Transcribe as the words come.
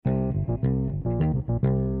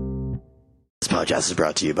podcast is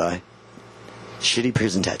brought to you by Shitty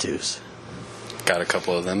Prison Tattoos. Got a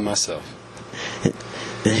couple of them myself.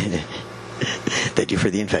 They do for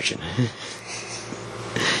the infection.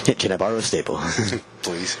 Can I borrow a staple?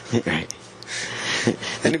 Please. Right.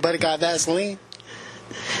 Anybody got Vaseline?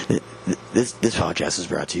 This podcast is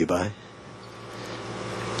brought to you by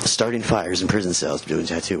starting fires in prison cells doing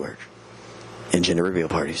tattoo work and gender reveal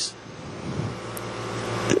parties.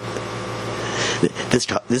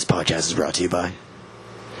 This podcast is brought to you by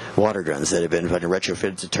water guns that have been fucking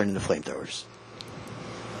retrofitted to turn into flamethrowers.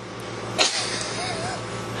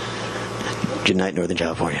 Good night, Northern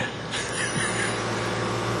California.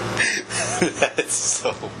 That's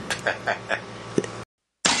so bad.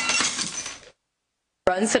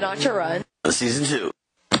 Run, Sinatra, run. Season 2.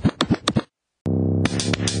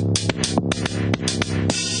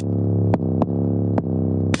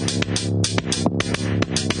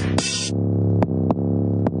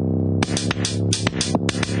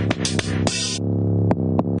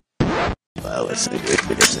 Well, let's see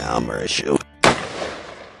if it's now our issue.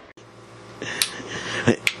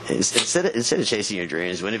 Instead of chasing your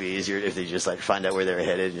dreams, wouldn't it be easier if they just like find out where they're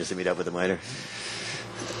headed and just meet up with them later?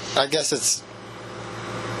 I guess it's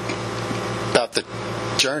about the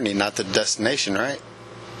journey, not the destination, right?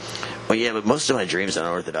 Well, yeah, but most of my dreams are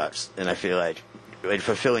unorthodox, and I feel like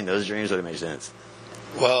fulfilling those dreams would make sense.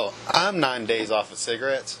 Well, I'm 9 days off of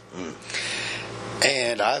cigarettes,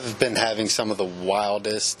 and I've been having some of the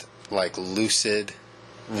wildest, like, lucid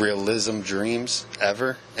realism dreams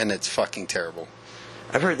ever, and it's fucking terrible.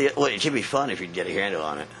 I've heard it can be fun if you can get a handle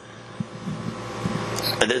on it.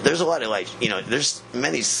 There's a lot of, there's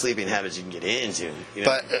many sleeping habits you can get into. You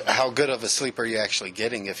know? But how good of a sleep are you actually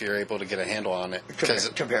getting if you're able to get a handle on it?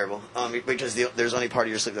 Comparable. Because there's only part of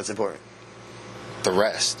your sleep that's important. The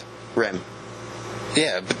rest. REM.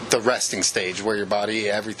 Yeah, but the resting stage where your body,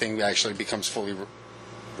 everything actually becomes fully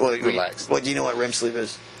relaxed. Well, do you know what REM sleep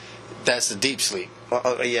is? That's the deep sleep.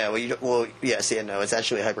 Yeah. Yes and no. It's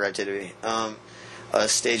actually hyperactivity.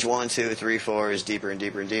 Stage 1, 2, 3, 4 is deeper and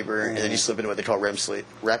deeper and deeper, and then you slip into what they call REM sleep,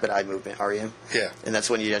 rapid eye movement, REM. Yeah. And that's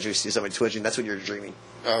when you actually see somebody twitching. That's when you're dreaming.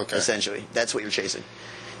 Okay. Essentially, that's what you're chasing.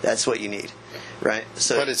 That's what you need, right?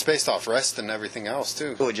 So, but it's based off rest and everything else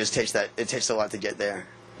too. It just takes that. It takes a lot to get there.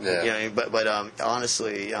 Yeah. You know, but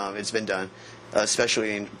honestly, it's been done,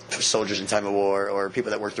 especially in soldiers in time of war or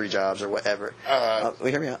people that work 3 jobs or whatever.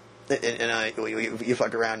 Hear me out. You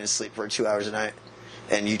fuck around and sleep for 2 hours a night.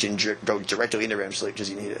 And you can go directly into REM sleep because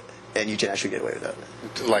you need it. And you can actually get away with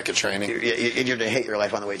that. Like a training. And you're going to hate your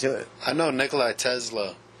life on the way to it. I know Nikola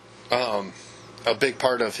Tesla, a big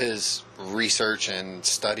part of his research and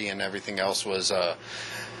study and everything else was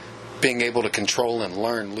being able to control and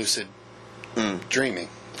learn lucid dreaming.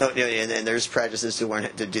 Oh, yeah, and there's practices to learn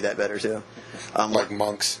to do that better, too. Like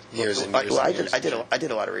monks, years and years. I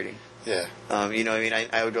did a lot of reading. Yeah. You know what I mean?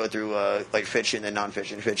 I would go through fiction, then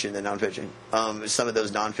nonfiction, fiction, then nonfiction. Some of those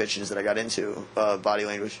nonfictions that I got into, body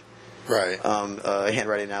language, right?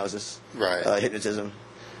 Handwriting analysis, right? Hypnotism,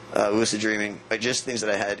 lucid dreaming, just things that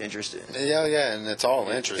I had interest in. Yeah, and it's all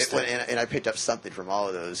interesting. And I picked up something from all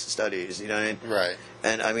of those studies. You know what I mean? Right.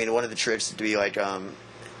 And I mean, one of the tricks to be like,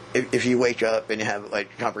 if you wake up and you have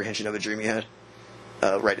like comprehension of a dream you had,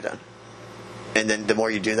 write it down. And then the more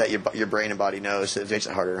you do that, your brain and body knows, so it makes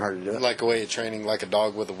it harder and harder to do it. Like a way of training, like a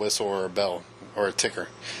dog with a whistle or a bell or a ticker.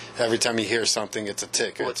 Every time you hear something, it's a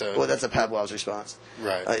tick. Well, that's a Pavlov's response.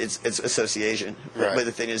 Right. It's association. Right. But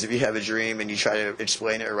the thing is, if you have a dream and you try to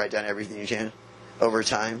explain it or write down everything you can, over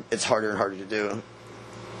time, it's harder and harder to do.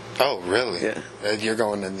 Oh, really? Yeah. You're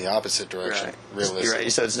going in the opposite direction. Right. Realistic. You're right.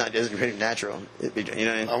 So it doesn't pretty natural. You know what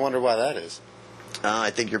I mean? I wonder why that is. I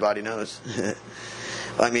think your body knows.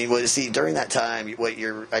 I mean, well, see, during that time, what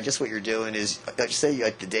you're doing is, say,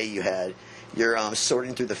 like the day you had, you're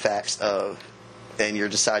sorting through the facts and you're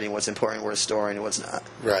deciding what's important, worth storing, and what's not.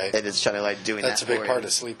 Right. And it's kind of like doing That's that. a big part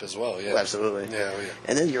of sleep as well. Yeah. Well, absolutely. Yeah.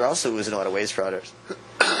 And then you're also losing a lot of waste products,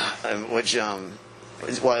 which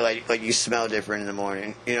is why like you smell different in the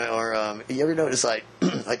morning, you know. Or you ever notice like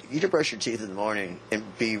you can brush your teeth in the morning and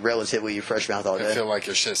be relatively fresh mouth all day. I feel like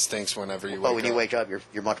your shit stinks whenever you wake up. Oh, when you wake up,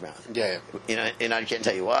 you're muck mouth. Yeah. You know, and I can't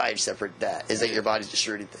tell you why, except for that is that your body's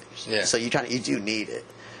distributing things. Yeah. So you do need it,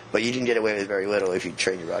 but you can get away with very little if you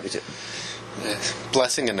train your body to. Yeah.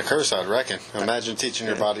 Blessing and the curse, I'd reckon. Imagine teaching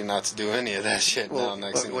your body not to do any of that shit. Well,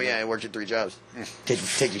 I worked at 3 jobs.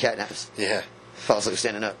 Take your cat naps. Yeah. Fall asleep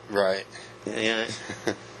standing up. Right. Yeah.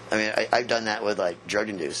 I mean, I've done that with like drug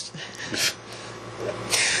induced.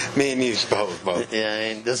 Me and you both. Yeah,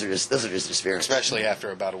 I mean, those are just experiments. Especially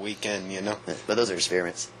after about a weekend, you know. But those are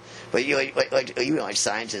experiments. But you like even like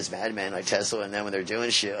scientists, madmen like Tesla, and then when they're doing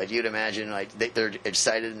shit, like you'd imagine like they're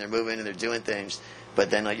excited and they're moving and they're doing things, but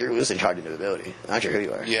then like you're losing cognitive ability. I'm not sure who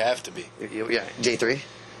you are. You have to be. Yeah, J3.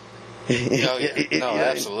 Oh yeah, no,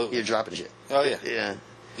 absolutely. You're dropping shit. Oh yeah, yeah.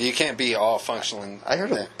 You can't be all functioning. I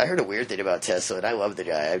heard a weird thing about Tesla, and I love the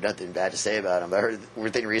guy. I have nothing bad to say about him. But I heard a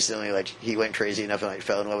weird thing recently, like he went crazy enough and like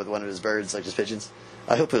fell in love with one of his birds, like his pigeons.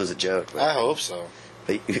 I hope it was a joke. I hope so.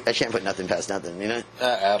 But I can't put nothing past nothing, you know.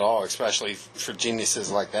 At all, especially for geniuses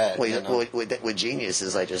like that. Well, with genius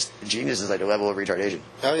is like a level of retardation.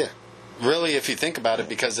 Oh yeah, really, if you think about it,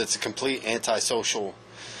 because it's a complete antisocial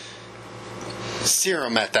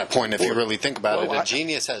serum at that point. If you really think about it, a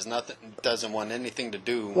genius has nothing, doesn't want anything to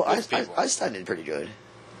do with people. Einstein did pretty good,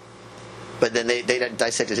 but then they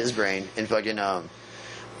dissected his brain and fucking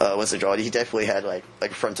what's it called? He definitely had like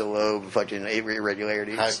frontal lobe fucking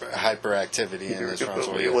irregularities, hyperactivity in his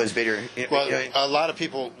frontal lobe. It was bigger. Well, a lot of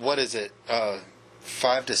people. What is it?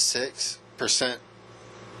 5 to 6%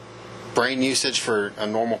 brain usage for a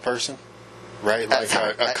normal person. Right, like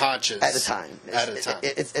a conscious at a time. At a time,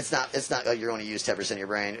 it's not like you're only use 10% of your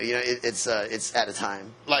brain. You know, it's at a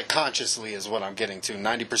time. Like consciously is what I'm getting to.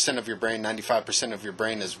 90% of your brain, 95% of your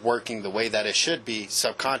brain is working the way that it should be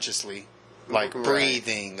subconsciously, like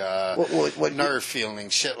breathing, what nerve feeling,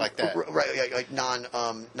 shit like that. Right, like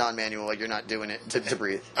non-manual. Like you're not doing it to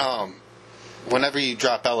breathe. Whenever you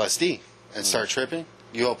drop LSD and start tripping,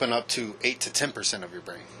 you open up to 8 to 10% of your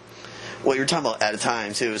brain. Well, you're talking about at a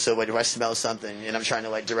time too. So, like, if I smell something and I'm trying to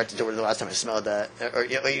like direct it toward the last time I smelled that, or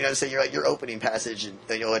you know what I'm saying, you're opening passage and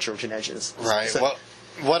electrical connections. Right. So, well,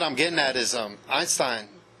 what I'm getting at is Einstein,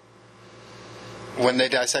 when they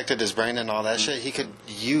dissected his brain and all that shit, he could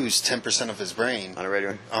use 10% of his brain on a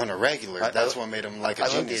regular. That's what made him like a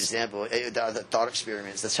genius. I love the example, the thought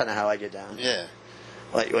experiments. That's kind of how I get down. Yeah.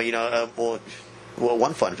 Like, well,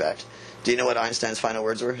 one fun fact. Do you know what Einstein's final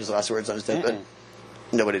words were? His last words on his deathbed?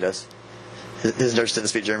 Nobody does. His nurse didn't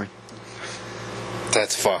speak German.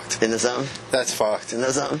 That's fucked. Isn't that something? That's fucked. Isn't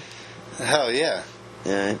that something? Hell yeah.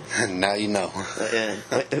 Yeah. Now you know. Yeah.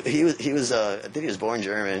 He was. I think he was born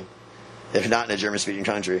German, if not in a German-speaking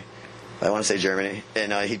country. I want to say Germany,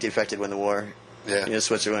 and he defected when the war. Yeah. You know,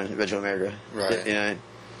 Switzerland, eventually America. Right. You know.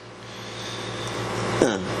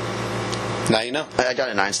 Now you know. I got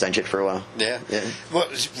an Einstein shit for a while. Yeah. Yeah. Well,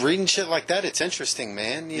 reading shit like that, it's interesting,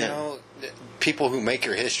 man. You know, people who make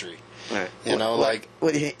your history. Right. You know, like.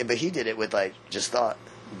 But he did it with like just thought.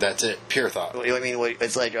 That's it, pure thought. I mean,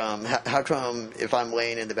 it's like how come if I'm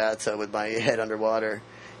laying in the bathtub with my head underwater,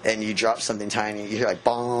 and you drop something tiny, you hear like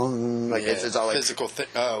bong, like it's all like physical.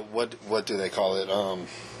 What do they call it?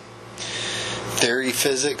 Theory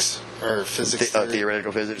physics or physics?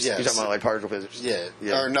 Theoretical physics. Yes. You're talking about like particle physics.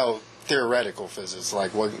 Yeah. Or no. Theoretical physics,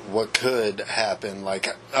 like what could happen. Like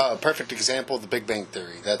perfect example, the Big Bang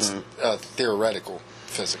Theory. That's theoretical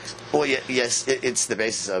physics. Well, yes, it's the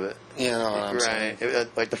basis of it. You know what I'm saying?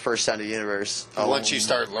 Right, like the first sound of the universe. Once you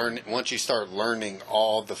start learning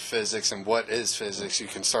all the physics and what is physics, you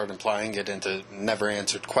can start applying it into never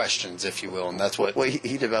answered questions, if you will, and that's what. Well,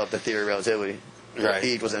 he developed the theory of relativity. Right.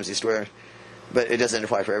 E equals mc squared, but it doesn't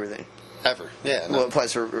apply for everything. Ever, yeah. No. Well, it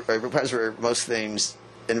applies for most things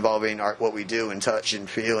involving what we do and touch and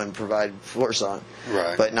feel and provide force on,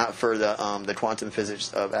 right? But not for the quantum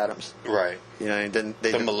physics of atoms, right? You know, then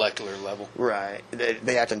the molecular level, right?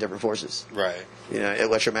 They act on different forces, right? You know,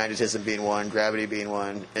 electromagnetism being one, gravity being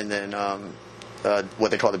one, and then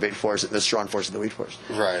what they call the big force, the strong force, and the weak force,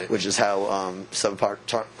 right? Which is how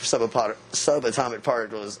subatomic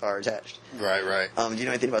particles are attached, right. Do you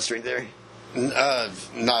know anything about string theory?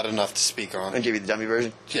 Not enough to speak on. I'll give you the dummy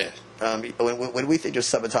version. Yeah. When we think of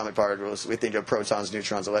subatomic particles, we think of protons,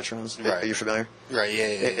 neutrons, electrons. Right. Are you familiar? Right.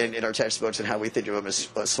 Yeah. In our textbooks and how we think of them as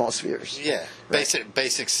small spheres. Yeah. Right.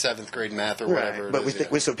 Basic 7th grade math or whatever. Right. But we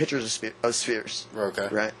think so pictures of spheres. Okay.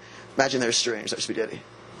 Right. Imagine there's strings like spaghetti.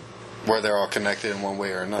 Where they're all connected in one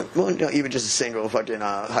way or another. Well, no, even just a single fucking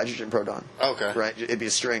hydrogen proton. Okay. Right. It'd be a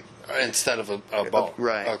string instead of a ball.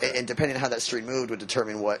 Right. Okay. And depending on how that string moved would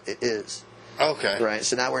determine what it is. Okay. Right.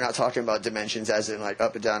 So now we're not talking about dimensions as in like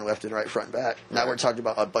up and down, left and right, front and back. Now we're talking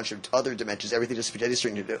about a bunch of other dimensions, everything just spaghetti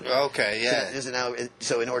string to do. Okay. Yeah.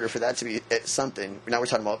 So in order for that to be something, now we're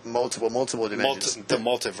talking about multiple dimensions. The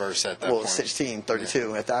multiverse at that point. Well, 16,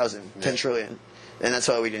 32, 1,000, 10 trillion. And that's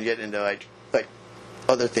why we didn't get into like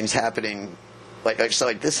other things happening.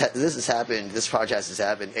 This has happened. This podcast has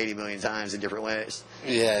happened 80 million times in different ways.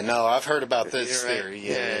 Yeah, no, I've heard about this theory.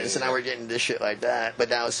 Yeah. So now we're getting this shit like that. But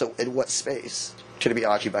now, so in what space could it be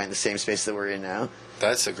occupying the same space that we're in now?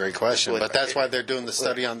 That's a great question. But that's why they're doing the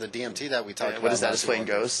study on the DMT that we talked about. What does that explain?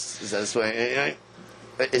 Ghosts? Does that explain?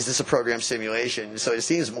 is this a program simulation? So it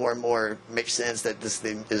seems more and more makes sense that this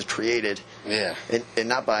thing is created, Yeah. and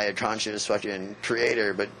not by a conscious fucking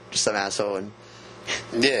creator, but just some asshole and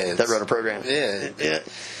Yeah. that wrote a program. Yeah.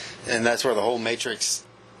 And that's where the whole Matrix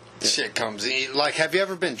shit comes in. Like, have you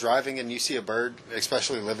ever been driving and you see a bird,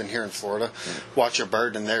 especially living here in Florida, watch a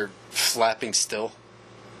bird and they're flapping still?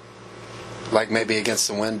 Like maybe against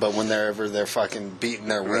the wind, but whenever they're fucking beating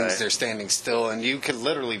their wings, Right. they're standing still, and you could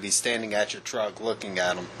literally be standing at your truck looking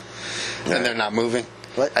at them, and they're not moving.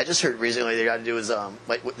 What I just heard recently they got to do is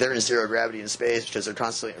like they're in zero gravity in space because they're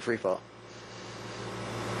constantly in free fall.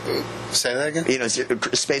 Say that again? You know,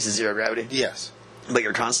 space is zero gravity, Yes. but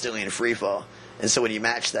you're constantly in free fall, and so when you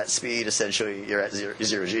match that speed, essentially you're at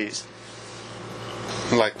zero G's.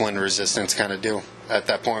 Like when resistance kind of do at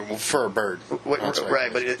that point for a bird.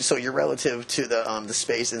 Right, but so you're relative to the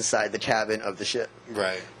space inside the cabin of the ship,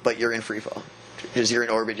 Right. but you're in free fall because you're in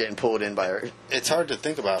orbit getting pulled in by Earth. It's hard to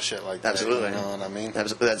think about shit like that. Absolutely. You know what I mean?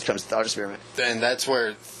 That becomes thought experiment, And that's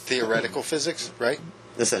where theoretical physics, right,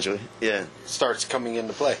 essentially. Yeah, starts coming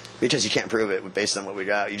into play. because you can't prove it based on what we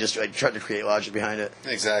got. You just tried to create logic behind it.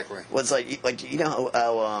 Exactly. Well, it's like you know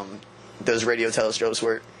how those radio telescopes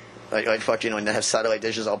work, like fucking when they have satellite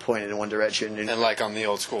dishes all pointed in one direction And like on the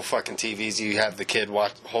old school fucking TVs, you have the kid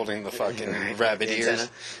holding the fucking rabbit antenna. ears.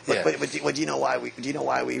 But do you know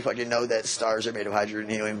why we fucking know that stars are made of hydrogen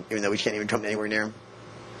and helium, even though we can't even come anywhere near them?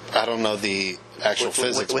 I don't know the actual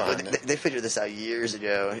physics behind it. They figured this out years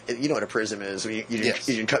ago. You know what a prism is? You Yes.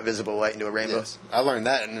 can cut visible light into a rainbow. Yes. I learned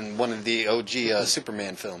that in one of the OG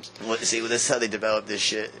Superman films. Well, see, this is how they developed this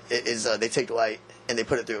shit. They take light and they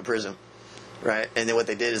put it through a prism, right? And then what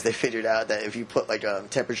they did is they figured out that if you put like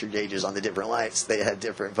temperature gauges on the different lights, they hold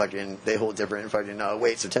different fucking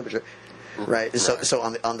weights of temperature, right? So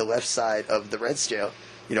on the left side of the red scale,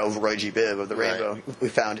 you know, Roy G. Biv of the Right. rainbow, we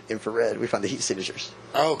found infrared. We found the heat signatures.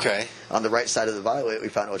 Okay. On the right side of the violet, we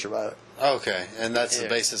found ultraviolet. Okay. And that's the Yeah.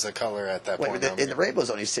 basis of color at that point. And the rainbow's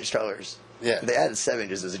only 6 colors. Yeah. They added 7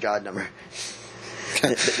 just as a god number.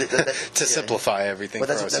 to simplify everything But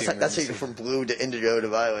for that's us that's humans. how you go from blue to indigo to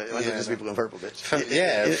violet. It might as well Yeah, just be blue and purple, bitch.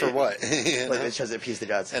 For what? You Like, know? it's just a piece of the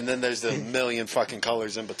gods. And then there's the million fucking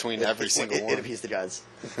colors in between every single It one. appease the gods.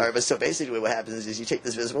 All right, but so basically, what happens is you take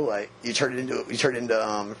this visible light, you turn it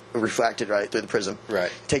into refracted light through the prism.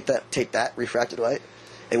 Right. Take that refracted light,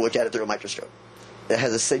 and look at it through a microscope. It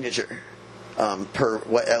has a signature per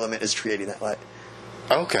what element is creating that light,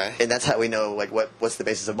 Okay. and that's how we know like what's the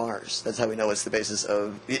basis of Mars. That's how we know what's the basis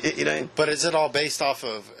of you know. But is it all based off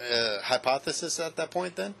of hypothesis at that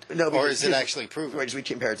point then? No, or because- is it actually proven? Because we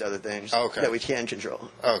compare it to other things Okay. that we can control.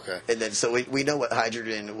 Okay. And then, so we know what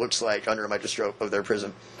hydrogen looks like under a microscope of their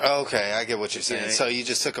prism. Okay, I get what you're saying. Yeah. So you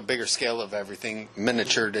just took a bigger scale of everything,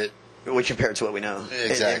 miniatured it. We compare it to what we know,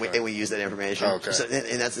 Exactly. and we use that information. Okay. So,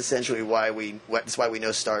 and that's essentially that's why we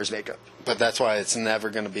know stars' makeup. But that's why it's never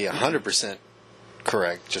going to be 100%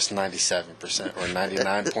 correct, just 97% or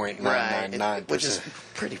 99.999%. Which is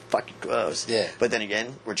pretty fucking close. Yeah. But then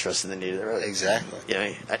again, we're trusting the need of the road. Exactly. You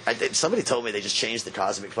know, somebody told me they just changed the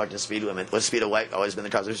cosmic fucking speed limit. What's the speed of light always been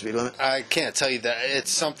the cosmic speed limit? I can't tell you that.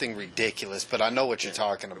 It's something ridiculous, but I know what you're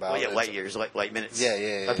talking about. Well, yeah, It's- light years, light minutes.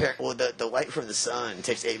 Yeah. Well, the light from the sun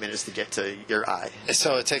takes 8 minutes to get to your eye.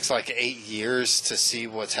 So it takes like 8 years to see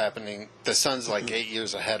what's happening. The sun's like 8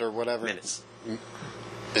 years ahead or whatever. Minutes.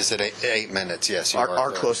 Is it 8 minutes? Yes, you Our are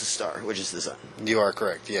correct. closest star, which is the sun. You are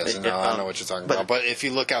correct. Yes, and I know what you're talking about. But if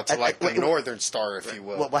you look out to like the northern star, if you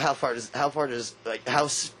will, Well, how far does like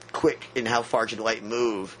quick and how far can light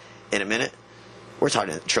move in a minute? We're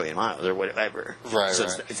talking a trillion miles or whatever. Right, So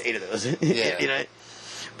right. it's 8 of those. Yeah. You know.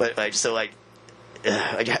 But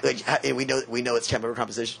and we know its chemical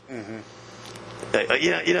composition. Mm-hmm.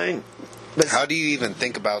 You know what I mean. But how do you even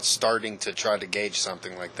think about starting to try to gauge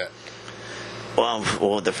something like that?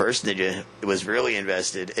 well, the first ninja was really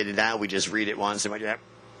invested, and now we just read it once and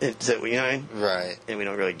so you know what I mean. Right. And we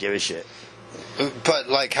don't really give a shit. But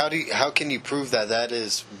like, how can you prove that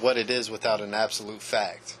is what it is without an absolute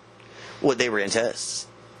fact Well, they ran tests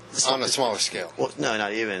on a smaller scale? Well, no,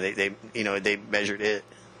 not even. They measured it.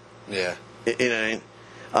 Yeah. You know what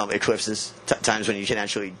I mean? Eclipses, times when you can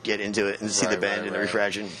actually get into it and see the bend and the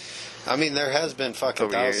refraction. I mean, there has been fucking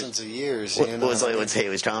Over years. thousands of years. Well, you know? it's like it's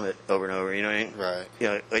Halley's Comet over and over. You know what I mean? Right. You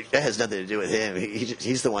know, like that has nothing to do with him.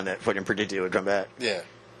 He's the one that fucking predicted it would come back. Yeah.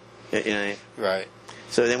 You know what I mean? Right.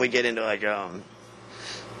 So then we get into like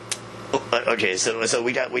okay, so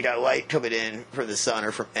we got light coming in from the sun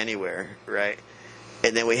or from anywhere, right?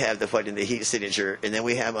 And then we have the heat signature, and then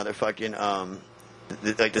we have motherfucking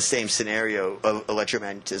like the same scenario of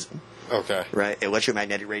electromagnetism. Okay. right?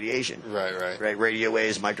 Electromagnetic radiation, Right. right? Radio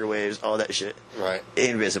waves, microwaves, all that shit. Right.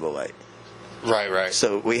 Invisible light. Right.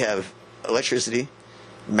 So we have electricity,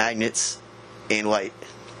 magnets, and light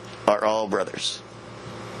are all brothers.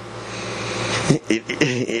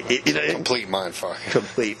 Complete mind fuck.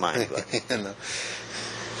 Complete mind fuck. You know?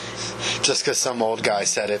 Just because some old guy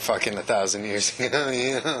said it fucking 1,000 years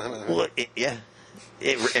ago. Well, yeah.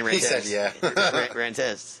 And He said yeah. ran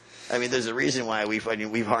tests. I mean, there's a reason why we've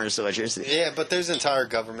harnessed electricity. Yeah, but there's entire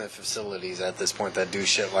government facilities at this point that do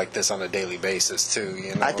shit like this on a daily basis too.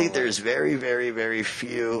 You know? I think there's very, very, very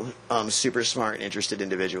few super smart and interested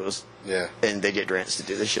individuals, Yeah. and they get grants to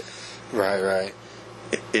do this shit. Right.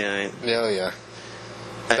 You know, Yeah.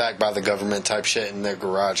 Backed by the government type shit in their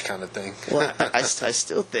garage kind of thing. well, I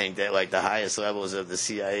still think that like the highest levels of the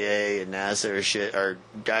CIA and NASA or shit are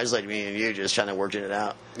guys like me and you just trying to working it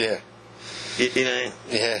out. Yeah. You know.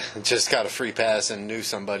 Yeah, just got a free pass and knew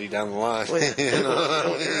somebody down the line. Well, yeah. You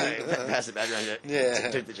know? Right. Pass the background check.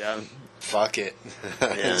 Yeah. Took the job. Fuck it.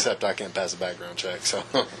 Yeah. Except I can't pass a background check, so.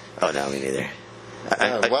 Oh no, me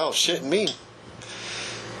neither. Well, shit, me.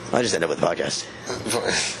 I just end up with a podcast.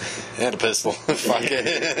 And a pistol. Fuck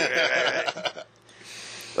it.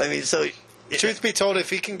 Right. I mean, so Truth be told, if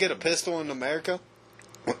he can get a pistol in America,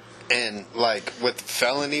 and like with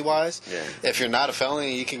felony wise, Yeah. if you're not a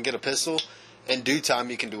felony, you can get a pistol. In due time,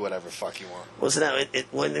 you can do whatever the fuck you want. well, so now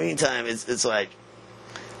well, in the meantime, it's like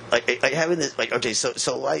having this like okay,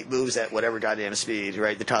 so light moves at whatever goddamn speed,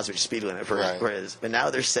 right? The cosmic speed limit for Right. where it is. But now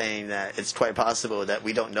they're saying that it's quite possible that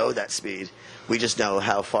we don't know that speed. We just know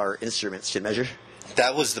how far instruments can measure.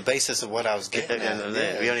 That was the basis of what I was getting at. And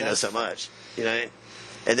then we only know so much, you know.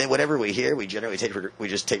 And then whatever we hear, we generally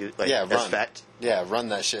just take it like Yeah, as run. fact. Yeah, run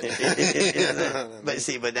that shit.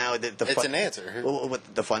 But now the It's fun, an answer. Well,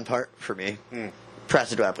 what the fun part for me,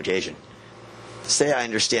 practical application. Say I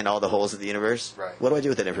understand all the holes of the universe. Right. What do I do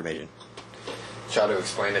with that information? Try to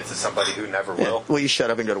explain it to somebody who never will. Well, you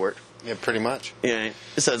shut up and go to work. Yeah, pretty much. You know,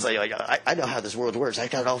 so it's like I know how this world works. I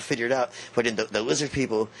got it all figured out. But in the lizard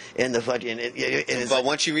people and the fucking, But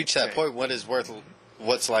once you reach that point,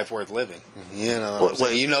 what's life worth living? You know,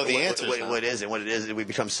 you know the answer. What is and what it is, we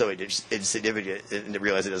become so insignificant and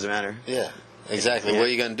realize it doesn't matter. Yeah, exactly. Yeah. What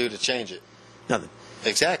are you going to do to change it? Nothing.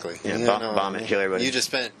 Exactly. Yeah, You bomb it, kill everybody. You just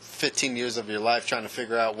spent 15 years of your life trying to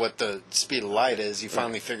figure out what the speed of light is. You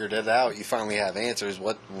finally figured it out. You finally have answers.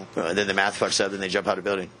 What? Then the math fucks up, and they jump out of the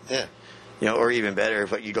building. Yeah. You know, or even better,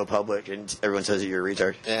 if you go public and everyone says you're a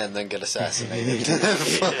retard. Yeah, and then get assassinated.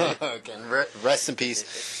 Fucking rest in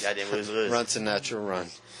peace. Goddamn lose. Run to natural run.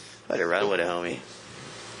 Let it run with it, homie.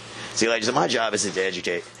 See, like, so my job is to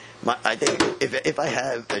educate. I think if I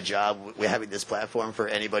have a job with having this platform for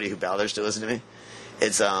anybody who bothers to listen to me,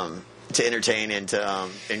 it's to entertain and to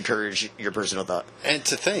encourage your personal thought. And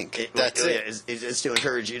to think. That's it. It's to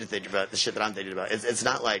encourage you to think about the shit that I'm thinking about. It's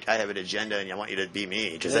not like I have an agenda and I want you to be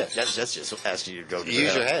me. Because that's just asking you to go to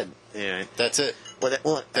Use your head. Yeah. That's it.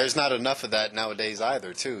 Well, There's not enough of that nowadays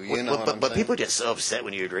either, too. You know what I'm but saying? people get so upset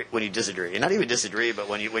when you agree, when you disagree, and not even disagree, but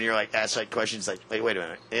when you're like asked like questions like, wait a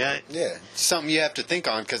minute, yeah. Yeah, something you have to think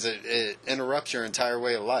on because it interrupts your entire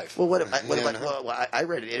way of life. Well, what if I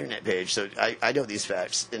read an internet page, so I know these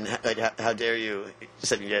facts, and how dare you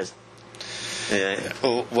second guess? Yeah.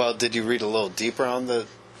 Well, did you read a little deeper on the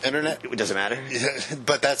internet? It doesn't matter.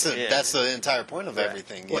 But that's the entire point of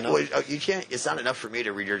everything. You know, you can't. It's not enough for me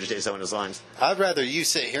to regurgitate someone's lines. I'd rather you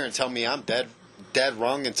sit here and tell me I'm dead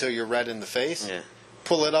wrong until you're red in the face. Yeah.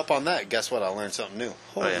 Pull it up on that. Guess what? I learned something new.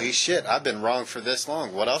 Holy yeah. shit! I've been wrong for this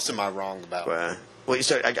long. What else am I wrong about? Well, you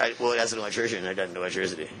start. As an electrician, I got into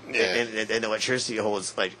electricity. Yeah. And electricity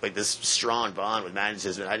holds like this strong bond with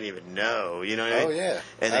magnetism. I didn't even know. You know what I mean? Oh yeah.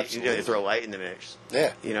 And then, absolutely. you throw light in the mix.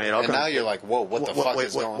 Yeah. You know, it all and now you're like, whoa, what the fuck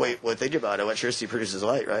is going on? Well, think about it. Electricity produces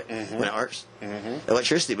light, right? Mm-hmm. When it arcs. Mm-hmm.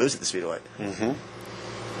 Electricity moves at the speed of light.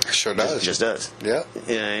 Mm-hmm. Sure does. It just does. Yeah.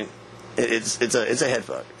 You know, it's a head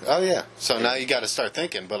fuck. Oh yeah. So now you got to start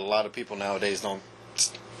thinking, but a lot of people nowadays don't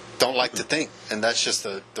like to think, and that's just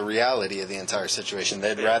the reality of the entire situation.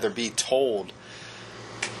 They'd rather be told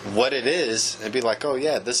what it is and be like, oh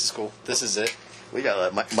yeah, this is cool, this is it. We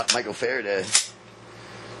got Michael Faraday.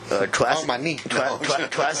 Oh, my knee.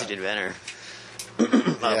 Classic inventor.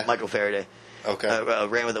 Yeah. Michael Faraday. Okay.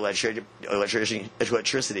 Ran with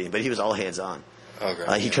electricity, but he was all hands on.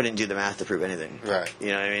 Okay. He couldn't do the math to prove anything. Right. You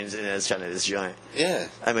know what I mean? And it's kind of this giant. Yeah.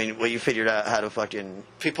 I mean, well, you figured out how to fucking.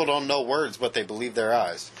 People don't know words, but they believe their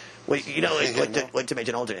eyes. Well, you know, like to make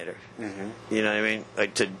an alternator. Mm-hmm. You know what I mean?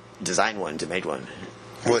 Like to design one, to make one.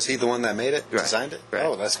 Was he the one that made it? Right. Designed it? Right.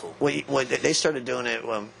 Oh, that's cool. Well, they started doing it.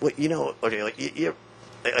 You know, okay, like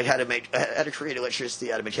like how to create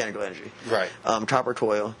electricity out of mechanical energy. Right. Copper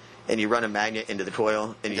coil, and you run a magnet into the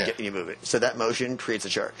coil, and Yeah. and you move it. So that motion creates a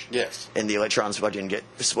charge. Yes. And the electrons fucking get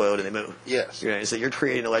spoiled and they move. Yes. Right? So you're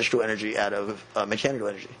creating electrical energy out of mechanical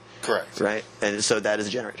energy. Correct. Right? And so that is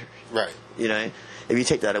a generator. Right. You know, if you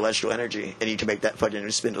take that electrical energy and you can make that fucking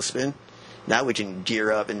spindle spin, now we can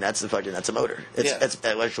gear up, and that's a motor. That's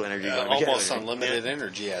electrical energy. going to mechanical Almost energy. unlimited Yeah.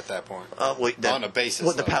 energy at that point. On a basis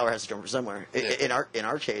Well, the level. power has to come from somewhere. Yeah. In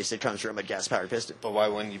our case, it comes from a gas powered piston. But why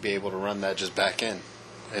wouldn't you be able to run that just back in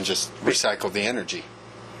and just recycle the energy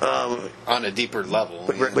on a deeper level?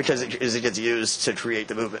 Because it gets used to create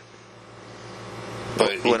the movement.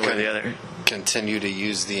 But you One way or can the other. continue to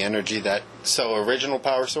use the energy that original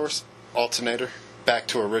power source, alternator, back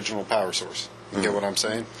to original power source. You get what I'm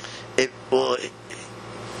saying?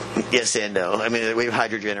 Yes and no. I mean, we have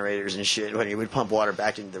hydro generators and shit. When you would pump water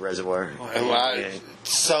back into the reservoir.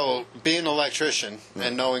 So, being an electrician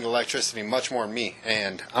and knowing electricity much more than me,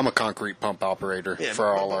 and I'm a concrete pump operator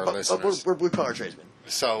for all our listeners. We're blue collar tradesmen.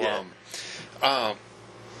 So,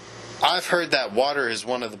 I've heard that water is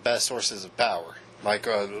one of the best sources of power. Like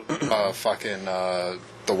the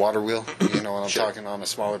water wheel, you know what I'm talking on a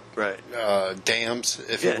smaller dams,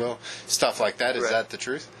 if you will, stuff like that. Is that the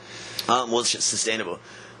truth? Well, it's just sustainable.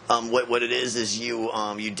 What it is you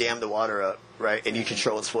dam the water up, right, and you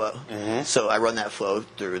control its flow. Mm-hmm. So I run that flow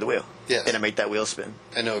through the wheel, and I make that wheel spin,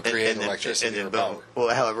 and it'll create electricity or power.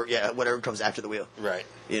 Well, however, whatever comes after the wheel, right?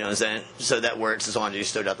 You know what I'm saying? So that works as long as you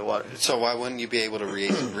stowed out the water. So why wouldn't you be able to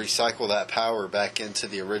recycle that power back into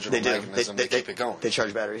the original mechanism to keep it going? They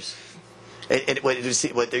charge batteries.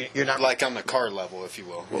 You're not like on the car level, if you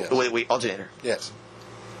will. Yes. Alternator. Yes.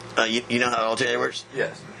 You know how an alternator works?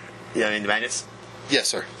 Yes. Yeah, I mean the magnets. Yes,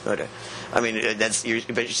 sir. Okay. I mean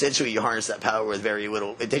but essentially you harness that power with very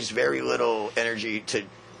little. It takes very little energy to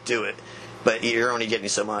do it, but you're only getting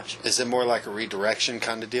so much. Is it more like a redirection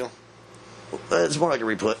kind of deal? It's more like a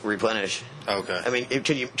replenish. Okay. I mean,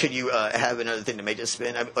 could you have another thing to make it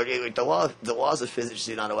spin? I mean, like the laws of physics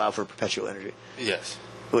do not allow for perpetual energy. Yes.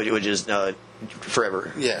 Which is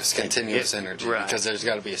forever. Yes, continuous energy, right. Because there's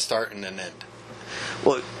got to be a start and an end.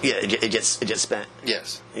 Well, yeah, it gets spent.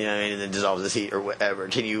 Yes. You know, and then dissolves as heat or whatever.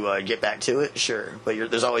 Can you get back to it? Sure, but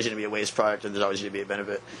there's always going to be a waste product, and there's always going to be a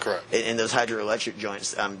benefit. Correct. In those hydroelectric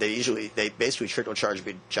joints, they basically trickle charge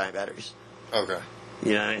big giant batteries. Okay.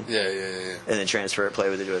 You know what I mean? Yeah. And then transfer it, play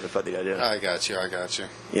with it, do what the fuck they got to do. I got you.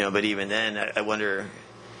 You know, but even then, I wonder.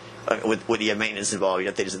 Would you have maintenance involved? You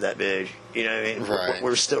have things that big. You know what I mean? Right.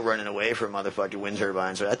 We're still running away from motherfucking wind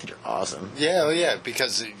turbines, so I think they're awesome. Yeah,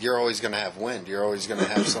 because you're always going to have wind. You're always going to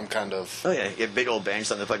have some kind of... Oh, yeah. You have big old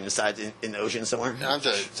banks on the fucking sides in the ocean somewhere.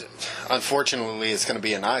 Unfortunately, it's going to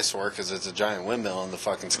be an eyesore because it's a giant windmill in the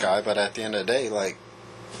fucking sky, but at the end of the day, like...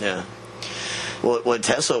 Yeah. Well,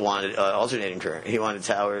 Tesla wanted alternating current. He wanted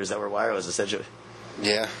towers that were wireless, essentially.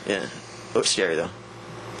 Yeah. Yeah. It was scary, though.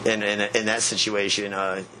 And in that situation...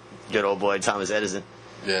 good old boy Thomas Edison.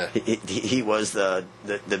 Yeah. He was the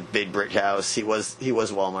big brick house. He was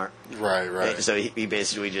Walmart. Right. And so he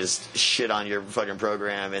basically just shit on your fucking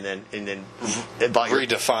program and then bought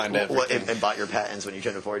redefined everything and bought your patents when you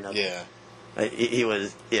couldn't afford nothing. Yeah. He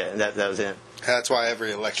was that was him. That's why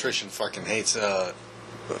every electrician fucking hates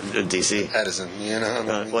DC Edison. You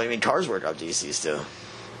know. Well, I mean, cars work off DC still.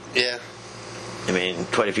 Yeah. I mean,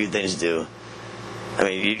 quite a few things do. I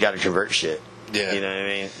mean, you got to convert shit. Yeah. You know what I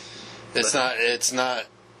mean? It's not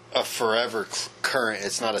a forever current.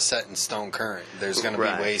 It's not a set in stone current. There's going to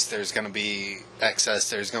be waste. There's going to be excess.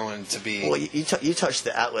 There's going to be... Well, you touch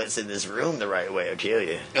the outlets in this room the right way, it'll kill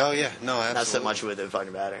you. Oh, yeah. No, absolutely. Not so much with the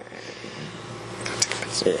fucking battery.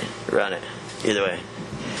 Yeah, run it. Either way.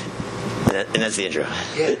 And that's the intro.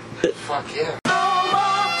 Yeah. Fuck yeah.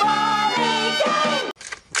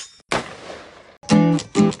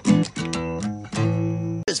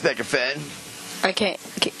 Inspector Fenn. I can't.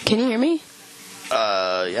 Can you hear me?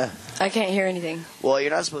 Yeah. I can't hear anything. Well, you're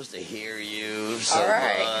not supposed to hear you so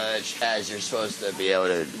much as you're supposed to be able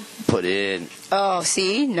to put in. Oh,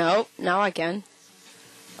 see? No. Now I can.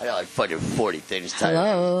 I got like fucking 40 things typed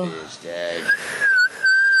Hello. in this bitch, Dad.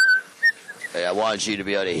 Hey, I want you to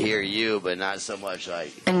be able to hear you, but not so much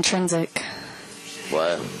like... Intrinsic.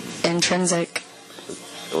 What? Intrinsic.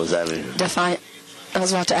 What does that mean? Define. I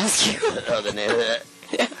was about to ask you. Oh, the name of that?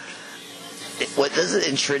 Yeah. What does it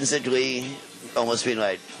intrinsically almost mean,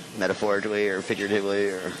 like metaphorically or figuratively,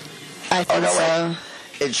 or? I think so.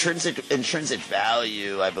 Like, intrinsic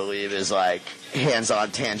value, I believe, is like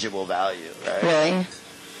hands-on, tangible value, right? Really?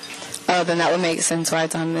 Oh, then that would make sense why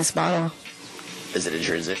it's on this bottle. Is it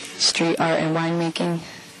intrinsic? Street art and winemaking.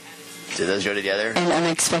 Do those go together? An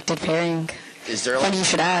unexpected pairing. Is there a Funny lot, you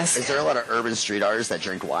should ask. is there a lot of urban street artists that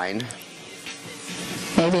drink wine?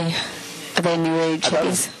 Maybe. Are they new age I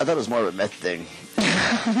hippies? thought it was more of a meth thing.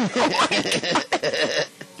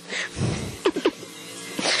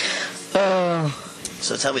 Oh,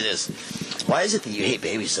 So tell me this. Why is it that you hate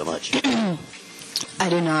babies so much? I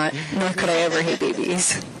do not. Nor could I ever hate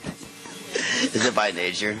babies. Is it by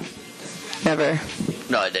nature? Never.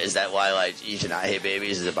 No, is that why, like, you should not hate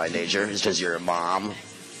babies? Is it by nature? It's because you're a mom?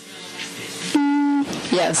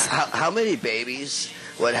 Yes. How many babies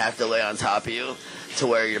would have to lay on top of you to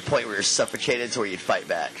where you're point where you're suffocated to where you'd fight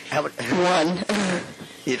back? One.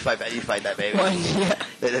 You'd fight back? You'd fight that baby? One, yeah.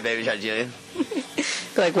 The baby tried to kill you?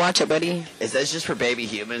 Like, watch it, buddy. Is this just for baby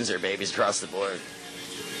humans or babies across the board?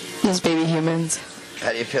 Those baby humans.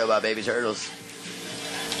 How do you feel about baby turtles?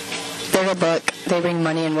 They're a book. They bring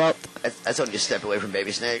money and wealth. That's when you step away from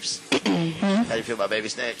baby snakes. How do you feel about baby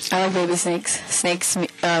snakes? I like baby snakes. Snakes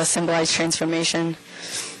symbolize transformation.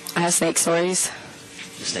 I have snake stories.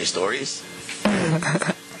 Snake stories?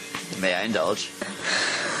 May I indulge?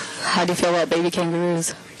 How do you feel about baby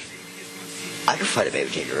kangaroos? I could fight a baby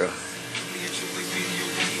kangaroo.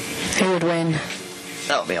 Who would win?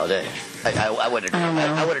 Oh, me all day. I wouldn't agree. I don't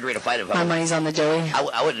know. I wouldn't agree to fight him. My money's on the Joey.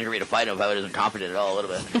 I wouldn't agree to fight him if I wasn't confident at all a little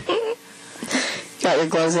bit. Got your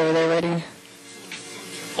gloves over there ready.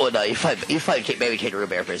 Well, no, you fight baby kangaroo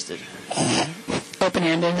barefisted.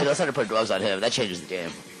 Open-handed. You don't have to put gloves on him. That changes the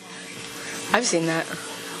game. I've seen that.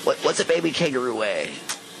 What's a baby kangaroo weigh?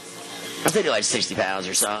 I'm thinking like 60 pounds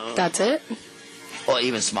or something. That's it? Well,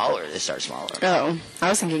 even smaller. They start smaller. Oh, I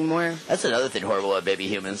was thinking more. That's another thing horrible about baby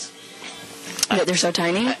humans. That they're so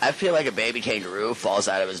tiny? I feel like a baby kangaroo falls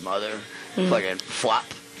out of his mother, fucking flop.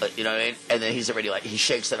 You know what I mean? And then he's already like, he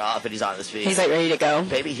shakes it off and he's on his feet. He's like ready to go.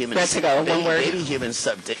 Baby humans. Ready to go. One word. Baby humans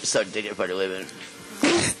suck dick for a living.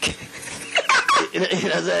 You know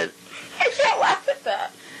what I'm saying? I can't laugh at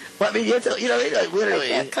that. Well, I mean, you have to, you know what I mean? Like, literally. I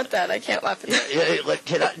can't cut that. I can't laugh at that. Yeah, like,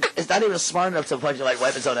 it's not even smart enough to fucking like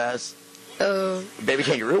wipe its own ass. Oh. Baby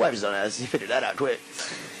kangaroo wipes his own ass. He figured that out quick.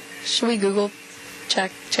 Should we Google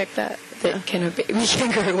check that? Can a baby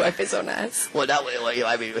kangaroo wipe his own ass? Well, that way, like,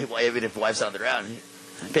 I mean, even if it wipes on the ground,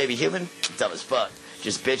 baby human, dumb as fuck,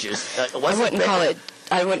 just bitches.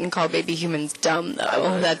 I wouldn't call baby humans dumb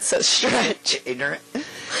though. That's a stretch. Ignorant.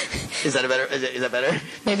 Is that better? Is that better?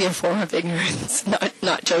 Maybe a form of ignorance,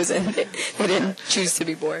 not chosen. They didn't choose to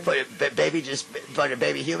be born. But baby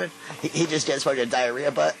baby human, he just gets fucking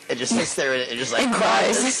diarrhea butt and just sits there and just like And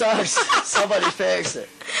cries. This sucks. Somebody fix it.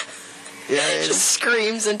 Yeah, Just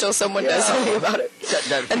screams until someone does Yeah. something about it.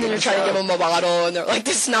 And then you're trying to give them a bottle, and they're like,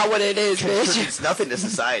 "This is not what it is, bitch." It's nothing to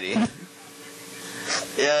society.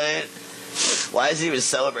 Yeah. Why is it even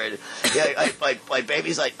celebrated? Yeah, like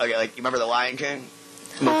babies, like okay, like you remember the Lion King?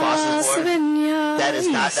 Mufasa's born. That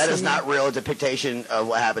is not real depiction of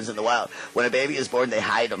what happens in the wild. When a baby is born, they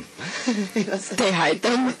hide them. They hide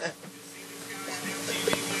them.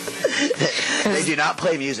 They do not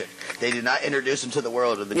play music. They do not introduce them to the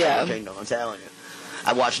world of the Jungle Kingdom. I'm telling you.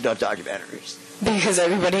 I watched enough documentaries. Because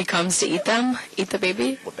everybody comes to eat them, eat the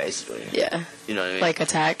baby. Well, basically. Yeah. You know what I mean? Like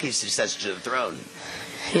attack. He's successor to the throne.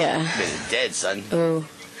 Yeah. I mean, he's dead, son. Ooh.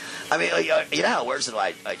 I mean, you know how it works in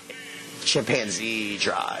like chimpanzee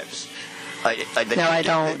tribes. No, I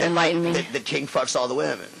don't. Enlighten me. The king fucks all the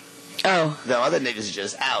women. Oh. The other niggas is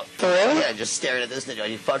just out. For real? Yeah, just staring at this nigga.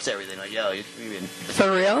 He fucks everything. Like, yo, you been... For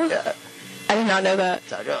real? Yeah. I did not know that.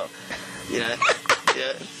 That's how I go. You know?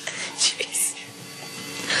 Yeah. Jeez.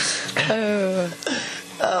 Oh.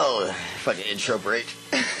 Oh, fucking intro break.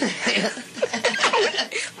 I'm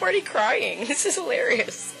already crying. This is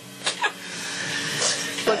hilarious.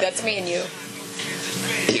 Look, that's me and you.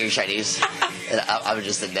 You're Chinese. And I'm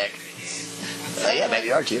just the neck. Yeah, maybe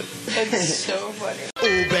you are cute. That's so funny.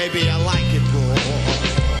 Oh, baby, I like it, boy.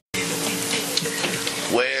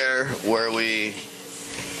 Where were we?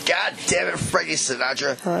 God damn it, Freddie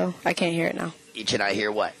Sinatra. Hello? I can't hear it now. Can I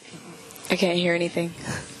hear what? I can't hear anything.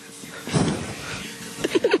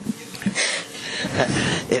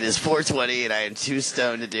 It is 4:20 and I am too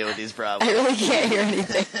stoned to deal with these problems. I really can't hear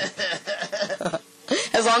anything.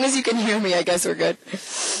 As long as you can hear me, I guess we're good.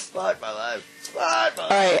 Fuck my life. Fuck my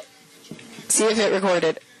life. Alright. See if it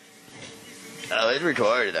recorded. Oh, it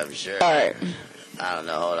recorded, I'm sure. Alright. I don't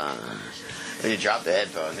know, hold on. When you drop the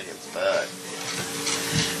headphones, it gets fucked.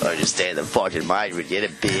 Or just stay in the fucking mic, we get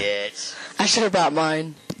it, bitch. I should have brought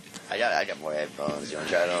mine. I got more headphones. You want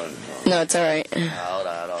to try it on? No, it's alright. Hold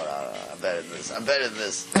on. I'm better than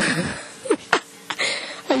this.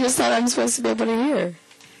 I just thought I'm supposed to be able to hear.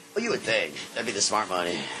 Well, you would think. That'd be the smart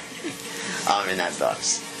money. I'm in that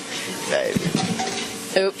box. Baby.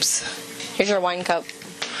 Oops. Here's your wine cup.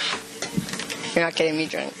 You're not getting me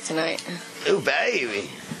drunk tonight. Ooh, baby.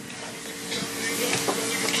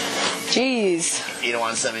 Jeez. You don't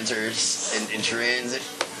want some intrinsic?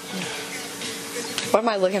 What am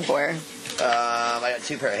I looking for? I got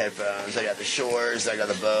 2 pair of headphones. I got the Shores. I got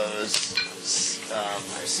the Bose.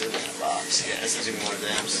 I still got a box. Yes, this is one of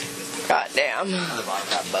them. God damn. On the bottom,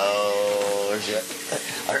 got Bose.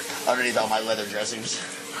 Underneath all my leather dressings.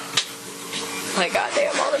 My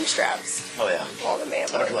goddamn, all them straps. Oh yeah. All the man.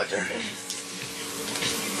 I'm a collector.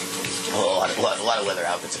 Oh, a lot of leather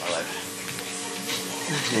outfits in my life.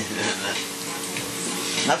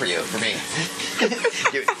 Not for you, for me.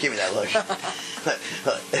 give me that look.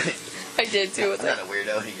 I did too. I'm not a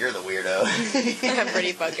weirdo. You're the weirdo. I'm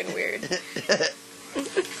pretty fucking weird.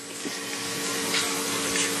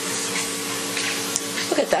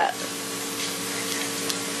 Look at that.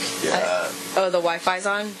 Yeah. Oh, the Wi-Fi's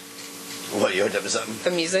on? What, you hooked up to something?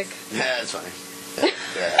 The music? Yeah, that's funny.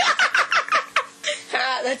 Yeah.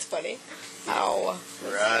 Ah, that's funny. Ow.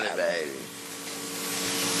 Run it, baby.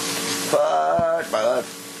 Fuck my life.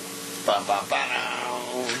 Ba ba ba.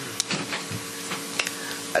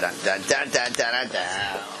 Dun dun dun dun dun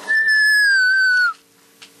dun.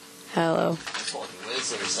 Hello. Fucking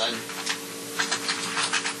listen, son.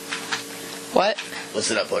 What?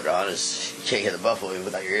 Listen up, Pocahontas. You can't hit the buffalo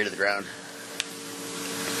without your ear to the ground.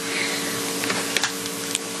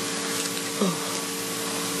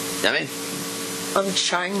 You know what I mean? I'm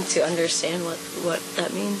trying to understand what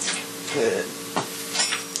that means. Good.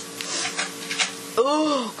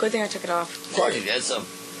 Oh, good thing I took it off. Of course you did some.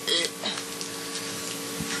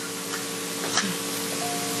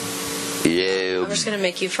 Yeah. I'm just gonna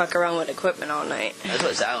make you fuck around with equipment all night. That's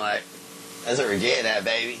what it sounds like. That's what we're getting at,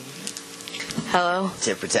 baby. Hello?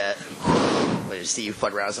 Tit for tat. But to see you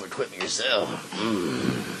fuck around with some equipment yourself.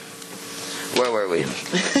 Where were we?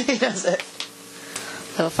 That's it.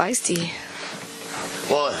 A little feisty.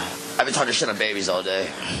 Well, I've been talking shit on babies all day.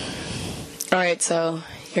 Alright, so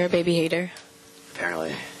you're a baby hater.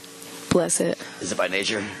 Apparently. Bless it. Is it by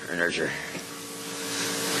nature or nurture?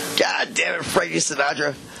 God damn it, Frankie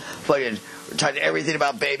Sinatra. Fucking, we're talking everything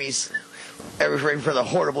about babies. Everything from the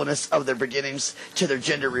horribleness of their beginnings to their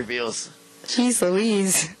gender reveals. Jeez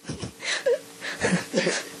Louise.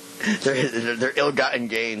 Their ill-gotten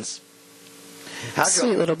gains.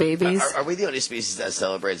 Sweet little babies. Are we the only species that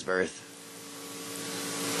celebrates birth?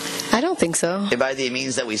 I don't think so. And by the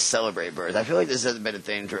means that we celebrate birth, I feel like this hasn't been a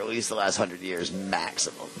thing for at least the last 100 years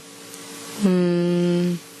maximum.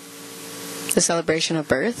 The celebration of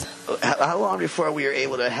birth? How long before we were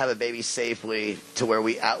able to have a baby safely to where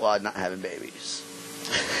we outlawed not having babies?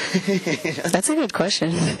 That's a good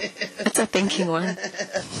question. That's a thinking one.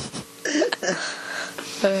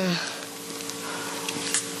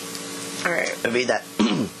 Alright. I mean, that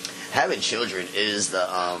having children is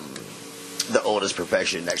the oldest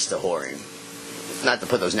profession next to whoring. Not to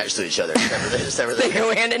put those next to each other. Separately. They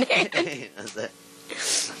go hand in hand. That's it.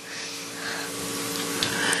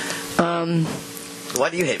 Why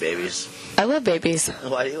do you hate babies? I love babies.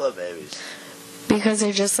 Why do you love babies? Because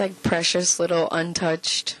they're just like precious little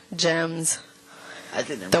untouched gems. I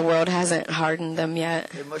think The world hasn't hardened them yet.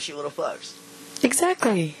 they're mushy little fucks.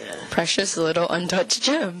 Exactly. Yeah. Precious little untouched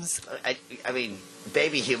gems. I mean,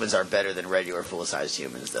 baby humans are better than regular full-sized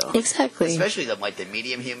humans, though. Exactly. Especially the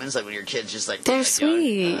medium humans, like when your kid's just like... They're young.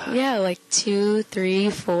 sweet. Yeah, like 2, 3,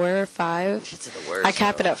 4, 5. Kids are the worst. I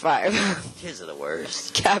cap it at 5. Kids are the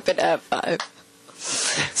worst. Cap it at 5.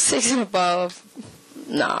 6 and above.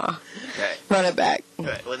 Nah. Right. Run it back.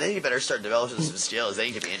 Right. Well, then you better start developing some skills. Then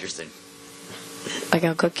you can be interesting. Like,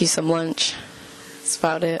 I'll cook you some lunch. That's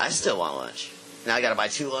about it. I still want lunch. Now I gotta buy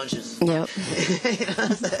 2 lunches. Yep. You know what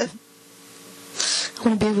I'm saying? I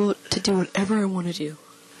want to be able to do whatever I want to do.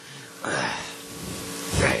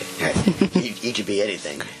 Right. He could be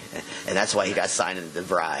anything. And that's why he got signed into the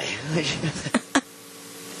Bri.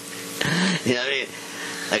 You know what I mean?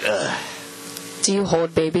 Like, Do you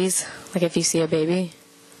hold babies? Like, if you see a baby?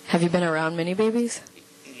 Have you been around many babies?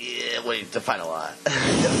 yeah, wait, define a lot.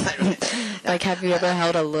 Like, have you ever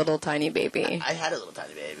held a little tiny baby? I had a little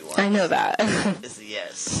tiny baby once. I know that.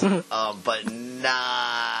 Yes. But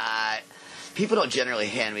not... People don't generally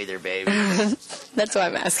hand me their babies. That's why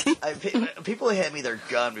I'm asking. People hand me their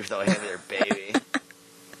gun before they hand me their baby.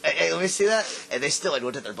 Hey, let me see that. And they still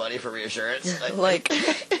looked at their buddy for reassurance. Like,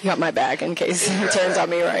 you got my back in case he turns on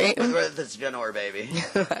me, right? Whether it's gun or baby.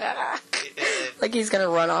 Like he's gonna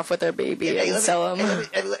run off with their baby and sell him.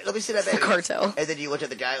 Let me see that baby. The cartel. And then you look at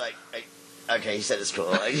the guy like okay, he said it's cool.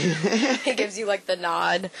 Like, He gives you like the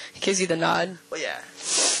nod. He gives you the nod. well, yeah.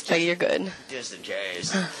 Like, you're good. Just in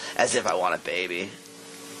case. As if I want a baby.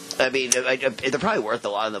 I mean, they're probably worth a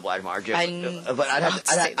lot in the black market. But I'd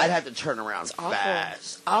have to turn around fast.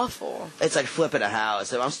 It's awful. It's like flipping a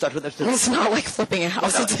house. If I'm stuck with it, It's not like flipping a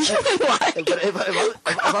house. No, It's a human life.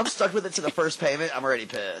 But if I'm stuck with it to the first payment, I'm already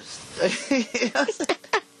pissed.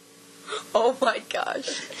 Oh my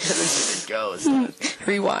gosh. It goes.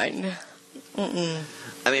 Rewind. I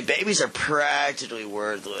mean, babies are practically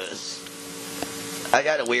worthless. I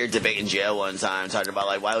got a weird debate in jail one time talking about,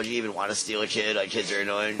 like, why would you even want to steal a kid? Like, kids are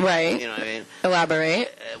annoying. Right. You know what I mean?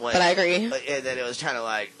 Elaborate. But I agree. And then it was kind of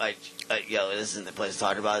like, yo, this isn't the place to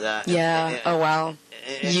talk about that. Yeah. Oh, wow.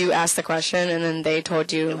 You asked the question, and then they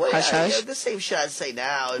told you, hush, hush. The same shit I'd say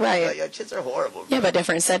now. Right. Like, kids are horrible. Yeah, but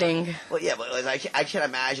different setting. Well, yeah, but like, I can't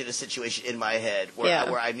imagine a situation in my head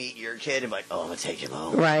where I meet your kid and I'm like, oh, I'm going to take him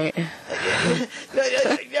home. Right.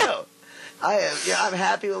 No. I'm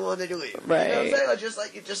happy with what they're doing. Right. You know what I'm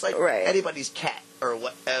saying? Just like right. anybody's cat or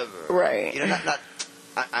whatever. Right. You know,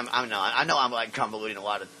 I know I'm like convoluting a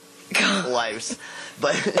lot of lives,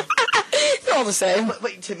 but they're all the same.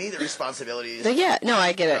 But to me, the responsibilities. Yeah, no,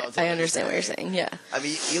 I get it. I understand what you're saying. Yeah. I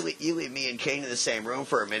mean, you leave me and Kane in the same room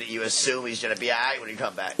for a minute. You assume he's gonna be alright when you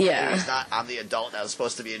come back. Yeah. And he's not. I'm the adult that was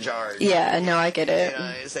supposed to be in charge. Yeah. No, I get it. You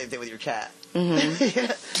know, same thing with your cat.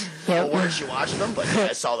 Mm-hmm. Well, weren't you watching them? But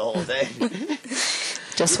I saw the whole thing.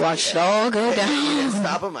 Just watched it all go down. You didn't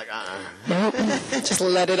stop him, like Nope. Just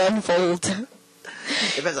let it unfold.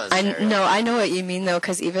 Depends on the scenario. No, I know what you mean though,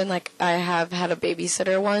 because even like I have had a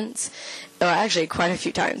babysitter once, or actually quite a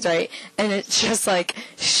few times, right? And it's just like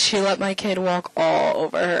she let my kid walk all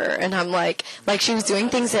over her, and I'm like he was doing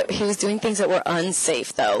things that were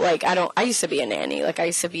unsafe though. Like I used to be a nanny, like I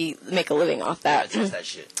used to make a living off that. Yeah, test that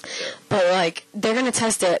shit. Yeah. But like they're gonna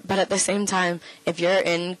test it, but at the same time, if you're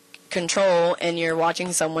in control and you're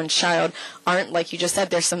watching someone's child, aren't, like you just said,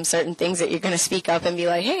 there's some certain things that you're going to speak up and be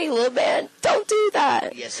like, hey, little man, don't do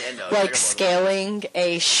that. Yes and no. Like scaling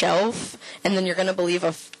a shelf, and then you're going to believe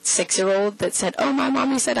a 6-year-old that said, oh, my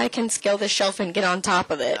mommy said I can scale this shelf and get on top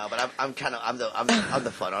of it. No, but I'm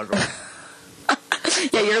the fun uncle.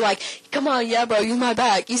 Yeah, you're like, come on, yeah, bro, use my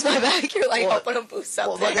back. You're like, helping him boost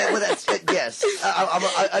up there. That's yes.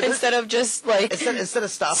 Instead of just like instead of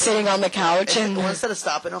stopping sitting on the couch instead of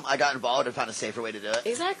stopping him, I got involved and found a safer way to do it.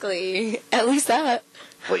 Exactly. At least that.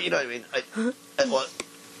 Well, you know what I mean.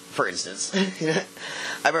 For instance,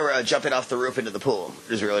 I remember jumping off the roof into the pool.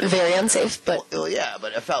 It was really very unsafe, but well, yeah,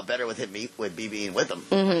 but it felt better with me being with them.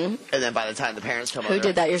 Mm-hmm. And then by the time the parents come, who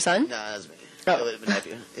did that? Your son? No, that was me. Oh. It was my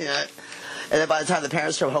nephew. Yeah. And then by the time the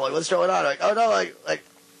parents come home, like, what's going on? Like, oh no, like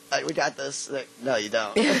we got this. Like, no, you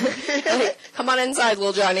don't. Like, come on inside,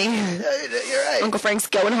 little Johnny. You're right. Uncle Frank's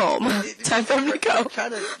going home. Time for him to go.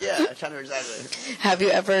 Trying to exactly. Have you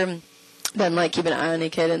ever been like keeping an eye on a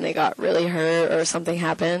kid and they got really hurt or something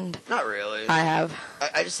happened? Not really. I have.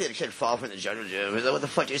 I just seen a kid fall from the jungle gym. Is that what the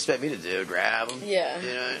fuck do you expect me to do? Grab him? Yeah.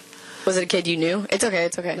 You know? Was it a kid you knew? It's okay.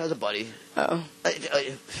 No, it was a buddy. Oh.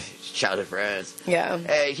 Childhood friends. Yeah.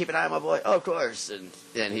 Hey, keep an eye on my boy. Oh, of course. And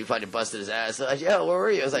then he fucking busted his ass. So I was like, yo, where were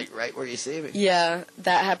you? I was like, right where you see me. Yeah,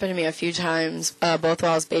 that happened to me a few times, both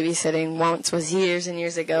while I was babysitting. Once was years and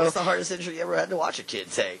years ago. What's the hardest injury you ever had to watch a kid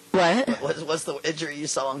take? What? What's the injury you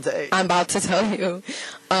saw him take? I'm about to tell you.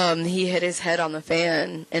 He hit his head on the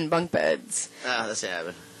fan in bunk beds. Ah, that's what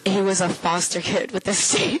happened. He was a foster kid with the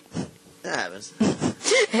state. That happens.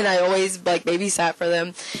 And I always like babysat for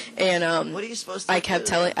them, and what are you supposed to? I kept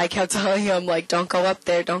telling him like, don't go up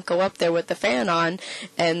there with the fan on.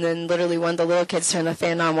 And then literally one of the little kids turned the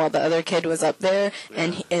fan on while the other kid was up there,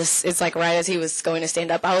 and it's like right as he was going to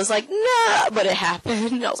stand up, I was like, no, but it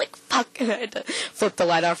happened. And I was like, fuck, and I had to flip the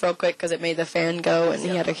light off real quick because it made the fan go, and he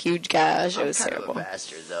had a huge gash. It was terrible. I'm kind of a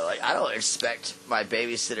bastard though. Like, I don't expect my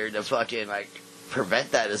babysitter to fucking like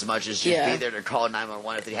prevent that as much as just be there to call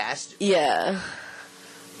 911 if he has to. Yeah.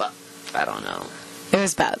 But I don't know. It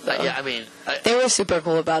was bad though. Yeah, I mean, they were super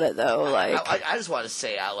cool about it though. Like, I just want to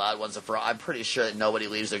say out loud once and for all, I'm pretty sure that nobody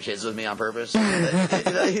leaves their kids with me on purpose. That's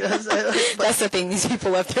the thing. These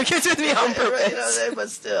people left their kids with me on purpose. But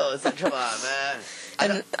still, it's like, come on, man.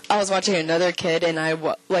 And I was watching another kid, and I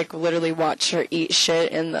literally watched her eat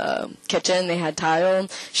shit in the kitchen. They had tile.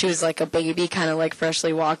 She was like a baby, kind of like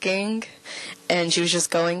freshly walking, and she was just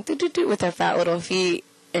going do with her fat little feet,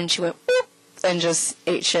 and she went boop, and just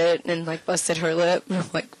ate shit and like busted her lip. And I'm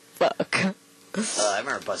like, fuck. I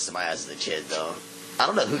remember busting my ass as a kid, though. I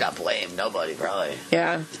don't know who got blamed. Nobody, probably.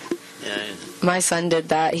 Yeah. Yeah. My son did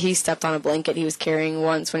that. He stepped on a blanket he was carrying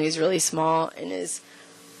once when he was really small, and his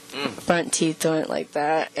front teeth went like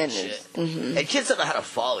that. And and kids don't know how to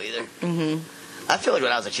fall either. I feel like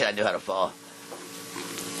when I was a kid, I knew how to fall.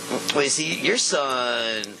 Well, you see, your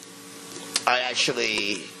son, I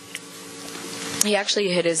actually He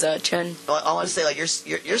actually hit his chin. Well, I want to say, like,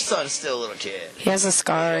 your son's still a little kid. He has a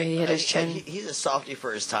scar. He hit his chin. He's a softie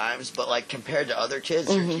for his times, but, like, compared to other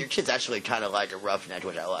kids, your kid's actually kind of like a roughneck,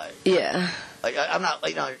 which I like. Yeah. Like, I'm not,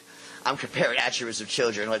 like, I'm comparing attributes of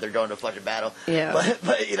children like they're going to fucking battle. Yeah.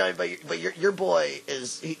 But your boy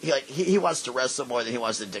is he wants to wrestle more than he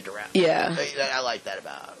wants to dick around. Yeah. I like that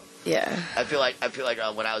about him. Yeah. I feel like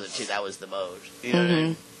when I was a kid, that was the mode. You know what I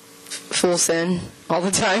mean? Full sin all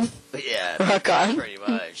the time. Yeah. Rock on. Pretty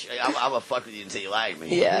much. I'm gonna fuck with you until you like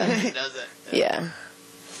me. Yeah. He knows that. Yeah.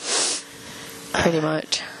 Pretty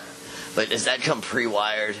much. But does that come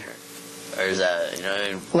pre-wired, or is that you know what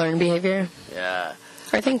I mean? Learned behavior. Yeah.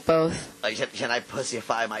 I think both. Like, can I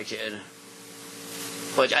pussify my kid?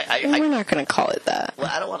 Which We're not going to call it that. Well,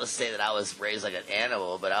 I don't want to say that I was raised like an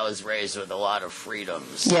animal, but I was raised with a lot of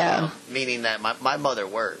freedoms. Yeah. Meaning that my mother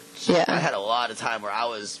worked. Yeah. I had a lot of time where I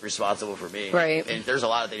was responsible for me. Right. And there's a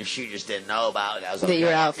lot of things she just didn't know about. And I was That you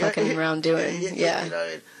were out fucking around doing. Yeah. You know what I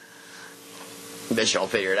mean? Bitch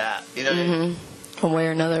don't figure it out. You know what I mean? One way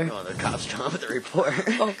or another. Well, the cops come with the report.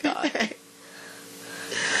 Oh, God.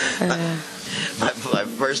 My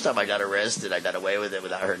first time I got arrested, I got away with it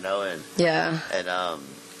without her knowing. Yeah. And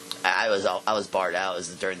I was barred out. It was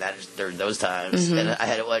during those times, and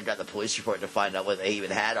I got the police report to find out what they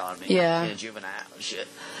even had on me. Yeah. In juvenile and shit.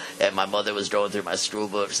 And my mother was going through my school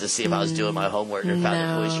books to see if I was doing my homework and found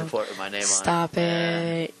the police report with my name on it. Stop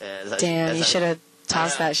it. Yeah. Damn, you should have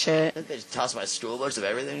tossed that shit. They just tossed my school books of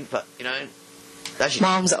everything, but you know.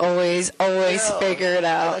 Moms always figure it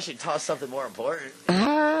out. I thought she'd toss something more important.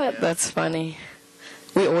 That's funny.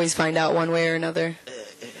 We always find out one way or another.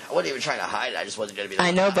 I wasn't even trying to hide it. I just wasn't going to be the one.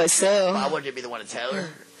 I know, but still. I wanted to be the one to tell her.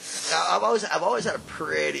 I've always had a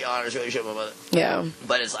pretty honest relationship with my mother. Yeah.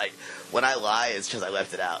 But it's like, when I lie, it's because I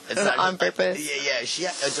left it out. It's not on purpose.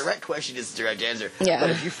 Yeah. A direct question is a direct answer. Yeah. But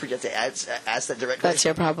if you forget to ask that direct question. That's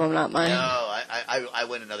your problem, not mine. No, I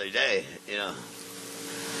win another day, you know.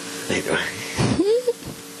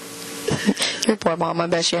 Your poor mom, I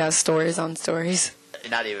bet she has stories on stories.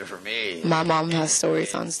 Not even for me. My mom has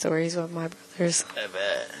stories on stories with my brothers. I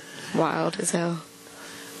bet. Wild as hell.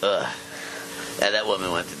 Ugh. Yeah, that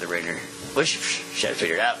woman went through the ringer. Well, she had to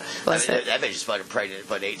figure it out. That bitch is fucking pregnant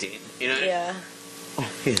at 18. You know? Yeah.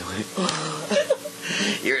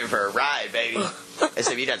 You're in for a ride, baby.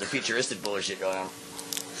 Except you got the futuristic bullshit going on.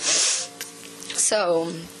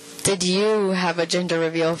 So, did you have a gender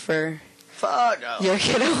reveal for Fuck no. your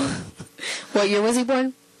kiddo? What year was he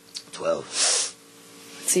born? 12.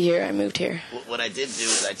 It's the year I moved here. What I did do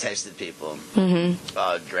is I texted people,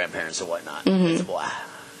 grandparents or whatnot. Mm-hmm. It's a boy.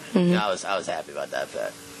 You know, I was happy about that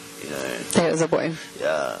fact. You know what I mean? That it was a boy.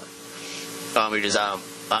 Yeah. Because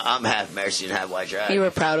I'm half Mexican, half white trash. You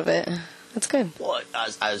were proud of it. That's good. Well,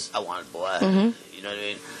 I wanted a boy. Mm-hmm. You know what I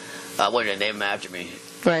mean? I wanted to name him after me.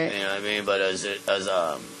 Right. You know what I mean? But I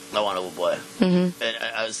wanted a boy. Mm-hmm. And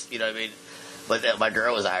I was, you know what I mean? But my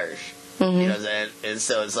girl was Irish. Mm-hmm. You know what I'm saying? And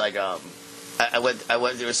so it's like, I went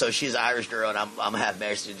through. So she's an Irish girl, and I'm half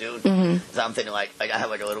Mexican dude. Mm-hmm. So I'm thinking like I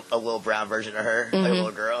have like a little brown version of her, like a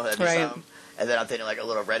little girl. That'd be Right. something. And then I'm thinking like a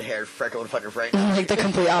little red haired freckled fucking Frank. Like the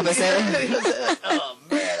complete opposite. Oh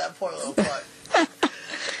man, that poor little fuck.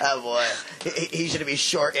 Oh boy, he should be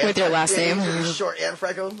short and With your last name? He should be short and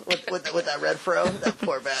freckled with that red fro. That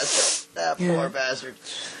poor bastard. That poor bastard.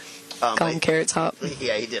 Call him Carrot Top.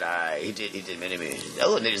 Yeah, he did. He did mini me. That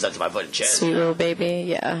little nigga's up to my fucking chest. Sweet little baby,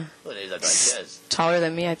 yeah. Little nigga's up to my chest. Taller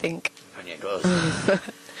than me, I think. Pretty close.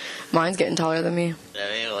 Mine's getting taller than me. I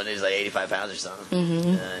mean, little nigga's like 85 pounds or something.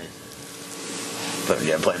 Mm-hmm. Put him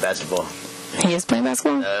down playing basketball. He is playing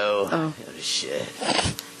basketball? No. Oh. Shit.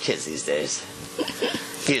 Kids these days.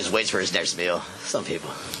 He just waits for his next meal. Some people.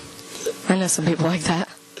 I know some people like that.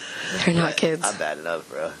 They're not kids. I'm bad enough,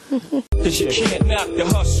 bro. Cause you can't knock the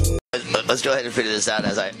hustle. Let's go ahead and figure this out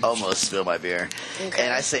as I almost spill my beer. Okay.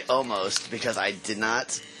 And I say almost because I did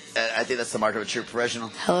not. I think that's the mark of a true professional.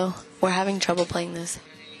 Hello? We're having trouble playing this.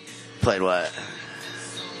 Playing what?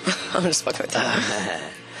 I'm just fucking with that.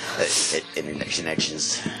 Internet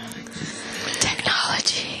connections.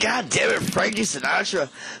 Technology. God damn it, Frankie Sinatra.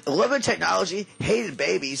 Loving technology, hated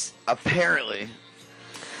babies, apparently.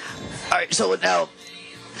 Alright, so now,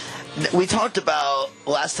 we talked about,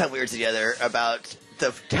 last time we were together, about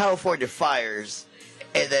the California fires,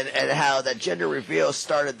 and how that gender reveal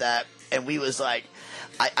started that, and we was like,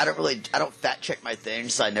 I don't fact check my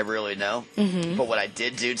things, so I never really know. Mm-hmm. But what I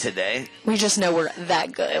did do today, We just know we're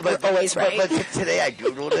that good. We're always right. But today I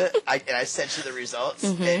googled it, and I sent you the results,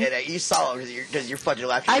 and you saw them because you're fucking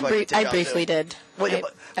laughing. I briefly did. But you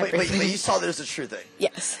saw that it was a true thing.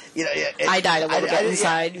 Yes. You know, yeah, I died a little bit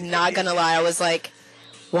inside. Not gonna lie, I was like,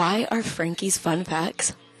 Why are Frankie's fun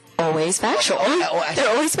facts always factual? Oh, They're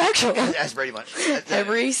always factual. That's pretty much.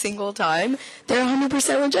 Every single time, they're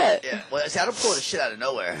 100% legit. Yeah, well, see, I don't pull this shit out of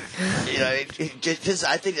nowhere. You know, just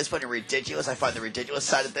I think it's fucking ridiculous. I find the ridiculous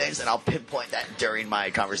side of things, and I'll pinpoint that during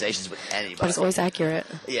my conversations with anybody. But it's always accurate.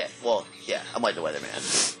 Yeah, well, yeah, I'm like the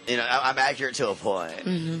weatherman. You know, I'm accurate to a point.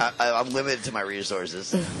 Mm-hmm. I'm limited to my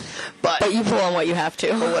resources. But you pull on what you have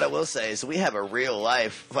to. But what I will say is we have a real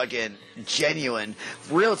life, fucking genuine,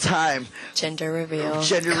 real time Gender reveal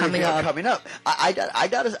coming up. I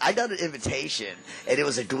got an invitation, and it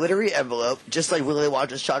was a glittery envelope, just like Willy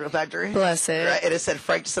Wonka's Chocolate Factory. Bless it. Right? And it said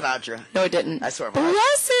Frank Sinatra. No, it didn't. I swear.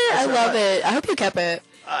 Bless it. I love it. I hope you kept it.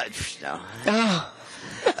 No. Oh.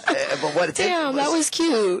 But what it did Damn, that was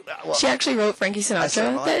cute. Well, she actually wrote Frankie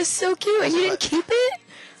Sinatra. That is so cute. And you didn't keep it?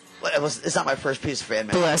 Well, it's not my first piece of fan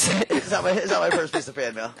mail. Bless it. It's not my first piece of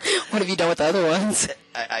fan mail. What have you done with the other ones?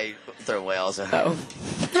 I throw away also. Oh.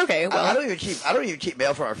 Okay, well. I don't even keep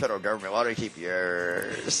mail from our federal government. Why do I keep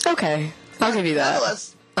yours? Okay. I'll give you that.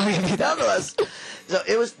 Nonetheless, so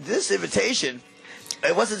it was this invitation.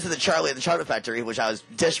 It wasn't to the Charlie and the Chocolate Factory, which I was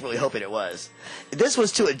desperately hoping it was. This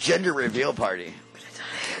was to a gender reveal party.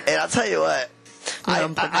 And I'll tell you what,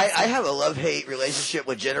 I have a love-hate relationship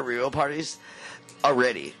with gender reveal parties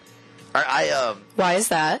already. Why is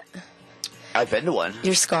that? I've been to one.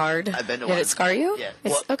 You're scarred. I've been to Did one. Did it scar you? Yeah.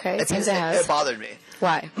 Okay, it seems it has. It bothered me.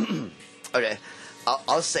 Why? Okay.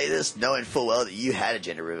 I'll say this knowing full well that you had a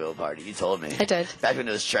gender reveal party. You told me. I did. Back when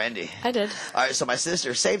it was trendy. I did. All right, so my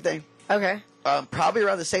sister, same thing. Okay. Probably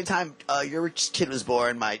around the same time your kid was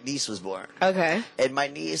born, my niece was born. Okay. And my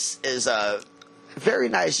niece is a very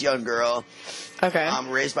nice young girl. Okay.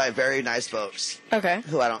 Raised by very nice folks. Okay.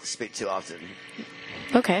 Who I don't speak to often.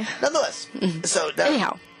 Okay. Nonetheless.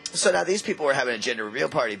 Anyhow. So now these people were having a gender reveal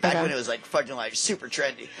party back when it was like fucking like super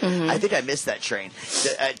trendy. I think I missed that train.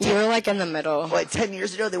 You were like in the middle. Like 10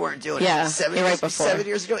 years ago, they weren't doing it. Yeah, 7 you're years, right before. 7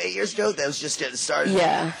 years ago, 8 years ago, that was just getting started.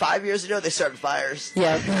 Yeah. 5 years ago, they started fires.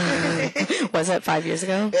 Yeah. Was it 5 years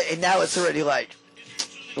ago? And now it's already like,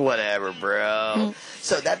 whatever, bro.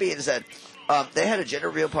 So that being said, they had a gender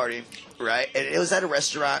reveal party, right? And it was at a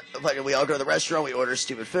restaurant. Like, we all go to the restaurant, we order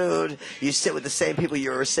stupid food. You sit with the same people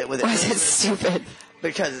you were sitting with. Why is it stupid?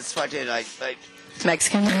 Because it's fucking like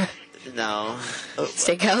Mexican? no.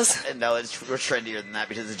 Steakhouse? No, we're trendier than that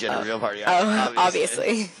because it's a gender reveal party. Oh,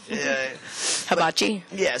 obviously. Yeah. Hibachi?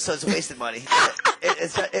 Yeah, so it's wasted money.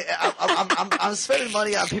 I'm spending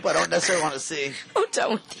money on people I don't necessarily want to see. Oh,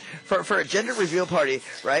 don't. For a gender reveal party,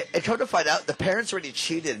 right? And come to find out, the parents already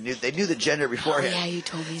cheated and they knew the gender beforehand. Oh, yeah, you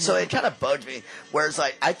told me So that. it kind of bugged me. Whereas,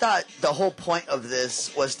 like, I thought the whole point of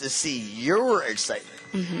this was to see your excitement.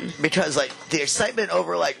 Mm-hmm. Because, like, the excitement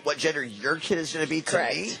over, like, what gender your kid is going to be to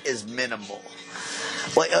me is minimal.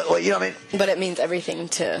 Well, you know what I mean? But it means everything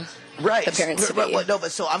to right. the parents to be.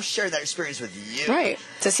 But so I'm sharing that experience with you. Right.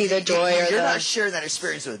 To see the joy or You're not sharing that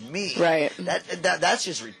experience with me. Right. That's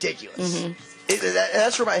just ridiculous. Mm-hmm.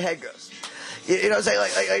 That's where my head goes. You know what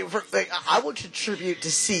I'm saying? I will contribute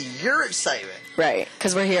to see your excitement. Right.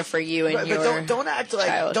 Because we're here for you and your but don't act like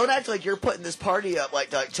child. Don't act like you're putting this party up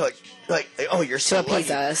like oh, you're so to appease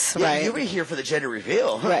lucky. us. Yeah, right. you were here for the gender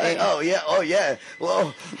reveal. Right. Like, oh yeah.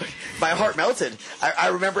 Well, my heart melted. I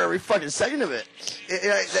remember every fucking second of it.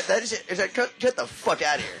 That is it's like get the fuck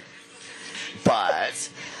out of here. But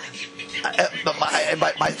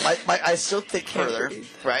I still think further,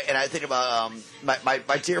 right? And I think about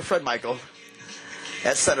my dear friend Michael,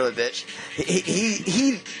 that son of a bitch.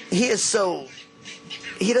 He is so.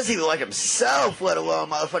 He doesn't even like himself, let alone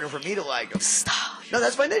motherfucker for me to like him. Stop. No,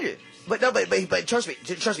 that's my nigga. But trust me,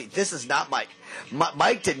 this is not Mike.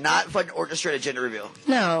 Mike did not fucking orchestrate a gender reveal.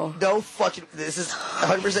 No. No fucking. This is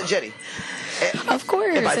 100% Jenny. Of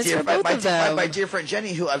course, it's for both of them. My dear friend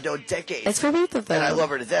Jenny, who I've known decades. It's for both of them. And I love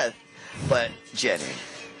her to death. But Jenny.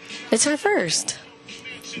 It's her first.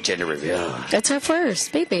 Gender reveal. It's her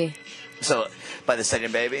first, baby. So, by the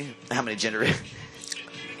second baby, how many gender reveals?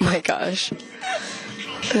 My gosh.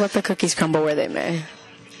 Let the cookies crumble where they may.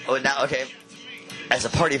 Oh, now, okay. As a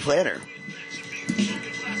party planner,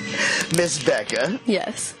 Miss Becca.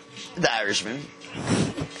 Yes. The Irishman.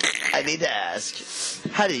 I need to ask,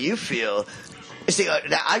 how do you feel? See,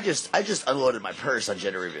 now I just unloaded my purse on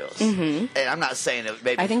gender reveals, and I'm not saying that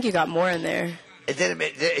maybe I think you got more in there. it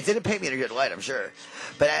didn't paint me in a good light, I'm sure.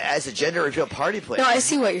 But as a gender reveal party planner, No, I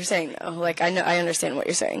see what you're saying though. Like I understand what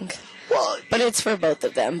you're saying. well, But it's for both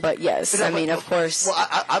of them. But yes, I mean, of course,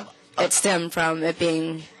 well, it stemmed from it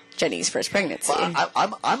being Jenny's first pregnancy.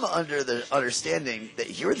 I'm under the understanding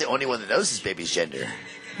that you're the only one that knows this baby's gender.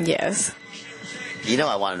 Yes. You know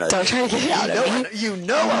I want to know. Don't try to get it out of me. You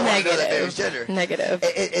know I want to know the baby's Negative. gender. Negative.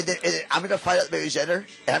 And I'm going to find out the baby's gender,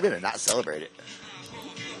 and I'm going to not celebrate it.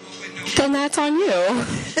 Then that's on you.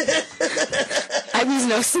 I lose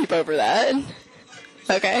no sleep over that.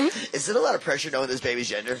 Okay? Is it a lot of pressure knowing this baby's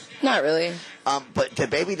gender? Not really. But the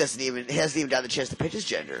baby hasn't even gotten the chance to pick his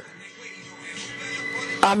gender.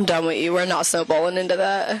 I'm done with you. We're not snowballing into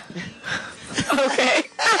that. Okay.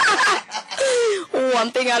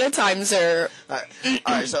 One thing at a time, sir. All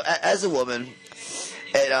right. So as a woman,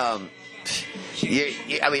 and I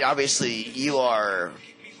mean, obviously, you are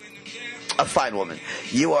a fine woman.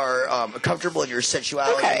 You are comfortable in your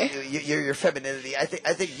sensuality, Okay. your femininity. I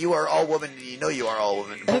think you are all woman, and you know you are all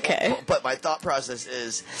woman. Okay. But my thought process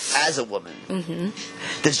is, as a woman,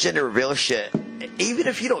 this gender reveal shit, even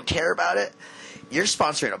if you don't care about it, you're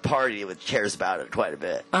sponsoring a party that cares about it quite a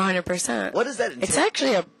bit. 100%. What does that entail? It's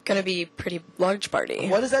actually going to be a pretty large party.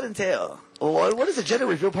 What does that entail? What does a gender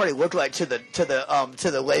reveal party look like to the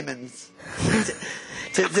layman's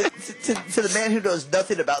to the man who knows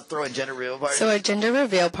nothing about throwing gender reveal parties? So a gender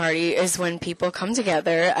reveal party is when people come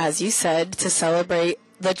together, as you said, to celebrate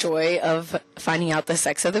the joy of finding out the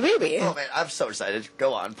sex of the baby. Oh man, I'm so excited.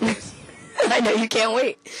 Go on, please. I know you can't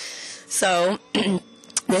wait. So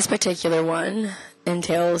this particular one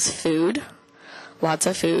entails food, lots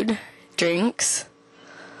of food, drinks,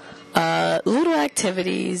 little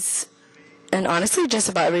activities, and honestly just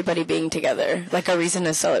about everybody being together, like a reason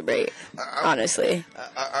to celebrate, honestly.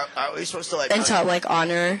 Are we supposed to like And to like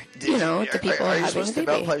honor, the people Are you having supposed a to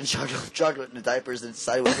melt baby. chocolate in the diapers and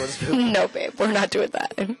decide which one's food? No, babe, we're not doing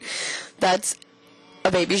that. That's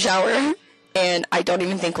a baby shower, and I don't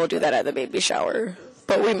even think we'll do that at the baby shower,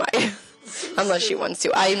 but we might. Unless she wants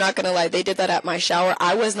to. I'm not gonna lie, they did that at my shower.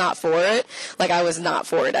 I was not for it. I was not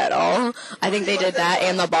for it at all. I think they did that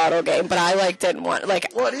and the bottle game, but I didn't want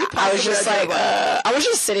What are you I was just possibly about? I was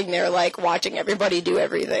just sitting there watching everybody do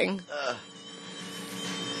everything.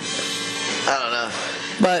 I don't know.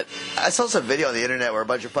 But I saw some video on the internet where a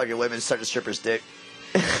bunch of fucking women sucked a stripper's dick.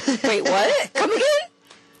 wait, what? Come again?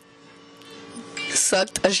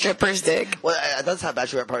 Sucked a stripper's dick. Well, that's how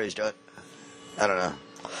bachelorette parties do it. I don't know.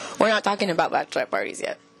 We're not talking about bachelorette parties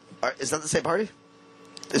yet. Is that the same party?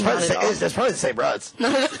 It's Not probably the at all. same. It's probably the same rods.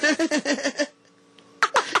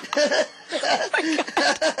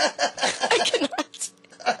 I cannot.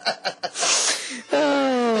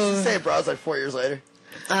 The same rods 4 years later.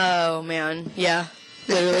 Oh man, yeah,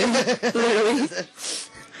 literally.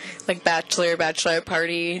 Bachelorette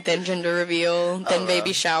party, then gender reveal, then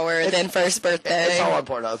baby shower, then first birthday. It's all on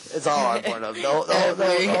Pornhub. It's all on Pornhub.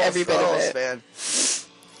 Every bit of it. Man.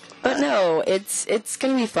 But no, it's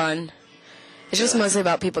gonna be fun. It's just mostly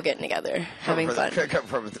about people getting together, having fun.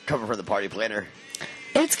 Coming from the party planner.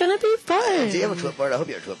 It's gonna be fun. Do you have a clipboard? I hope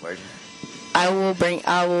you have a clipboard. I will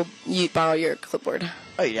borrow your clipboard.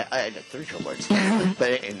 Oh yeah, I had 3 clipboards,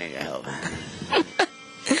 but it ain't gonna help.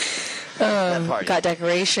 That party. Got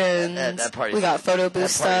decorations. That party. We got photo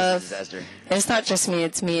booth That party's a stuff. disaster. And it's not just me;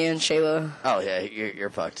 it's me and Shayla. Oh yeah,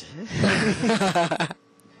 you're fucked.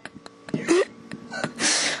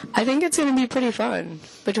 I think it's gonna be pretty fun.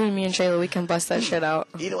 Between me and Shayla, we can bust that shit out.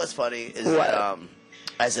 You know what's funny is What? that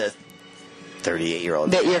as a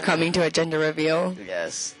 38-year-old, That you're coming to a gender reveal.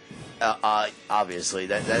 yes, obviously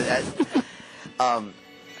that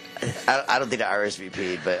I don't think I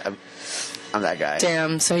RSVP'd, but I'm that guy.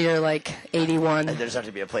 Damn, so you're 81. There's have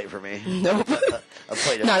to be a plate for me. Nope. A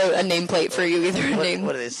plate of Not a nameplate for you either. A name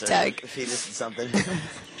what do they say? tag. Fetus and something.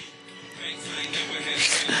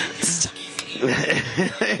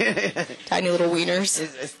 Tiny little wieners.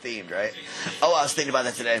 It's themed, right? Oh, I was thinking about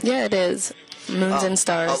that today. Yeah, it is. Moons and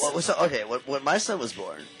stars. When my son was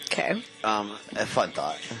born, Okay. a fun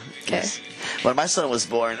thought. 'Kay. Yes. When my son was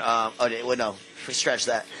born, scratch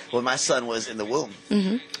that. When my son was in the womb,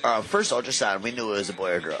 first ultrasound, we knew it was a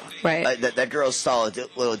boy or girl. Right. That girl saw a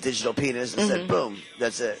little digital penis and said, "Boom,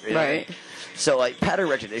 that's it." You know? Right. So pattern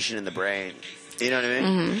recognition in the brain. You know what I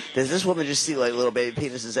mean? Does this woman just see little baby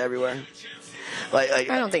penises everywhere? I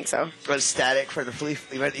don't think so. Static for the flea.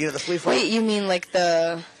 You know the flea flight. Wait, you mean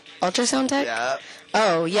the ultrasound tech? Yeah.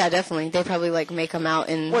 Oh, yeah, definitely. They probably make them out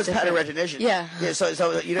in. What's pattern different- recognition? Yeah. Yeah. So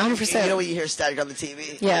you know 100%. you know when you hear static on the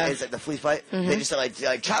TV? Yeah. It's the flea fight. They just say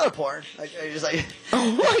like child porn. Just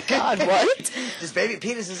Oh my God! What? just baby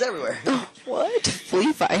penises everywhere. What?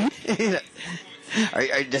 Flea fight? You know?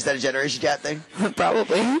 Is that a generation gap thing?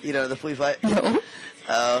 Probably. You know the flea fight. No.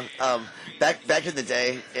 Back in the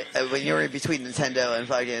day, when you were in between Nintendo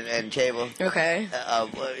and cable, Okay.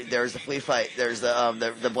 there was the flea fight. There's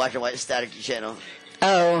the black and white static channel.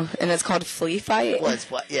 Oh, and it's called Flea Fight? Well,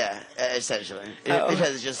 yeah, essentially. Oh.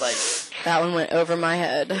 Because it's just like, That one went over my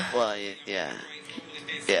head. well, yeah.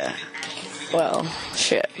 Yeah. Well,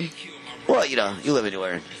 shit. Well, you know, you live and you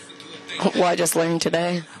learn. Well, I just learned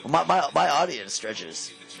today. My audience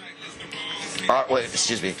stretches.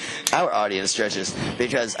 Our audience stretches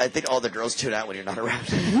because I think all the girls tune out when you're not around.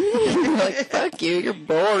 Like, fuck you, you're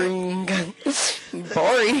boring.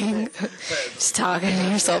 Boring. Just talking to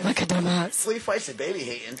yourself like a dumbass. Flea fights and baby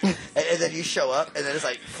hating, and then you show up, and then it's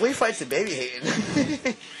like flea fights and baby hating.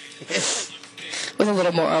 With a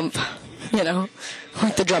little more you know,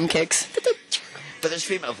 like the drum kicks. But there's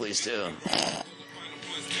female fleas too.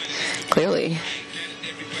 Clearly.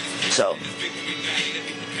 So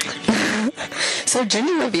So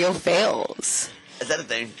gender reveal fails. is that a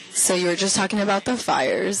thing? So you were just talking about the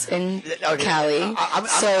fires in Okay. Cali. I'm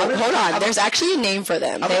Hold on. There's actually a name for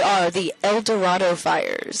them. They are the El Dorado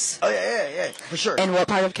fires. Oh yeah, for sure. And what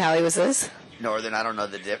part of Cali was this? Northern, I don't know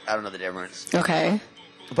the difference. Okay.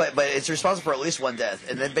 But it's responsible for at least one death,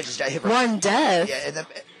 and then bitches got hit. One death? Yeah, and then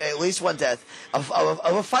at least one death of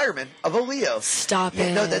a fireman, of a Leo. Stop Yeah,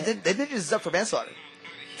 it. no, they didn't just up for manslaughter.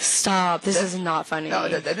 Stop. This is not funny. No,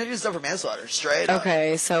 they didn't just up for manslaughter. Straight up.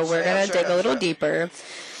 Okay, so we're Straight going up, to straight dig a up, little straight up. deeper.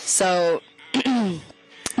 So, the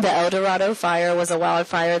El Dorado fire was a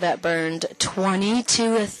wildfire that burned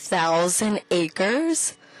 22,000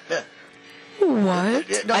 acres. Yeah. What?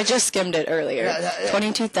 Yeah, no, I just skimmed it earlier. Yeah.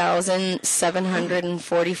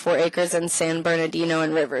 22,744 acres in San Bernardino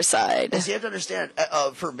and Riverside. So you have to understand,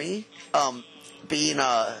 for me, being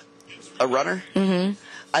a runner, I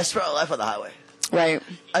spent my life on the highway. Right.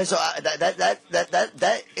 So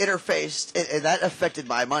that interfaced and that affected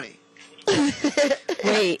my money.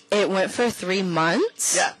 Wait, it went for 3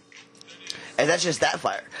 months? Yeah. And that's just that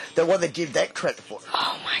fire. The one that gave that credit for.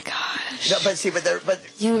 Oh my gosh. No, but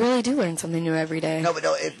You really do learn something new every day.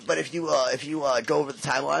 if you go over the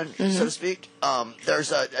timeline, so to speak,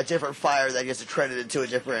 there's a different fire that gets accredited to a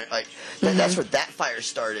different that's where that fire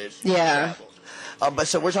started. Yeah. But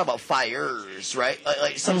so we're talking about fires, right?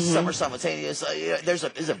 Like some are simultaneous. There's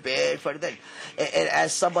a big fucking thing. And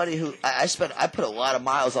as somebody who I put a lot of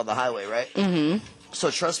miles on the highway, right? Mm-hmm. So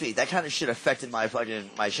trust me, that kind of shit affected my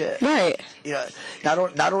shit. Right. You know,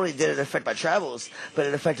 not only did it affect my travels, but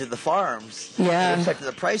it affected the farms. Yeah. It affected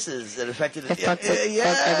the prices. It affected It fucked everything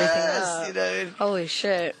up. You know, Holy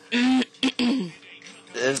shit.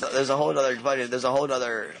 there's a whole other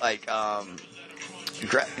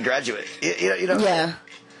graduate. You know. Yeah.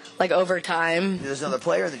 Like over time. There's another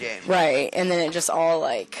player in the game. Right. And then it just all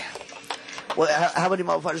like. Well, how many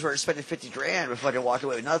motherfuckers were spending $50,000 before fucking walked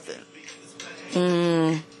away with nothing?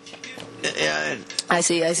 Yeah, I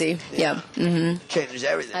see. Yeah. Mm-hmm. changes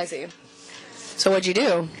everything. I see. So what'd you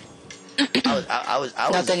do? I was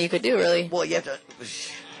Nothing you could do, really. Well, you have to.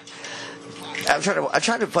 I'm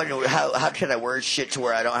trying to fucking how can I word shit to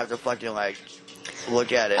where I don't have to fucking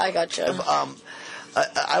look at it. I gotcha.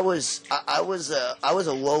 I was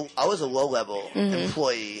a low level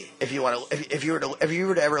employee. If you were to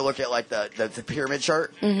ever look at the pyramid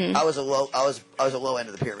chart, I was a low end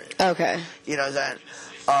of the pyramid. Okay. You know what I'm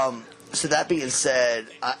saying? So that being said,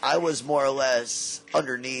 I was more or less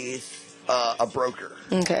underneath a broker,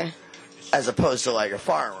 Okay. as opposed to a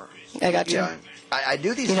farmer. I got you. know, I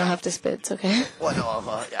knew these. You don't have to spit, it's okay. Well,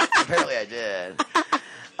 no, yeah, apparently I did.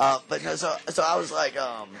 But no, so I was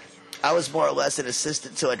I was more or less an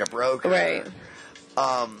assistant to a broker. Right.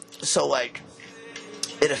 So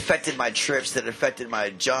it affected my trips, it affected my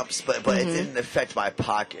jumps, but it didn't affect my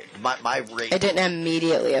pocket. My rate. It didn't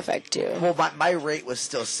immediately affect you. Well, my rate was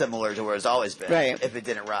still similar to where it's always been. Right. If it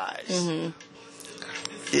didn't rise.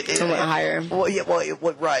 Somewhat higher. Well, yeah,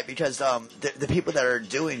 right, because the people that are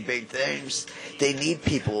doing big things, they need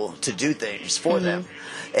people to do things for them,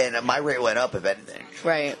 and my rate went up if anything,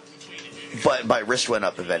 Right. but my risk went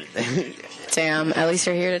up if anything. Damn. At least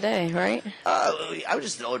you're here today, right? I was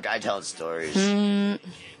just an old guy telling stories. All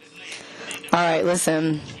right,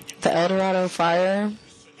 listen. The El Dorado fire.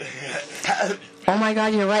 Oh my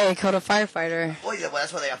God, you're right. It killed a firefighter. Well, yeah,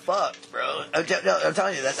 that's why they got fucked, bro. I'm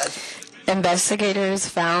telling you that's. Investigators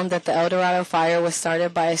found that the El Dorado fire was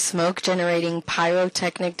started by a smoke-generating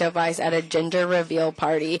pyrotechnic device at a gender reveal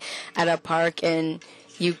party at a park in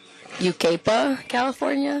Yucaipa,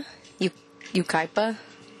 California. Yucaipa?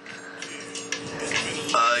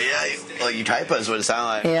 Yeah. Well, Yucaipa is what it sounds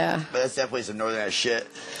like. Yeah. But that's definitely some northern ass shit.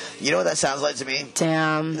 You know what that sounds like to me?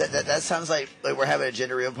 Damn. That sounds like we're having a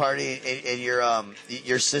gender reveal party, and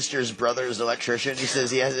your sister's brother is an electrician. He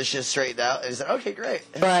says he has this shit straightened out, and he said, "Okay, great."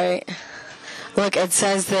 Right. Look, it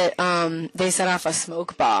says that they set off a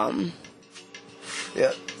smoke bomb.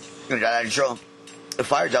 Yeah. Got out of control. The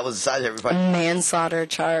fire doubles the size of everybody. Manslaughter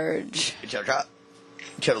charge. You killed a cop. You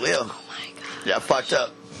killed a Leo. Oh my god. Yeah, fucked up.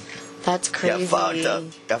 That's crazy. Yeah, fucked up.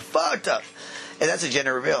 Yeah, fucked up. And that's a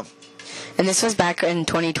gender reveal. And this was back in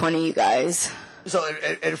 2020, you guys. So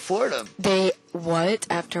in Florida,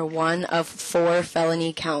 After one of 4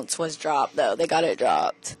 felony counts was dropped, though. They got it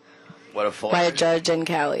dropped what a fool. by a judge in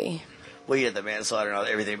Cali. Well, you had the manslaughter and all,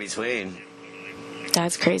 everything in between.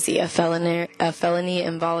 That's crazy. A felony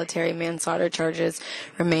involuntary manslaughter charges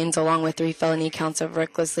remains, along with 3 felony counts of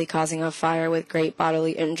recklessly causing a fire with great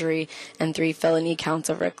bodily injury and 3 felony counts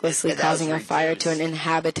of recklessly And that was causing a fire to an reduced.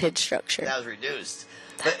 inhabited structure. That was reduced.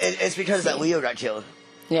 But it's because that Leo got killed.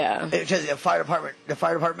 Yeah. Because the fire department,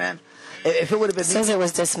 man, if it would have been It says me, it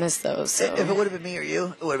was dismissed, though. So. if it would have been me or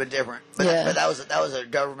you, it would have been different. But, Yeah. but that was a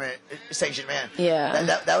government sanctioned man. Yeah.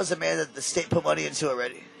 That was a man that the state put money into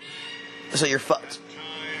already. So you're fucked.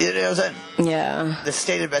 You know what I'm saying? Yeah. The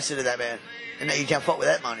state invested in that man, and now you can't fuck with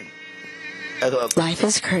that money. Life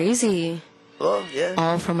is crazy. Well, yeah.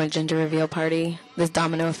 All from a gender reveal party. This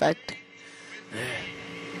domino effect.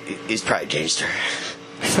 He's probably gangster.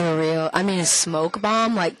 For real. I mean, a smoke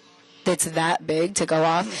bomb, like, that's that big to go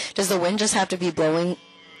off. Does the wind just have to be blowing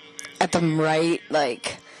at the right,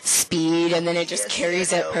 like, speed, and then it just Yes,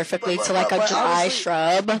 carries yeah, it no. perfectly But- to, like, but a dry honestly-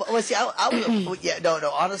 shrub? Well, see,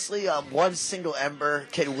 no. Honestly, one single ember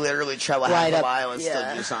can literally travel Light half a up, mile and yeah.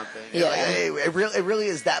 still do something. Yeah. Like, it really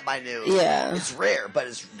is that minute. Yeah. It's rare, but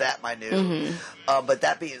it's that minute. But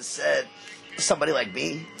that being said, somebody like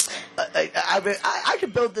me, I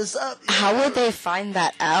could build this up. you How know? would they find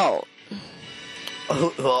that out?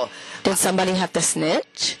 Well, Did somebody have to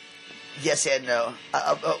snitch? yes and no.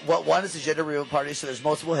 One is a gender reveal party, so there's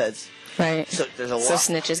multiple heads. Right. So there's a So lot.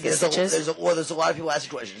 snitches get there's stitches? there's a lot of people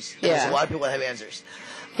asking questions. There's Yeah. a lot of people that have answers.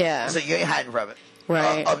 Yeah. So you ain't hiding from it.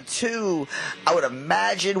 Right. 2, I would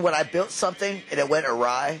imagine when I built something and it went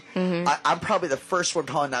awry, I'm probably the first one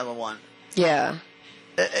calling 911. Yeah.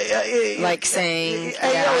 Like saying,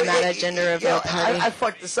 I'm at a gender reveal party. I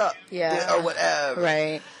fucked this up. Yeah. Or whatever.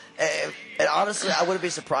 Right. And honestly, I wouldn't be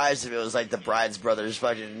surprised if it was like the bride's brother's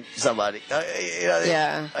fucking somebody.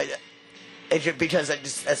 Yeah. Because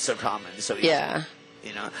that's so common. So easy, Yeah.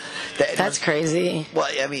 You know. That's crazy. Well,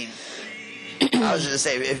 I mean, I was going to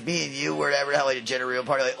say, if me and you were to ever have like a gender reveal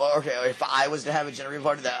party, like, well, okay, if I was to have a gender reveal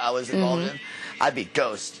party that I was involved in, I'd be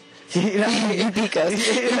ghost. You know? You'd be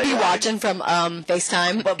ghost. You'd be watching from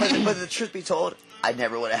FaceTime. But the truth be told, I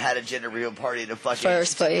never would have had a gender reveal party to fucking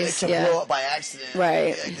First place, to yeah. blow up by accident.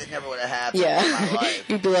 Right. Like, it never would have happened in my Yeah. life.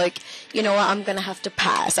 You'd be like, you know what, I'm going to have to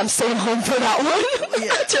pass. I'm staying home for that one. Yeah.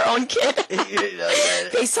 That's your own kid. You know, right?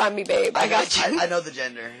 FaceTime me, babe. I got you. I know the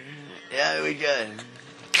gender. Yeah, we good.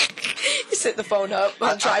 You set the phone up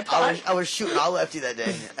on tripod. I was shooting all lefty that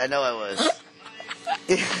day. I know I was.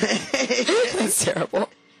 That's terrible.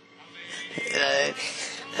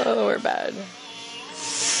 Oh, we're bad.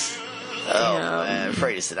 Oh, Yeah. man.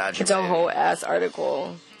 Freddie Sinatra. It's a baby. whole ass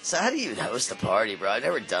article. So how do you host a party, bro? I've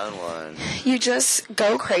never done one. You just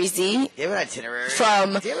go crazy Do you have an itinerary?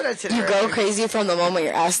 from, Do you have an you itinerary? go crazy from the moment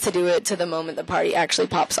you're asked to do it to the moment the party actually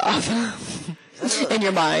pops off in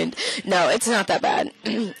your mind. No, it's not that bad.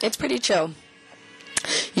 It's pretty chill.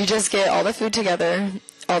 You just get all the food together,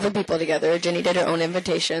 all the people together. Jenny did her own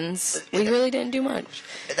invitations. We really didn't do much.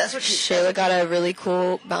 That's what she Shayla got a really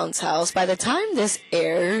cool bounce house. By the time this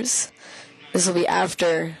airs, this will be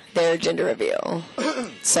after their gender reveal.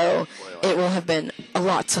 So it will have been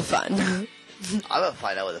lots of fun. I'm gonna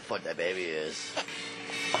find out what the fuck that baby is.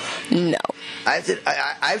 No. I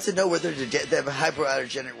have to know whether to get them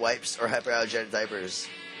hypoallergenic wipes or hypoallergenic diapers.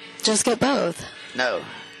 Just get both. No,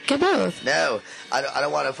 Get both. no, I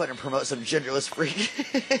don't want to fucking promote some genderless freak.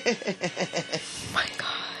 Oh my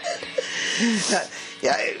god.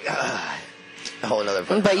 Yeah, a whole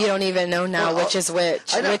other. But you don't even know now Well, which is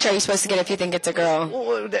which. I know. Which are you supposed to get if you think it's a girl?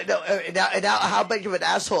 Well, now, how big of an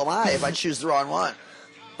asshole am I if I choose the wrong one?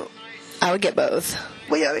 I would get both.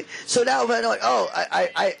 Well, yeah, I mean, so now I'm like, oh,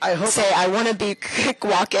 I hope. Say, I want to be,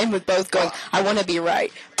 walk in with both going, I want to be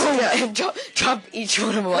right. Boom, Yeah. and drop each one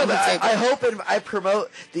of them No, on the but table. I hope and I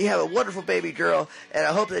promote that you have a wonderful baby girl, and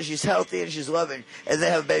I hope that she's healthy and she's loving, and they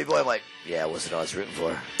have a baby boy. I'm like, yeah, what's it all I was rooting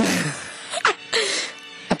for?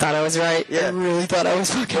 I thought I was right. Yeah. I really thought I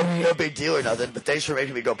was fucking right. No big deal or nothing, but thanks for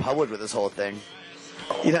making me go public with this whole thing.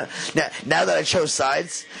 You know, now that I chose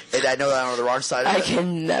sides, and I know that I'm on the wrong side of I it,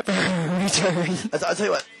 can never return. I'll tell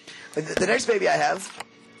you what, the next baby I have,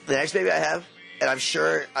 and I'm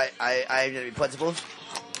sure I am going to be plentiful,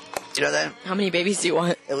 you know that? How many babies do you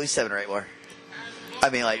want? At least 7 or 8 more. I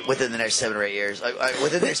mean, like, within the next 7 or 8 years.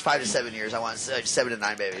 Within the next 5 to 7 years, I want like 7 to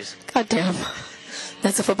 9 babies. God damn.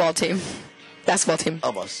 That's a football team. Basketball team.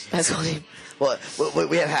 Almost. Basketball team. Well,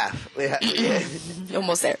 we have half. We have.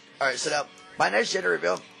 Almost there. All right, so now my next gender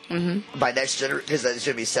reveal. My next gender, because there's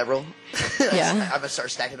going to be several. Yeah. I'm going to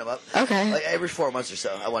start stacking them up. Okay. Like every 4 months or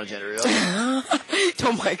so, I want a gender reveal.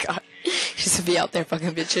 Oh my god. She's gonna be out there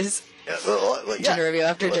fucking bitches. Well, Gender reveal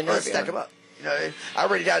after gender let's reveal. stack them up. You know what I mean? I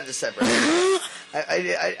already got in December.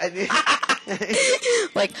 I need.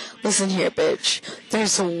 Like, listen here, bitch.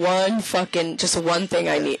 There's just one thing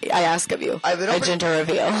I ask of you. A gender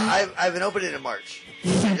reveal. I've been opening in March.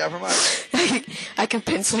 Yeah, for March. I can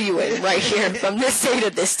pencil you in right here from this day to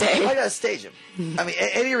this day. I gotta stage him. I mean,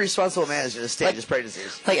 any responsible man is gonna stage his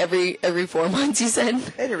pregnancies. Like every 4 months, you said?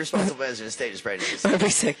 Any responsible man is gonna stage his pregnancies. Or every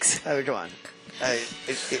 6. I mean, come on.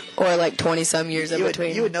 Or like 20-some years in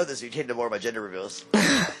between. You would know this if you came to more of my gender reveals.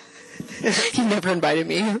 You never invited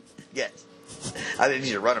me. Yes. I need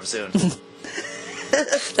you to run them soon.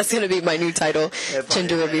 That's gonna be my new title. Yeah,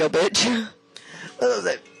 Gender reveal, bitch.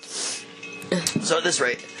 So at this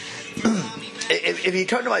rate, if you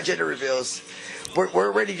come to my gender reveals, we're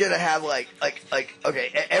already gonna have like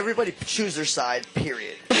okay, everybody choose their side.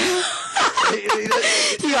 Period. You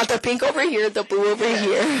got the pink over here, the blue over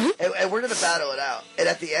here. And we're gonna battle it out. And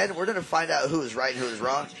at the end, we're gonna find out who is right and who is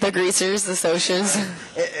wrong. The greasers, the socias.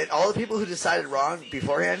 And all the people who decided wrong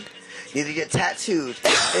beforehand need to get tattooed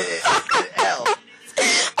an L.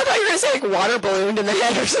 I thought you were gonna say like water ballooned in the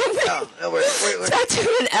head or something. No, we're Tattoo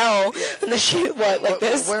an L in the shoe. What, like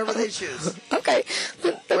this? Wherever they choose. Okay,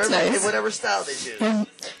 that's nice. Whatever style they choose.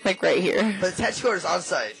 Like right here. But the tattoo artist on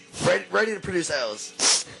site, ready to produce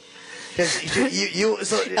L's. Because you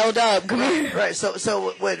so L-Dub, come here. Right, so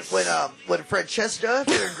when Francesca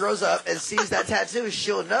grows up and sees that tattoo,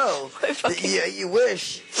 she'll know that you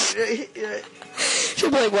wish. She'll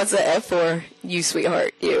be like, what's the F for? You,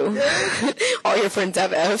 sweetheart, you. All your friends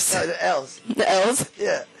have Fs. No, the L's. The L's?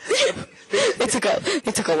 Yeah. They took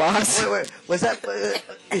a loss. Wait, was that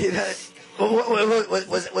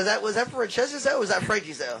was that Francesca's L or was that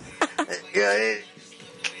Frankie's L? You know,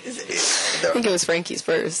 I think it was Frankie's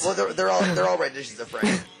first. Well, they're all renditions of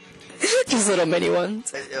Frank. Just little mini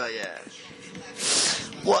ones. Oh yeah.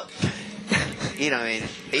 What? You know, what I mean,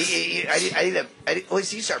 I need. Well,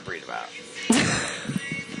 you start breathing about.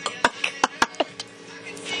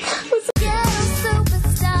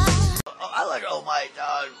 I like old Mike,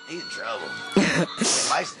 dog. He's in trouble.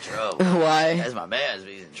 Mike's in trouble. Why? That's my man.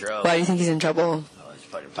 He's in trouble. Why do you think he's in trouble? Oh, he's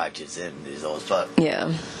fucking 5 kids in. He's old as fuck.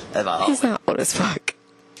 Yeah. That's my homie. He's not old as fuck.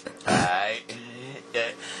 Alright. Yeah,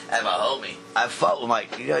 that's my homie. I fought with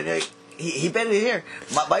Mike. You know, he been in here.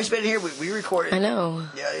 Mike's been in here. We recorded. I know.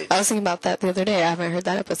 Yeah, I was thinking about that the other day. I haven't heard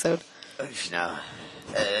that episode. No.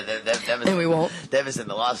 And we won't. That was in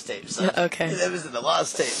the Lost tapes. So. Okay. That was in the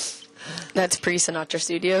Lost tapes. That's pre-Sinatra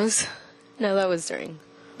Studios? No, that was during.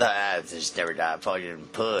 I just never died. Fucking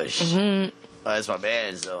push. Mm-hmm. That's my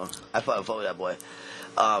man, so I fought with that boy.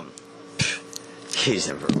 He's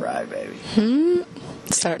in for a ride, baby.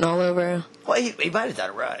 Starting all over. Well, he might have done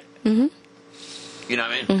it right. Mm-hmm. You know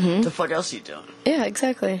what I mean? Mm-hmm. What the fuck else are you doing? Yeah,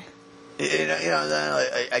 exactly. You know,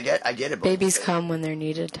 I get it. Babies come when they're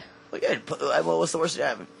needed. Well, yeah. Well, what's the worst that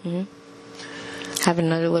happened? Mm-hmm. Have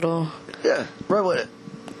another little. Yeah, run with it.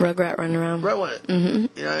 Rugrat running around. Run with it. Mm-hmm.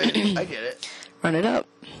 You know what I mean? I get it. Run it up.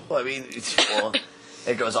 Well, I mean,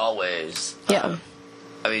 it goes all ways. Yeah.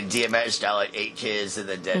 I mean, DMX got like 8 kids and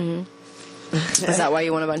then dead. Mm-hmm. Is that why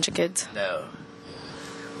you want a bunch of kids? No.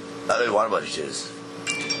 I didn't want a bunch of kids.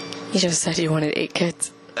 You just said you wanted 8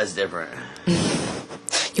 kids. That's different.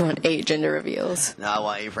 You want 8 gender reveals. No, I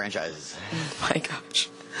want 8 franchises. Oh my gosh.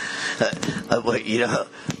 But, you know,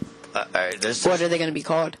 all right, what are they going to be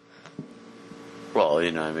called? Well,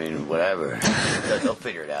 you know, I mean, whatever. They'll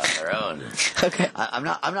figure it out on their own. Okay. I'm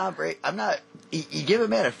not. You give a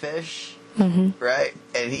man a fish, right,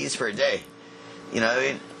 and he eats for a day. You know what I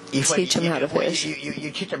mean? Teach him how to fish.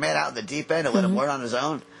 You kick a man out in the deep end and let him learn on his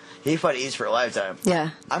own. He fucking eats for a lifetime. Yeah.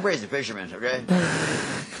 I'm raising fishermen, okay?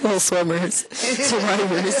 Little swimmers.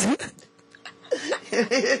 Survivors.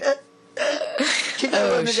 Kick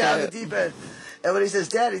that man out in the deep end. And when he says,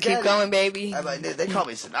 Daddy, keep going, baby. I'm like, they call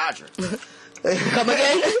me Sinatra. Come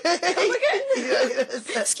again? Come again?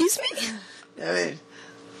 Excuse me? I mean,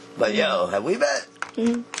 but yo, have we met?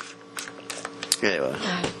 Mm-hmm. Anyway.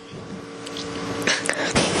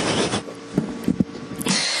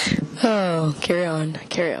 Oh, carry on.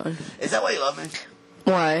 Is that why you love me?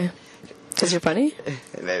 Why? Because you're funny? Hey,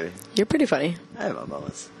 baby. You're pretty funny. I have my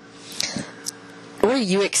moments. What are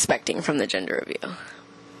you expecting from the gender reveal?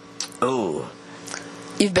 Ooh.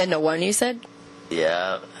 You've been to one, you said?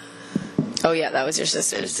 Yeah. Oh, yeah, that was your It was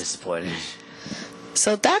sister's. disappointing.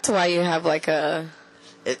 So that's why you have like a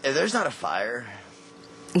if there's not a fire,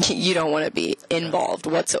 You don't want to be involved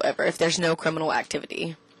whatsoever if there's no criminal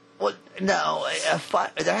activity. well, no, a fire.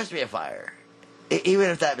 There has to be a fire, even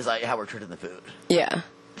if that is like how we're treating the food. Yeah.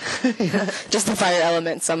 Just the fire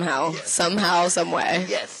element somehow. Somehow, some way.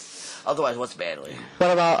 Yes. Otherwise, what's badly?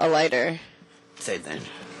 What about a lighter? Same thing.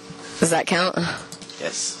 Does that count?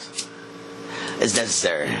 Yes. It's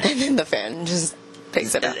necessary. And then the fan just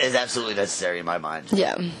picks it up. It's absolutely necessary in my mind.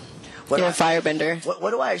 Yeah. What You're do a firebender. What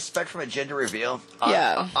do I expect from a gender reveal?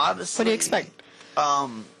 Yeah. Honestly. What do you expect?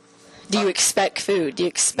 Do you expect food? Do you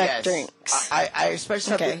expect Yes. drinks? I expect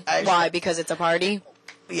something. Okay. Why? Because it's a party?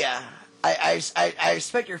 Yeah. I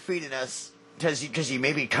expect you're feeding us because you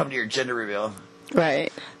maybe come to your gender reveal.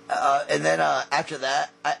 Right. And then after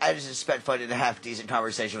that, I just expect finding a half decent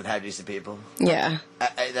conversation with half decent people. Yeah.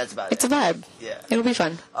 That's about It's a it. vibe. Yeah. It'll be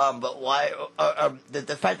fun. But why?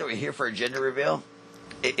 The fact that we're here for a gender reveal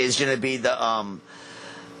is going to be the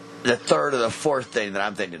third or the fourth thing that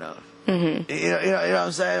I'm thinking of. Mm-hmm. You know what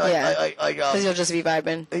I'm saying? Like, Yeah. Like, Because you'll just be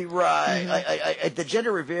vibing. right. Mm-hmm. The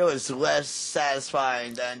gender reveal is less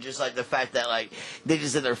satisfying than just like the fact that like they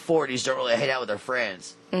just in their 40s don't really hang out with their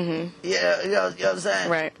friends. Mm-hmm. Yeah, you know what I'm saying?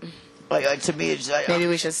 Right. Like to me, it's like Maybe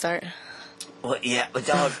we should start. well, yeah, but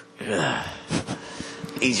don't.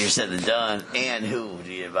 Easier said than done. And who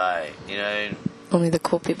do you invite? You know what I mean? Only the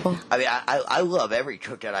cool people. I mean, I love every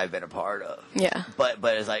cookout I've been a part of. Yeah. But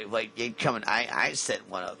it's like you coming. I ain't setting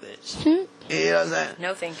one up, bitch. You know what I'm saying?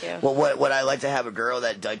 No, thank you. Well, what I like to have a girl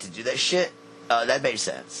that like to do that shit. That makes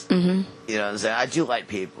sense. Mm-hmm. You know what I'm saying? I do like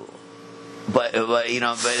people, but you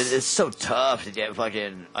know, but it's so tough to get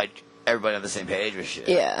fucking like everybody on the same page with shit.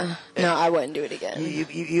 Yeah. No, I wouldn't do it again.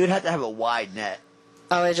 You'd have to have a wide net.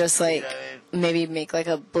 I would just like You know what I mean? maybe make like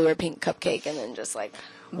a blue or pink cupcake and then just like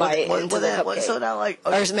bite into the cupcake. So now, like,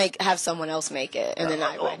 Or just have someone else make it and then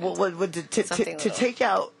I bite into it. Something to little. take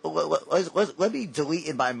out. Let me delete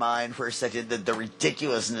in my mind for a second the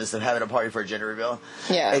ridiculousness of having a party for a gender reveal.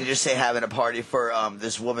 Yeah. And just say having a party for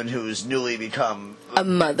this woman who's newly become A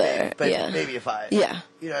mother. Yeah. maybe a 5. Yeah.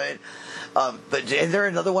 You know what I mean? But is there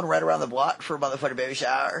another one right around the block for a motherfucking baby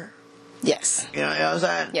shower? Yes. You know what I'm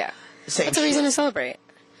saying? Yeah. Same That's a reason to celebrate.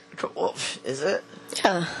 Well, is it?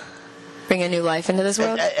 Yeah. Bring a new life into this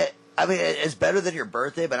world. I mean, it's better than your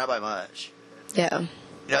birthday, but not by much. Yeah. You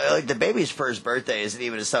know, like the baby's first birthday isn't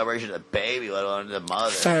even a celebration of the baby, let alone the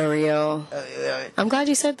mother. For real. You know, I'm glad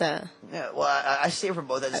you said that. yeah, well, I see it from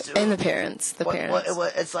both ends too. And the parents. The parents.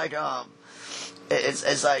 It's like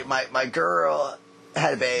it's like my girl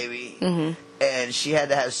had a baby, and she had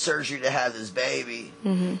to have surgery to have this baby.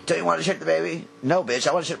 Mm-hmm. Don't you want to check the baby? No, bitch,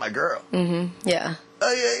 I want to check my girl. Mm-hmm. Yeah.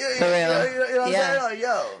 Oh yeah, For real. You know what I'm Yeah. saying? Like,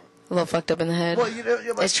 yo. A little fucked up in the head. Well, you know,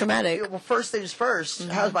 It's traumatic. Well, first things 1st.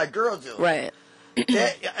 How's my girl doing? Right.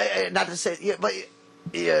 Not to say, but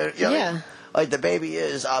you know, Yeah. like the baby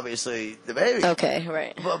is obviously the baby. Okay,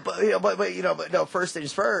 right. But no. First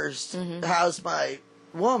things 1st. How's my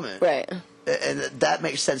woman? Right. And that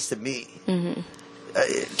makes sense to me. Mm-hmm.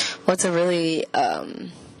 What's a really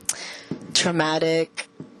traumatic,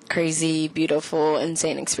 crazy, beautiful,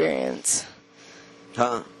 insane experience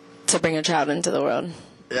Huh? to bring a child into the world?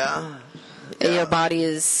 Yeah. Your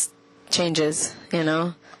body changes, you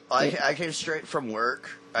know? I came straight from work.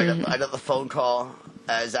 I got the phone call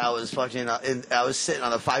as I was fucking. I was sitting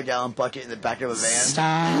on a 5-gallon bucket in the back of a van.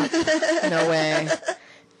 Stop. No way.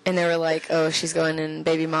 And they were like, oh, she's going in,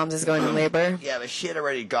 baby mom's is going in labor. Yeah, but she had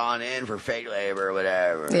already gone in for fake labor or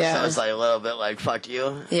whatever. Yeah. So it's like a little bit like, fuck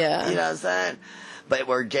you. Yeah. You know what I'm saying? But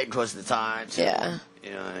we're getting close to the time. So, Yeah. You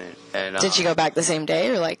know what I mean? And, Did she go back the same day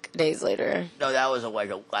or like days later? No, that was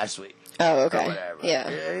like last week. Oh, Or okay. whatever. Yeah.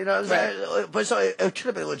 You know what I'm saying? But so it could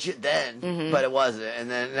have been legit then, but it wasn't. And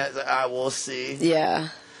then that's like, all right, we'll see. Yeah.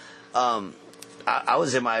 I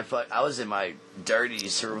was in my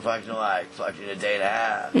dirties for fucking a day and a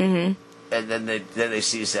half. Mm-hmm. And then they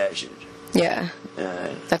C-section. Yeah.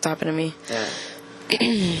 Yeah. That's happened to me. Yeah.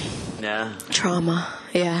 Yeah. Trauma.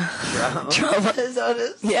 Yeah. Trauma. Is that what it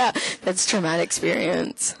is? Yeah. That's traumatic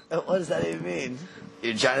experience. What does that even mean?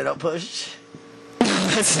 Your vagina don't push?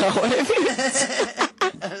 That's not what it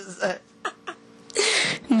means.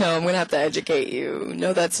 No, I'm going to have to educate you.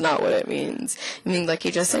 No, that's not what it means. I mean, like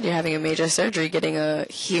you just said, you're having a major surgery, getting a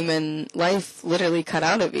human life literally cut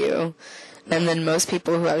out of you. And then most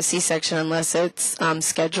people who have a C-section, unless it's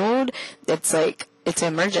scheduled, it's like, it's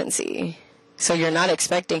an emergency. So you're not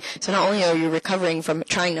expecting, so not only are you recovering from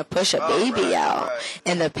trying to push a baby out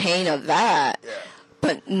and the pain of that,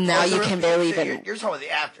 but now you can barely even. You're talking about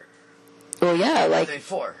the after. Well, yeah, like,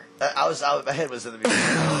 Before. My head was in the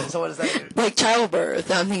beginning. So what does that mean? Like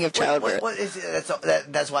childbirth. I'm thinking of childbirth. What is it?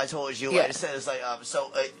 That's why I told you. Yeah. What I said is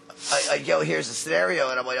like, yo, here's a scenario,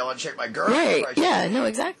 and I'm like, I want to check my girl. Right. Yeah. No.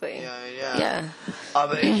 Exactly. Yeah.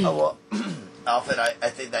 Well, often I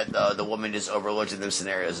think that the woman is overlooked in those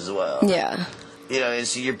scenarios as well. Yeah. You know, and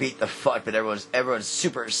so you're beat the fuck, but everyone's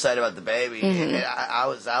super excited about the baby. Mm-hmm. And I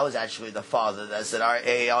was actually the father that said, all right,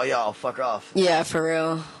 hey, all y'all, fuck off. Yeah. For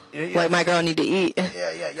real. Yeah. Like my girl need to eat.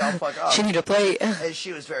 Yeah, y'all fuck off. She need a plate. And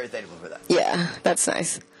she was very thankful for that. Yeah. That's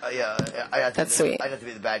nice. Yeah, I got That's sweet. I got to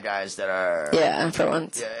be the bad guys that are. Yeah. For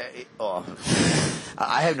once. Yeah. Oh,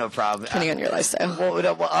 I have no problem. Depending on your lifestyle.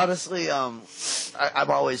 Well, honestly, I'm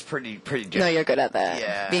always pretty direct. No, you're good at that.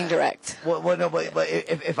 Yeah. Being direct. Well, no, but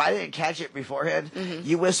if I didn't catch it beforehand,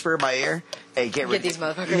 you whisper in my ear, "Hey, get these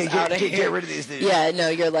motherfuckers out of here. Get rid of these dudes." Yeah. No,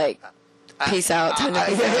 you're like, peace out. Time to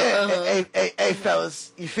peace out. Hey,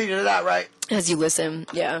 fellas, you figured it out, right? As you listen.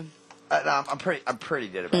 Yeah. No, I'm pretty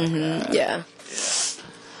good about that. Yeah.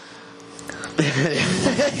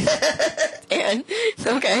 And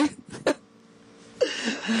okay.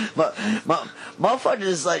 But motherfuckers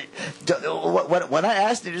is like, when I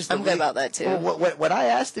asked them just to I'm leave, good about that, too. When I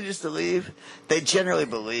asked them just to leave, they generally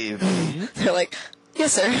believe me. They're like,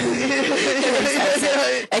 yes, sir.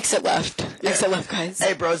 Exit left. Exit left, guys.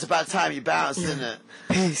 Hey, bro, it's about time you bounced, isn't it?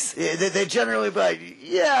 Peace. Yeah, they generally be like,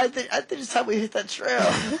 yeah, I think it's time we hit that trail.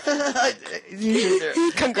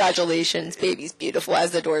 Congratulations, baby's beautiful,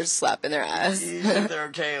 as the doors slap in their ass. Usually they're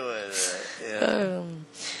okay with it. Yeah.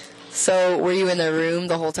 So, were you in the room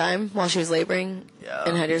the whole time while she was laboring? Yeah.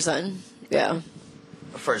 And had your son? Yeah.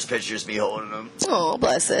 First picture is me holding him. Oh,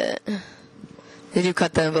 bless it. Did you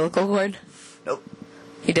cut the umbilical cord? Nope.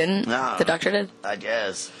 You didn't? No. The doctor did? I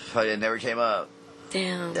guess. But it never came up.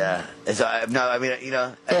 Damn. Yeah. And so, I mean, you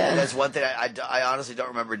know, Yeah. that's one thing I honestly don't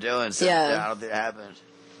remember doing. So Yeah. I don't think it happened.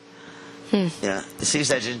 Yeah. The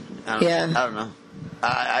C-section. I don't know.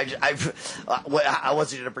 I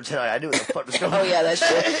wasn't going to pretend I knew what the fuck was going on. Oh, yeah, that's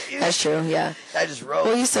true. That's true, yeah. I just wrote.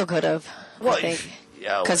 Well, you still could have, Well, I think.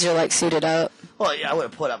 Yeah. Because you're, like, suited up. Well, yeah, I would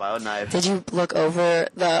have pulled out my own knife. Did you look over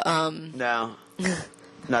the, No.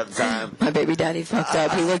 Not the time. My baby daddy fucked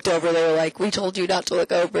up. He looked over. They were like, "We told you not to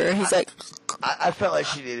look over." He's like, I felt like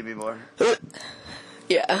she needed me more.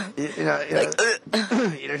 "Yeah." You know,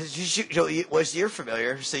 you're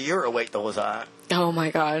familiar, so you're awake the whole time. Oh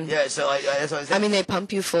my god. Yeah, so like that's what I said. I mean, they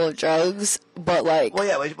pump you full of drugs, but like, well,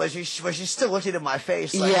 yeah, but she's still looking in my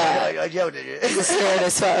face. Like, Yeah. like, yo, did you? scared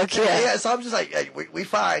as fuck. Yeah. Yeah, so I'm just like, hey, we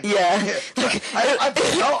fine. Yeah.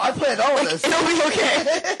 I planned all of this. It'll be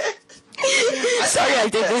okay. Sorry, I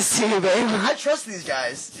did this to you, babe. I trust these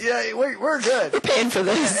guys. Yeah, we're good. We're paying for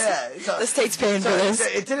this. Yeah, so, The state's paying for this.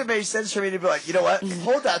 It didn't make sense for me to be like, you know what?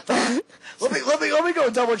 Hold that thought. Let me go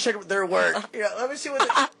double check their work. Yeah, let me see what.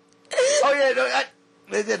 Oh yeah, no,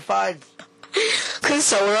 they did fine. Cause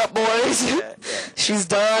sew her up, boys. Yeah. She's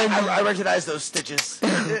done. I recognize those stitches.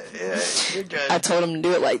 Yeah, you're good. I told him to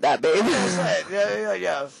do it like that, babe.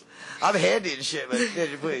 Yeah. I'm handy and shit, but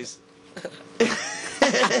please.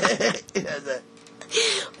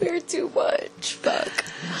 We're too much. Fuck.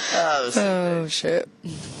 Oh, Shit.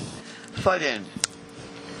 fucking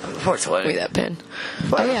 420. Give me that pin.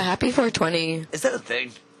 Fuck. Oh yeah, happy 420. Is that a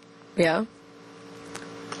thing? Yeah.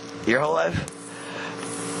 Your whole life?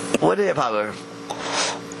 When did it popular?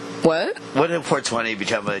 What? When did 420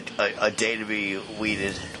 become a day to be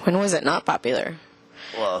weeded? When was it not popular?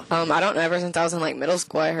 Well, I don't know. Ever since I was in like middle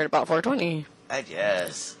school, I heard about 420. I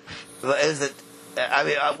guess. Well, is it? I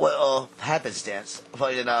mean, happenstance.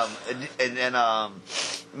 In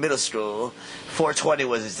middle school, 420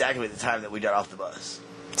 was exactly the time that we got off the bus.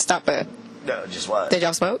 Stop it. No, it just was. Did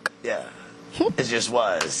y'all smoke? Yeah, it just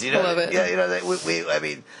was. You know, I love it. Yeah, you know, I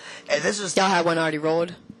mean, and this was Y'all had one already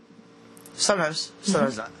rolled? sometimes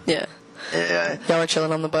not. Yeah. Y'all were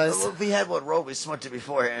chilling on the bus? We had one rolled. We smoked it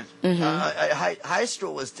beforehand. High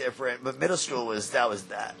school was different, but middle school was that.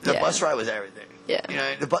 The Yeah. bus ride was everything. Yeah. You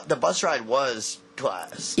know, the bus ride was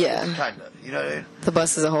class. Yeah. Kind of. You know what I mean? The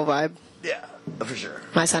bus is a whole vibe. Yeah, for sure.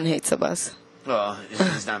 My son hates the bus. Well,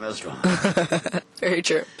 he's not middle school. Very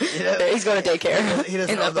true. You know, He's going to daycare. he in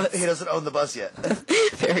that bus. doesn't own the bus yet.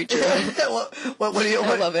 Very true. what do you?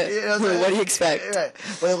 I love it. You know What do you expect? Right.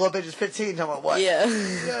 When the little bitch is 15, talking about what? Yeah. You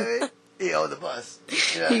know what I mean? He owned the bus.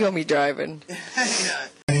 You know? He gonna be driving. Yeah.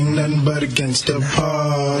 Ain't nothing but against the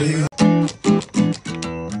party.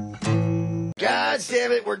 God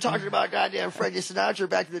damn it, we're talking about goddamn Frankie Sinatra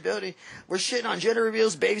back in the building. We're shitting on gender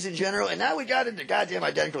reveals, babies in general, and now we got into goddamn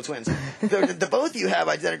identical twins. The both of you have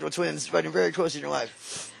identical twins running very close in your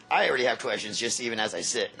life. I already have questions just even as I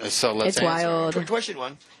sit. So let's It's answer. wild. Question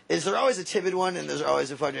one: is there always a timid one, and there's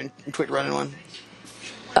always a fucking quick running one?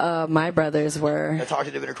 My brothers were. A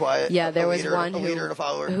talkative or quiet? Yeah, there a was leader, one a leader and a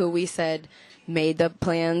follower. who we said made the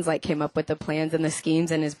plans, like came up with the plans and the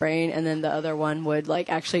schemes in his brain, and then the other one would like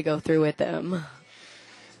actually go through with them,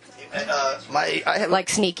 I have like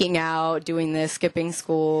sneaking out, doing this, skipping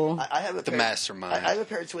school. I have a The pair, mastermind. I have a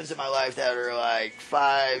pair of twins in my life that are like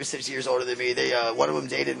 5, 6 years older than me. They one of them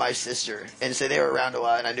dated my sister, and so they were around a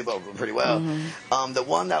lot, and I knew both of them pretty well. The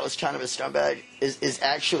one that was kind of a scumbag is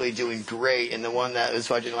actually doing great, and the one that was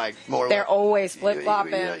fucking like more. They're always you flip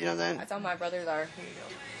flopping. know what I'm saying? That's how my brothers are.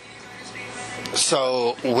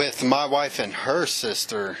 So with my wife and her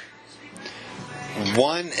sister,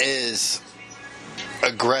 one is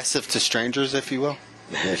aggressive to strangers, if you will.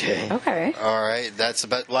 Okay. Okay. All right, that's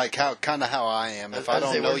about like how I am. If I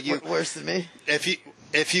don't know you, worse than me.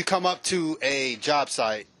 if you come up to a job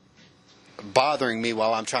site bothering me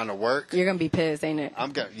while I'm trying to work, You're gonna be pissed, ain't it?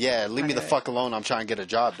 I'm gonna leave me the fuck alone. I'm trying to get a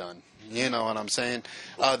job done. You know what I'm saying?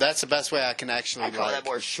 That's the best way I can actually I call that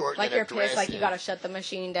more short Like than you're pissed, like you aggressive. gotta shut the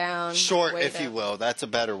machine down. short, wait if you up. will. That's a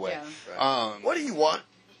better way. Yeah. What do you want?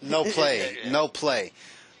 No play, Yeah. no play.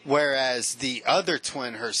 Whereas the other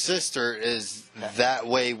twin, her sister, is that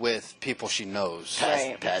way with people she knows.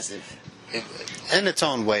 Right. Passive. In its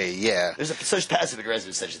own way, yeah. There's such passive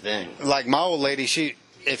aggressive such a thing. Like my old lady,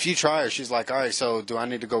 if you try her, she's like, all right, so do I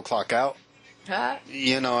need to go clock out? Huh?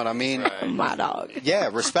 You know what I mean? My dog. Yeah,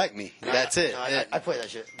 respect me. That's it. No, I play that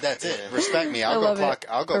shit. That's it. Yeah. Respect me. I I'll love go it.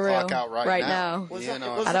 I'll go For clock real. out Right right now. Well, it's You not-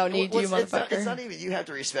 know, well, I don't need you, it's not- motherfucker. It's not even you have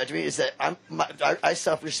to respect me. It's that I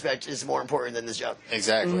self respect is more important than this job.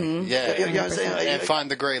 exactly. Yeah. You know what I'm saying? Like, And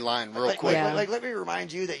find the gray line real quick. Yeah. let me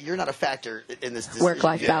remind you that you're not a factor in this decision.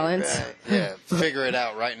 Work-life balance. Right. Yeah. Figure it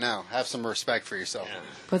out right now. Have some respect for yourself.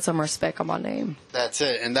 Put some respect on my name. That's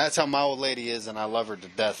it. And that's how my old lady is, and I love her to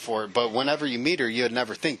death for it. But whenever you meet her, you'd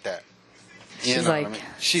never think that. You She's know like what I mean?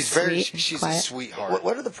 She's sweet, a quiet. sweetheart.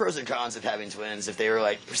 What are the pros and cons of having twins? If they were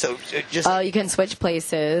like so, just Oh, you can switch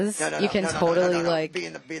places. You can totally like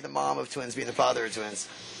being the mom of twins, being the father of twins.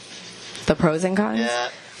 the pros and cons. Yeah.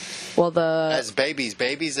 Well, the As babies,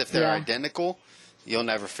 if they're Yeah. identical, you'll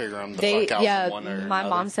never figure them the they fuck out yeah. from one or My another.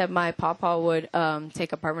 mom said my papa would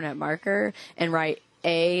take a permanent marker and write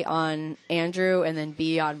A on Andrew and then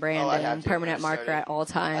B on I'd Brandon. have to Permanent when I marker started. at all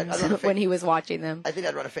times I'd run a when fake- he was watching them. I think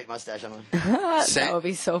I'd run a fake mustache on one. That would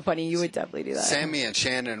be so funny. You would definitely do that. Sammy and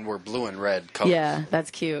Shannon were blue and red colors. Yeah, that's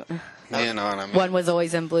cute. You know what I mean? One was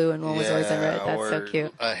always in blue and one was always in red. Yeah, That's so or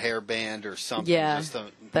cute. a hairband or something Yeah, just to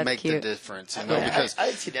that's make cute. the difference. You know, Yeah. because I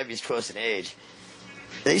had two nephews close in age.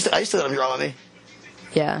 I used to let them draw on me.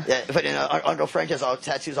 Yeah. Yeah, but Uncle Frank has all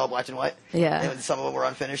tattoos, all black and white. Yeah. And some of them were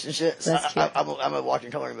unfinished and shit. So That's cute. I'm a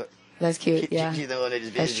walking coloring book. That's cute. Yeah. Keep them when they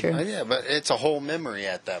just That's true. oh, yeah, but it's a whole memory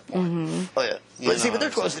at that point. Oh yeah. You But see, know but they're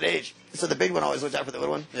what I'm close in age. So the big one always looks out for the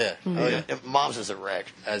little one. Yeah. Mm-hmm. Oh yeah. And Mom's is a wreck.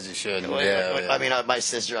 As you should. Like, Yeah. I mean, my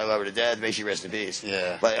sister, I love her to death. May she rest in peace.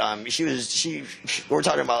 Yeah. But we're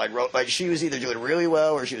talking about like she was either doing really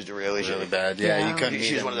well or she was doing really really shitty. bad. Yeah, Yeah. you couldn't She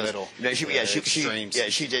meet was in one the of those. middle. No,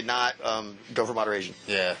 Extremes. she did not go for moderation.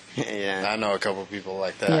 Yeah. Yeah. I know a couple people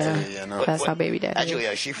like that. Yeah. You know. That's how baby dad is.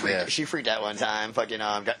 Actually, she freaked out one time. Fucking,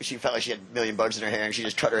 she felt like she had a million bugs in her hair, and she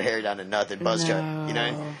just cut her hair down to nothing, buzz cut. You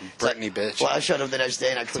know, Brittany bitch. Well, I showed up the next day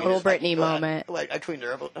and I cleaned Total her. Britney moment. I cleaned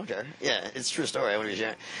her up. Okay, yeah, it's a true story. I want to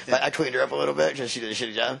share. But I cleaned her up a little bit because she did a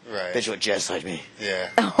shitty job. Right. Bitch looked just like me. Yeah.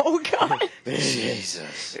 Oh God.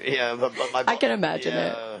 Jesus. Yeah, but my. I can imagine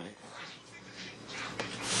it.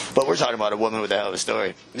 But we're talking about a woman with a hell of a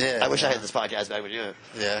story. Yeah. I wish I had this podcast back with you.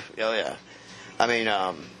 Yeah. Oh yeah. I mean,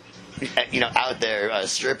 out there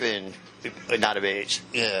stripping, not of age.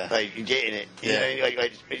 Yeah. Like getting it. You Yeah. know,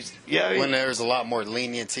 like yeah. When there's a lot more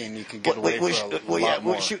leniency and you can get away for a lot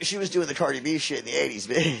more. She was doing the Cardi B shit in the '80s,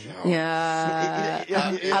 man. Yeah.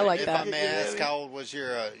 I like if that. I may ask, how old was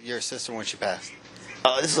your sister when she passed?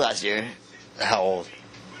 Oh, this is last year. How old?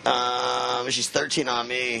 She's 13 on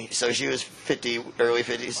me, so she was 50, early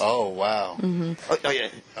 50s. Oh wow. Oh yeah.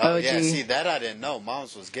 Oh yeah. OG. See, that I didn't know.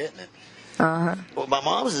 Mom's was getting it. Well, my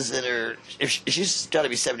mom's is in her. She's got to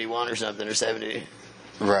be 71 or something, or 70.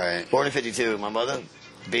 Right. Born in 52. My mother,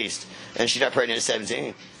 beast, and she got pregnant at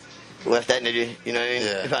 17. Left that nigga, you know what I mean?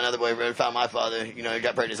 Yeah. Found another boyfriend, found my father, you know,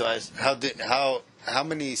 got pregnant twice. How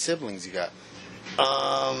many siblings you got?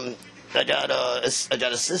 I got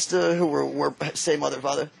a sister who were same mother and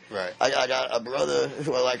father. Right. I got a brother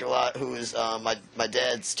who I liked a lot, who was my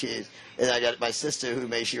dad's kid, and I got my sister who,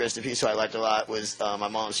 may she rest in peace, who I liked a lot, was my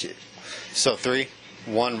mom's kid. So 3,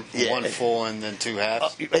 one Yeah. full and then 2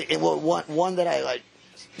 halves. And one that I like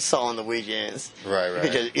saw on the weekends. Right.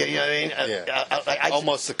 Because, you know what I mean? Yeah.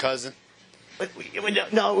 Almost a cousin.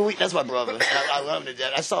 That's my brother. I love him to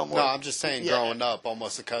death. I saw him more. No, I'm just saying, growing up,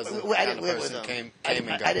 almost a cousin. I didn't live with him. I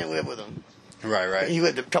didn't live with him. Right. He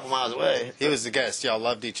lived a couple miles away. He was the guest. Y'all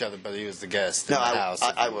loved each other, but he was the guest in the house.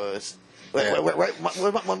 I was. Yeah.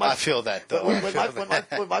 I feel that, though.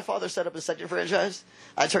 When my father set up a second franchise,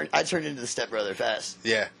 I turned into the stepbrother fast.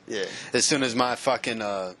 Yeah. As soon as my fucking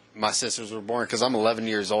my sisters were born, because I'm 11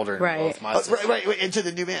 years older than both my sisters. Right, into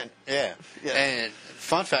the new man. Yeah. And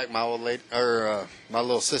fun fact, my old lady, or my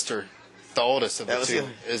little sister, the oldest of the two,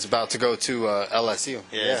 is about to go to LSU.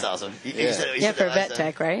 Yeah, that's awesome. You for vet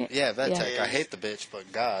tech, right? Yeah, vet tech. I hate the bitch,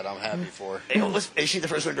 but God, I'm happy for her. Is she the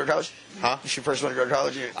first one to go to college? Huh? Is she the first one to go to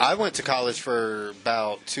college? I went to college for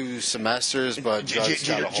about 2 semesters, but drugs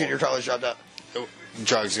got a hold. Junior college dropped out.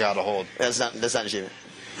 Drugs got a hold. That's not an achievement.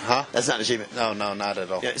 Huh? That's not an achievement. No, not at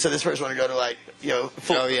all. Yeah, so this first one to go to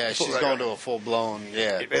full. She's going to a full blown.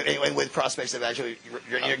 Yeah. And with prospects of actually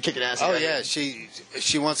you're kicking ass. Oh yeah,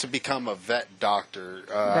 she wants to become a vet doctor.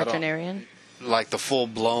 Veterinarian. Like the full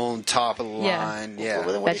blown top of the line. Yeah.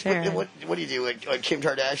 Well, what do you do? Like Kim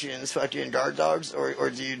Kardashian's fucking guard dogs, or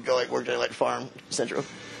do you go work at Farm Central?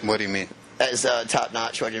 What do you mean? As a top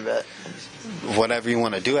notch fucking vet. Whatever you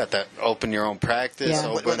want to do at that. Open your own practice. Yeah.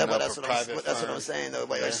 Open up a That's private what I'm saying though.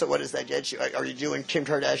 Yeah. So what does that get you? Are you doing Kim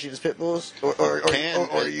Kardashian's pit bulls, or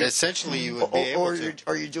essentially you would be able to?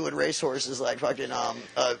 Are you doing racehorses like fucking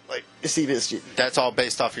like Seabiscuit? That's all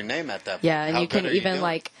based off your name at that point. Yeah, and How you can good are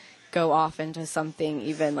even go off into something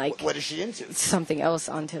even what is she into? Something else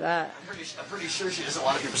onto that. I'm pretty sure she doesn't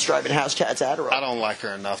want to be prescribing house cats Adderall. I don't like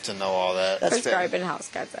her enough to know all that. That's prescribing house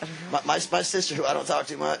cats Adderall. My sister, who I don't talk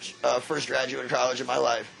too much, first graduate in college in my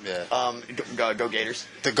life. Yeah. Go Gators.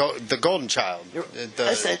 The golden child.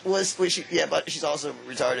 I said was she? Yeah, but she's also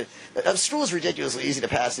retarded. School is ridiculously easy to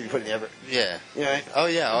pass if you put in the effort. Yeah. You know. Oh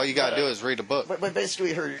yeah. All you gotta do is read a book. But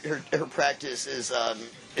basically, her practice is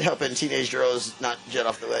helping teenage girls not jet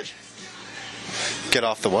off the ledge. Get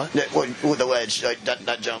off the what? With the ledge,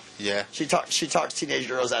 not jump. Yeah. She talks teenage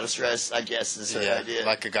girls out of stress, I guess, is her idea.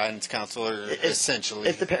 Like a guidance counselor, essentially.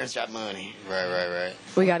 If the parents got money. Right.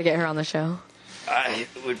 We got to get her on the show. I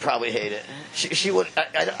would probably hate it. She would.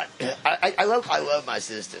 I love my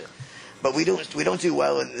sister, but we don't do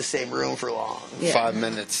well in the same room for long. Yeah. 5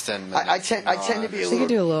 minutes, 10 minutes. I tend to be a She little. could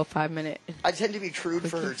do a little 5 minute. I tend to be crude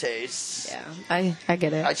for her tastes. Yeah, I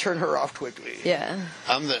get it. I turn her off quickly. Yeah.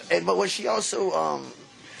 But what she also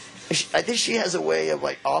I think she has a way of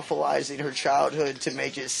awfulizing her childhood to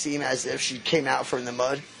make it seem as if she came out from the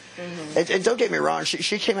mud. Mm-hmm. And don't get me wrong,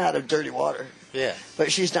 she came out of dirty water. Yeah.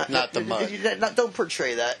 But she's not the mud. Don't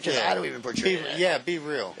portray that, because I don't even portray that. Yeah, be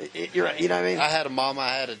real. You're right. You know what I mean? I had a mom, I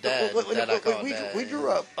had a dad. We grew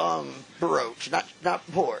up baroque, not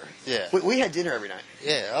poor. Yeah. We had dinner every night.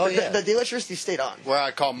 Yeah. The electricity stayed on. Where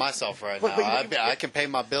I call myself right now. I can pay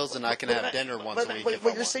my bills and I can have dinner once a week.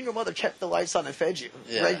 But your single mother kept the lights on and fed you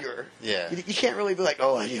regular. Yeah. You can't really be like,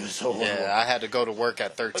 oh, I was so horrible. Yeah, I had to go to work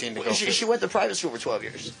at 13 to go. She went to private school for 12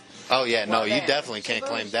 years. Oh yeah, no, you definitely can't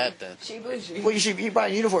claim that then. She bougie. Well, you buy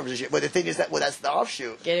uniforms and shit. But the thing is that's the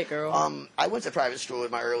offshoot. Get it, girl. I went to private school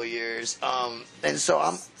in my early years, and so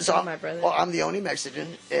I'm my brother. Well, I'm the only Mexican,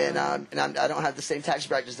 and I don't have the same tax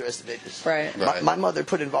bracket as the rest of the niggas. Right. My mother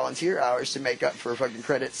put in volunteer hours to make up for fucking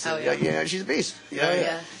credits. Oh, and, yeah. She's a beast.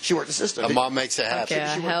 She worked the system. A mom makes it happen.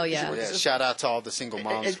 Yeah, hell yeah. Shout out to all the single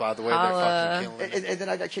moms, by the way. They're fucking killing it. And then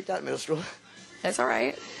I got kicked out of middle school. That's all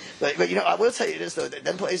right. But I will tell you this though,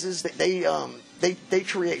 them places they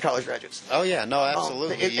create college graduates. Oh yeah, no,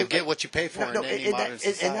 absolutely. You get what you pay for in any modern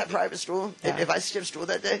society. In that private school, if I skipped school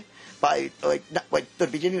that day, by the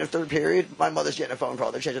beginning of third period, my mother's getting a phone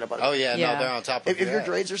call. They're changing up on it. Oh yeah, no, they're on top of it. If your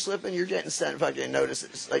grades are slipping, you're getting sent fucking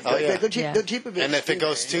notices. They'll keep a bit. And if it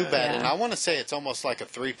goes too bad, and I want to say it's almost like a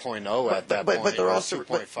 3.0 at that point. But they're also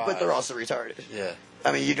 2.5. but they're also retarded. Yeah.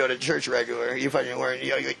 I mean, you go to church regular. You fucking learn.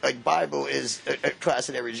 Bible is a class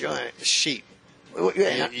in every joint. Sheep.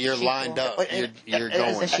 Yeah, you're lined up. You're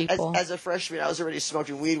going. As a freshman, I was already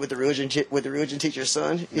smoking weed with the religion teacher's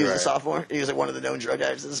son. He was a sophomore. He was one of the known drug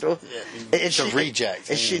addicts in the school. Yeah. And rejects.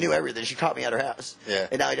 And she knew everything. She caught me at her house. Yeah.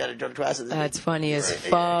 And now I got to go to class. That's funny as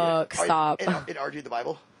fuck. Stop. And argued the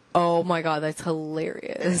Bible. Oh my god, that's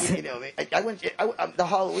hilarious. You know me. I won the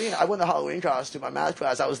Halloween costume. My math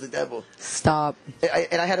class. I was the devil. Stop.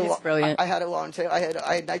 And I had brilliant. I had a long tail. I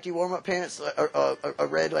had Nike warm up pants, a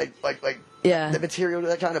red like yeah, the material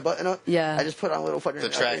that kind of button up. Yeah. I just put on a little fucking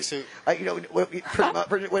tracksuit.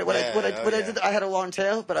 Pretty much. When I did, I had a long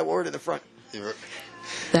tail, but I wore it in the front.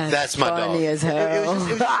 That's my funny dog. as hell.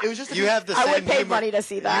 It was just You have the same I would pay humor. money to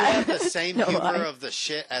see You that. have the same No humor lie. of the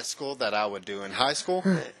shit at school that I would do in high school.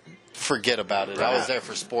 Forget about it. I was there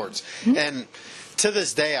for sports. And to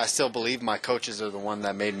this day, I still believe my coaches are the one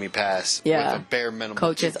that made me pass Yeah. with a bare minimum.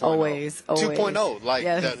 Coaches 2.0. always. 2.0. Like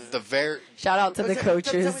Yes. the very. Shout out to the Tell me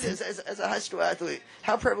coaches. this, as a high school athlete,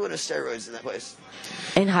 how prevalent are steroids in that place?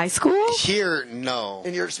 In high school? Here, no.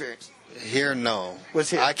 In your experience? Here, no. What's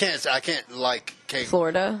here? I can't like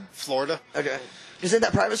Florida? Florida. Okay. Because in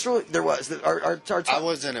that private school, there was. Our I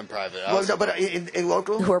wasn't in private. I well, was, no, but in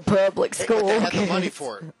local? Or public school. they had the money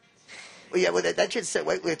for it. Well, yeah, well, that kid set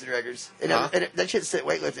weightlifting records. And, Huh? and that kid set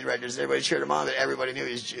weightlifting records. Everybody cheered him on, but everybody knew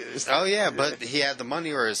he was Jews. Oh yeah, but he had the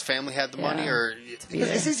money, or his family had the money, Yeah. or Yeah.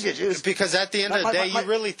 It's easy to get Jews. because at the end of the day, My- you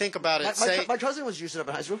really think about it. My cousin was juicing up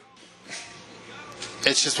in high school.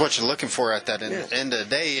 It's just what you're looking for at that Yeah. end of the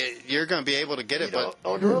day. You're going to be able to get You it, know, but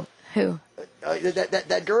old girl. Who?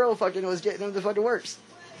 That girl fucking was getting him the fucking works.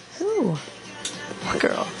 Who? What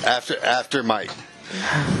girl? after Mike,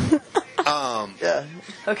 Yeah.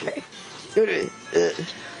 Okay.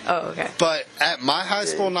 Oh, okay. but at my high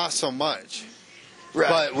school, not so much. Right.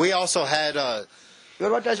 But we also had what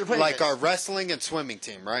about guys who are playing like tennis? our wrestling and swimming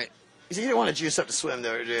team, right? You see, you don't want to juice up to swim,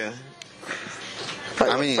 though, do you?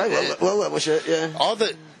 I mean, low level shit, yeah. All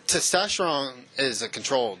the testosterone is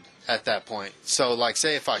controlled at that point. So, like,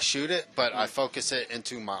 say if I shoot it, but I focus it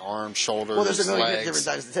into my arms, shoulders, Well, there's a million legs. different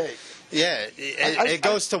times to take. Yeah, it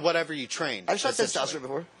goes to whatever you train. I've shot essentially. testosterone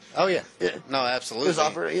before. Oh yeah, Yeah. No, absolutely. It was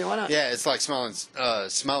offered, you know, why not? Yeah, it's like smelling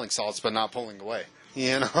salts, but not pulling away.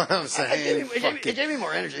 You know what I'm It saying? gave me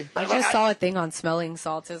more energy. I just saw a thing on smelling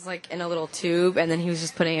salts. It was like in a little tube, and then he was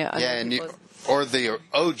just putting it under Yeah, and people's... or the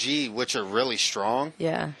OG, which are really strong.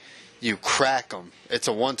 Yeah. You crack them. It's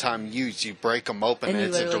a one-time use. You break them open, And and, you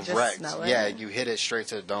it's a literally just direct. smell it? Yeah, you hit it straight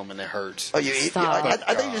to the dome, and it hurts. Oh, you eat? Stop.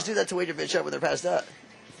 I think you just do that to wake your bitch up when they're passed out.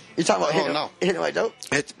 You're talking about hitting them like dope?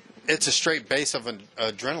 It's a straight base of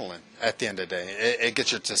adrenaline at the end of the day. It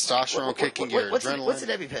gets your testosterone kicking, your what's adrenaline. What's an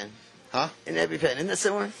EpiPen? Huh? An EpiPen. Isn't that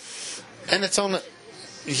similar? And it's on the...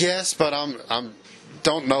 Yes, but I'm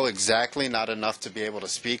don't know exactly, not enough to be able to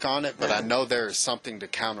speak on it, but I know there is something to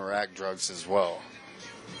counteract drugs as well.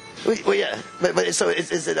 Well, yeah. But so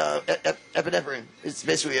is it epinephrine? It's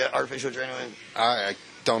basically artificial adrenaline. I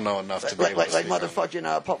don't know enough to be able to Like speak on it.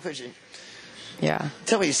 motherfucking Pulp Fiction. Yeah.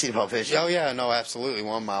 Tell me you see Pulp Fiction. Oh, yeah, no, absolutely.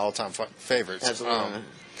 One of my all-time favorites. Absolutely.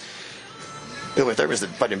 Uma Thurman's the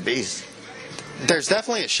fucking beast. There's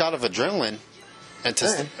definitely a shot of adrenaline,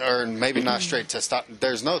 and or maybe not straight testosterone.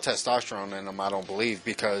 There's no testosterone in them, I don't believe,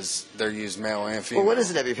 because they're used male and female. Well, what is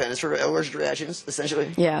an EpiPen? It's for allergic reactions,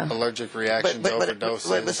 essentially. Yeah. Allergic reactions,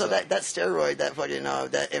 overdoses. But so that steroid, that fucking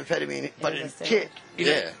that amphetamine fucking steroid. kick.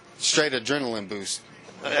 Yeah, straight adrenaline boost.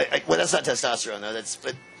 Well, that's not testosterone though. That's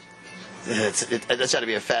got to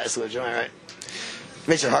be a fat switch, am I right?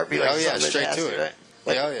 Makes your heart beat like Oh, yeah, something straight acid, to it. right?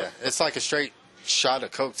 Like, Oh, yeah. It's like a straight shot of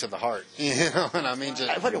coke to the heart. You know what I mean? I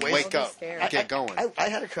Just fucking wake up, scared. get going. I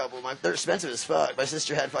had a couple. They're expensive as fuck. My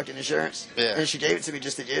sister had fucking insurance. Yeah. And she gave it to me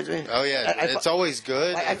just to give it to me. Oh yeah, it's always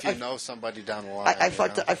good if you I- know somebody down the line. I you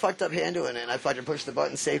fucked know? I fucked up handling it, and I fucking pushed the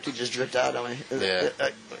button. Safety just dripped out on me. Yeah.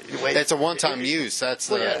 Wait. It's a one-time use. That's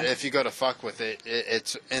Well, the yeah. if you go to fuck with it,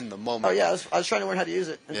 it's in the moment. Oh yeah, I was trying to learn how to use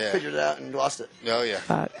it and Yeah. figured it out and lost it. Oh yeah.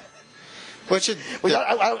 Fuck. Which it, Which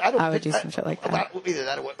I don't. I would do some shit like that. Either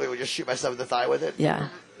that or I would just shoot myself in the thigh with it. Yeah.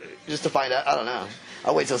 Just to find out. I don't know.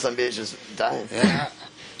 I'll wait till some bitch is dying. yeah.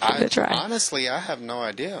 Give it a try. Honestly, I have no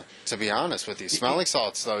idea. To be honest with you, smelling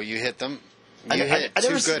salts though, you hit them. You hit I two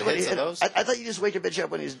never seen good anybody hits of hit- those. I thought you just wake a bitch up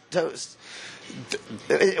when he's toast.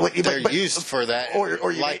 They're used for that,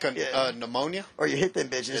 or you like make- yeah. pneumonia. Or you hit them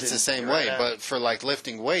bitches. It's the and- same right way, out. but for like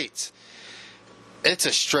lifting weights, it's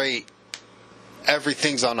a straight.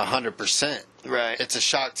 Everything's on 100%. Right. It's a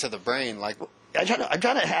shock to the brain. Like I'm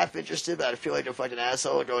trying to half interested, but I feel like a fucking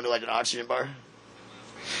asshole going to like an oxygen bar.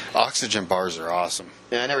 oxygen bars are awesome.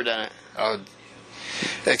 Yeah, I never done it.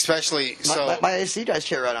 Especially so. My AC guys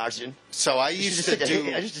carry around oxygen. So I You used just to take a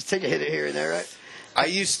hit. I do. just take a hit here and there, right? I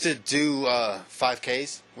used to do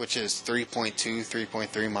 5Ks, which is 3.2,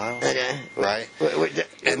 3.3 miles. Okay. Right.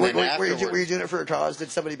 And Were then you afterwards- doing it for a cause? Did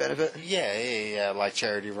somebody benefit? Yeah, like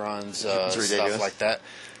charity runs, It's stuff ridiculous. like that.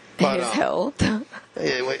 But His health.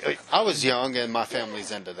 Yeah, wait. I was young and my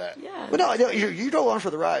family's into that. Yeah. Well, no, you go along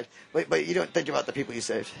for the ride, but you don't think about the people you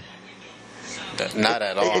saved. Not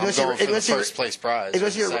at all. I'm Unless going you- for the unless you- first place prize.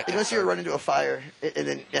 Unless you Second, run third. into a fire and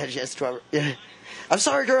then you had a chance to. Yeah. I'm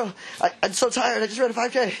sorry, girl. I'm so tired. I just ran a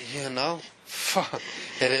 5K. You know,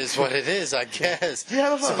 it is what it is, I guess. Yeah,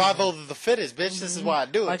 have fun. Survival of the fittest, bitch. This is why I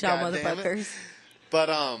do it. Watch out, goddammit. motherfuckers. But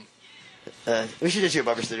We should get you a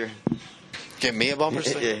bumper sticker. Get me a bumper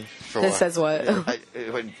sticker? Yeah. For That what? says what?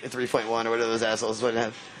 3.1 or whatever those assholes wouldn't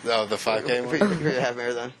have. Oh, the 5K For one? your half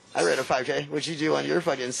marathon. I ran a 5K. What'd you do on your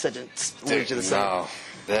fucking second week to the summer? No.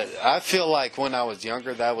 I feel like when I was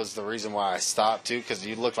younger, that was the reason why I stopped too, because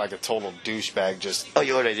you look like a total douchebag just Oh,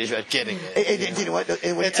 you already did. getting it. And you know what?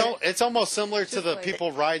 It's almost similar to the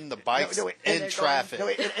people riding the bikes in traffic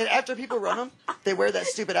And after people run them, they wear that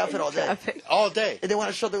stupid outfit all day. all day, And they want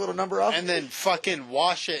to show their little number off. and then fucking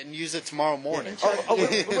wash it and use it tomorrow morning.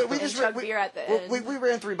 We just chug beer at the end. we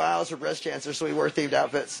ran 3 miles for breast cancer, so we wore themed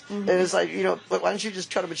outfits. And it's like, why don't you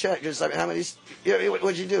just cut them a check? Just how many?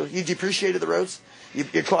 What'd you do? You depreciated the roads.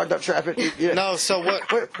 You clogged up traffic. No, so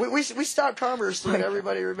what? We stopped commerce to let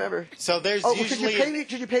everybody remember. So there's Oh, usually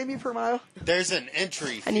could you pay me per mile? there's an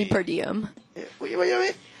entry fee. I need per diem. What do you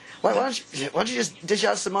mean? Why don't you just dish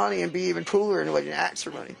out some money and be even cooler and ask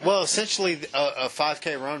for money? Well, essentially, a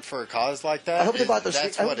 5K run for a cause like that. I hope they bought their.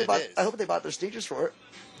 That's I hope what they it bought. is. I hope they bought their sneakers for it.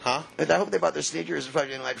 Huh? And I hope they bought their sneakers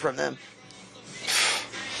fucking from them.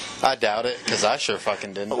 I doubt it, because I sure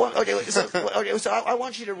fucking didn't. Well, so I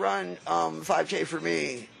want you to run 5K for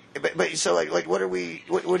me. But so like what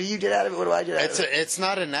do you get out of it? What do I get out of it? It's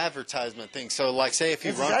not an advertisement thing. So like, say if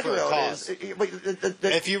you It's run exactly for a what it cause,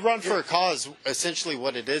 is. if you run for a cause, essentially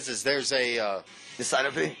what it is there's a The sign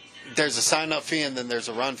up fee. sign up fee, and then there's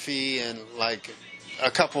a run fee, and like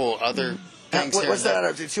a couple other things. What's that out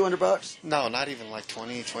of? $200? No, not even like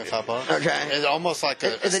 $20-$25. Okay. It's almost like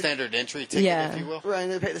a And then- standard entry ticket, Yeah. if you will. Right,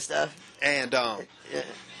 and they pay the staff. And Do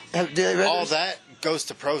they rent all this? that goes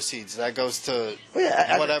to proceeds. That goes to Well,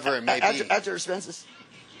 yeah, whatever it may be. After expenses.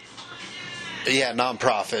 Yeah,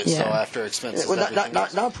 non-profit. So Yeah. after expenses, Well, everything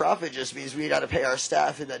else. non-profit just means we got to pay our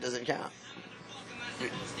staff, and that doesn't count.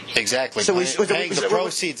 Exactly. So we- Paying so the we-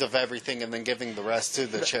 proceeds of everything and then giving the rest to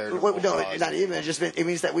the charitable No, cause. not even. It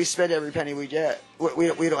means that we spend every penny we get. We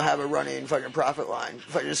don't have a running fucking profit line.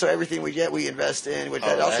 So everything we get, we invest in. Which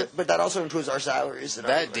but that also includes our salaries. And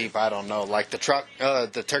That deep, I don't know. Like the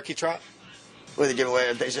turkey trot, Where they give away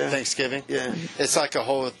on Thanksgiving. Yeah. It's like a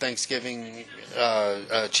whole Thanksgiving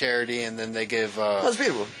charity, and then they give That's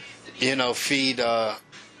beautiful. feed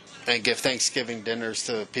and give Thanksgiving dinners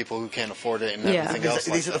to people who can't afford it and Yeah. everything else.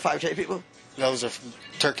 These are like the 5K people. that. Those are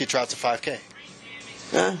turkey trots of 5K.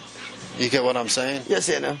 Huh? You get what I'm saying? Yes,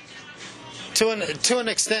 yeah, no. To an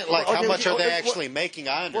extent, like Well, how okay, much are they what- actually making?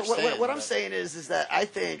 I What, understand. what I'm but- saying is that I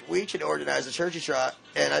think we should organize a turkey trot,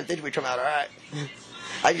 and I think we come out all right.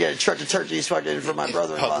 I get a truck of turkeys fucking for my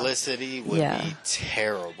brother-in-law. Publicity would Yeah. be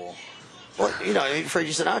terrible. Well,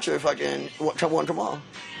 Freddie Sinatra fucking come on.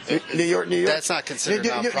 New York. That's not considered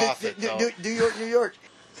non-profit, though. New York.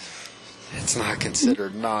 It's not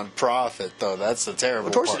considered non-profit, though. That's the terrible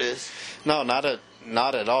Of course part. it is. No, not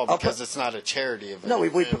at all, I'll because put- it's not a charity event. No, we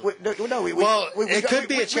Yeah. it could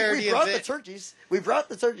be a charity We brought event. the turkeys. We brought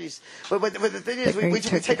the turkeys. But the thing is, The we great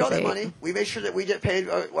take turkey all that debate. money. We make sure that we get paid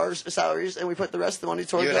our salaries, and we put the rest of the money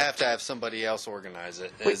towards. You would have to have somebody else organize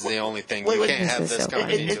it. Is the only thing. wait, You wait. can't have this In-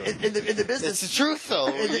 coming into it. in the business. It's the truth, though.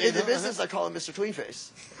 In the business, I call him Mr. Tweenface.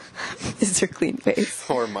 Mr. Clean Face.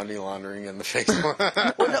 Or money laundering in the Facebook.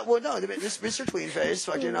 Well, no, Mr. Tweenface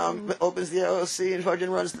fucking opens the LLC and fucking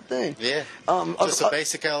runs the thing. Yeah. Just a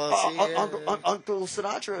basic LLC. yeah. Uncle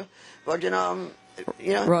Sinatra, fucking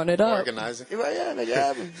Run it up. Organizing. Yeah, make it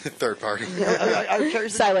happen. Third party. I carry the-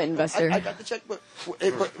 Silent investor. I got the checkbook,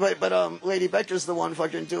 but Lady Becker's the one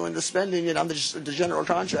fucking doing the spending, and I'm the general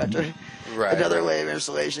contractor. Right. Another way of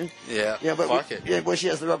installation. Yeah. Yeah, but Fuck it. Yeah, well, she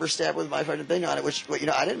has the rubber stamp with my fucking thing on it, which I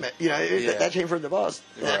didn't. Yeah. That came from the boss.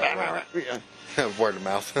 Right. Yeah. Word of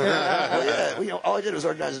mouth. Well, yeah. Well, all I did was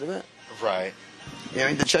organize an event. Right.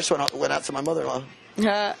 The checks went out to my mother-in-law.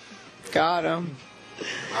 Got him.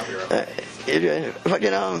 I'll be right back.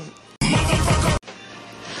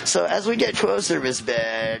 So as we get closer, Miss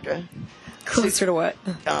Bag, Closer to what?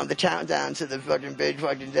 the countdown to the fucking big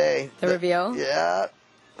fucking day. The reveal? Yeah.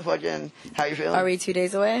 Fucking, how you feeling? Are we 2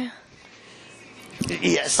 days away?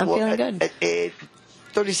 Yes. I'm feeling good.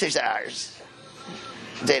 36 hours.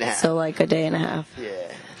 Day and a half. So like a day and a half. Yeah.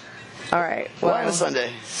 All right. Why on a Well,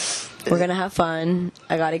 Sunday? we're gonna have fun.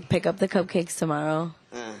 I gotta pick up the cupcakes tomorrow.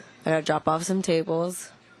 I gotta drop off some tables.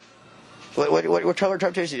 What color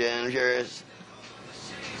cupcakes you doing? I'm curious.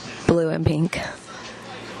 Blue and pink.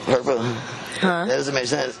 Purple. Huh? That doesn't make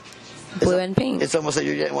sense. Blue and pink. It's almost like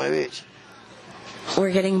you're getting one of each.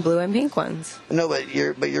 We're getting blue and pink ones. No, but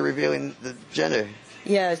you're revealing the gender.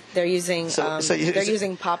 Yeah, they're using they're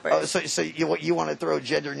using poppers. Oh, so you want to throw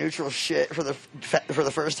gender neutral shit for the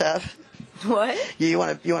first half? What? You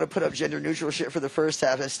want to put up gender neutral shit for the first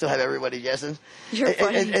half and still have everybody guessing. You're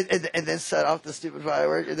funny. And then set off the stupid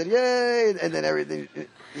firework, and then yay, and then everything.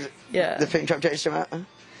 Yeah. The pink temptation come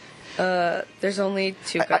out. There's only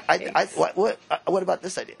 2 cupcakes. What about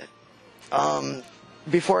this idea?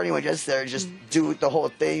 Before anyone gets there, just do the whole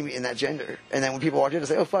thing in that gender, and then when people walk in, they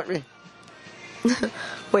say, "Oh, fuck me."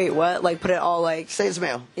 Wait, what? Like, put it all like... Say it's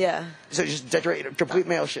male. Yeah. So just decorate complete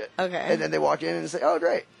male shit. Okay. And then they walk in and say, "Oh,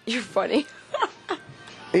 great." You're funny.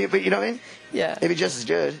 But you know what I mean? Yeah. It'd be just as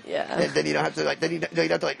good. Yeah. And then you don't have to then you don't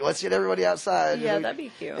have to let's get everybody outside. Yeah, that'd be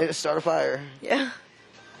cute. And start a fire. Yeah.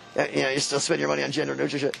 You still spend your money on gender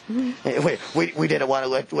neutral shit. Hey, wait, we didn't want to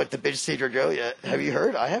let the bitch secret go yet. Have you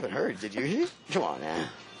heard? I haven't heard. Did you? Come on now.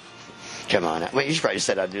 Come on now. Wait, you should probably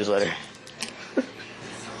send out a newsletter.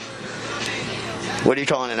 What are you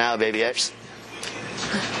calling it now, Baby X?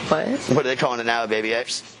 What? What are they calling it now, Baby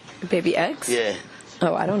X? Baby X? Yeah.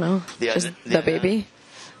 Oh, I don't know. Just the baby?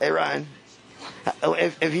 Hey, Ryan.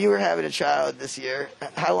 If you were having a child this year,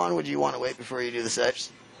 how long would you want to wait before you do the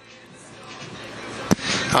sex?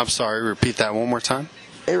 I'm sorry, repeat that one more time.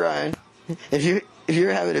 Hey, Ryan. If you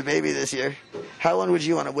were having a baby this year, how long would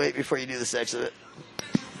you want to wait before you do the sex of it?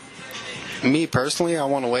 Me personally, I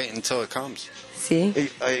want to wait until it comes. See?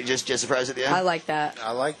 Are you just surprised at the end? I like that.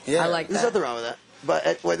 I like that. There's nothing wrong with that.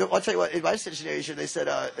 But I'll tell you what. In my situation, they said,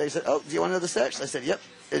 "Oh, do you want to know the sex?" I said, "Yep."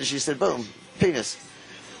 And she said, "Boom, penis."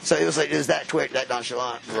 So it was that quick, that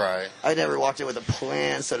nonchalant. Right. I never walked in with a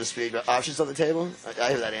plan, so to speak, but options on the table. I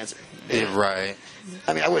have that answer. Yeah, right.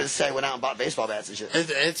 I mean, I wouldn't say I went out and bought baseball bats and shit.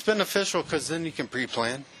 It's beneficial because then you can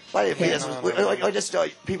pre-plan.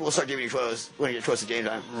 People will start giving you clothes when you get close to game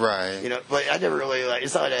time. Right. You know, but I never really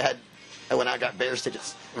it's not like I went out and got Bears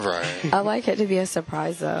tickets. Right. I like it to be a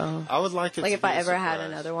surprise, though. I would like it. Like to if be I a ever had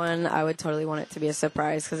surprise. another one, I would totally want it to be a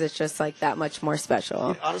surprise because it's just like that much more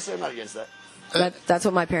special. Honestly, I'm not against that. That's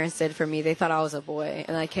what my parents did for me. They thought I was a boy,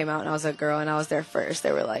 and I came out and I was a girl, and I was there first.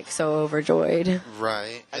 They were like so overjoyed.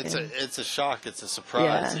 Right. It's a shock. It's a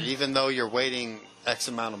surprise. Yeah. Even though you're waiting X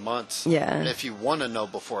amount of months. Yeah. If you want to know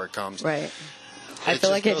before it comes. Right. I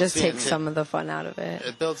feel like it builds just the takes some of the fun out of it.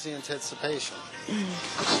 It builds the anticipation.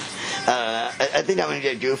 I think I'm gonna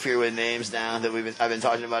get goofier with names now that I've been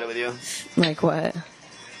talking about it with you. Like what?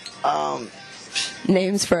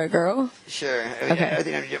 Names for a girl? Sure. I mean, Okay. I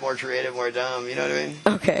think I'm gonna get more creative, more dumb. You know what I mean?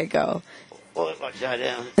 Okay, go. Well,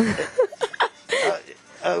 goddamn.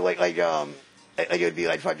 It would be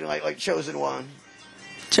like fucking like Chosen One,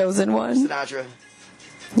 Chosen one? Sinatra.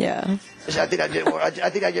 Yeah. I think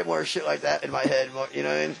I get more shit like that in my head. More, you know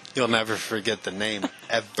what I mean? You'll never forget the name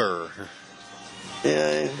ever.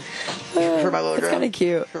 Yeah. For my little That's girl. kind of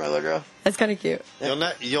cute. For my little girl. That's kind of cute.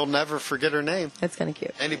 You'll never forget her name. That's kind of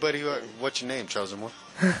cute. Anybody what's your name, Chosen One?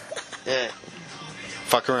 Yeah.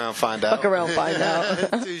 Fuck around, find out. Fuck around, find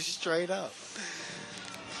out. Dude, straight up.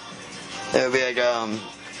 It would be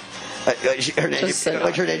her name. Just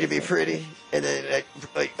so Her name would be pretty, and then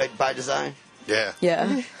like by design. Yeah.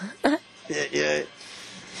 Yeah. Yeah.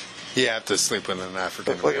 You have to sleep with an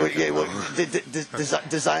African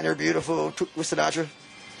Designer beautiful with Sinatra.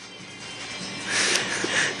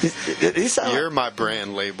 These sound You're my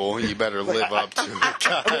brand label. You better live up to it.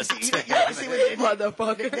 God damn.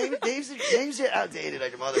 Motherfucker. Names get outdated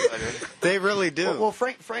like a motherfucker. They really do. Well,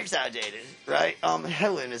 Frank's outdated, right?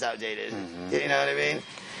 Helen is outdated. Mm-hmm. You know what I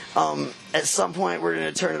mean? At some point, we're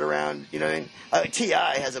going to turn it around. You know what I mean?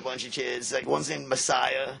 T.I. has a bunch of kids. Like one's named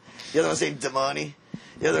Messiah, the other one's named Damani,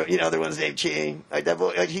 the other one's named King. Like that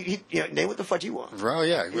boy, name what the fuck you want. Bro,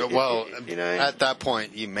 yeah. Well, You know, at that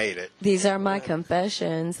point, you made it. These are my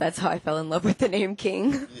confessions. That's how I fell in love with the name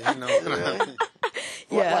King. You know?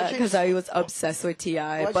 Yeah, because I was obsessed with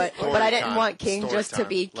T.I. But I didn't want King Story just to time.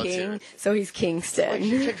 be Let's hear King, it. so he's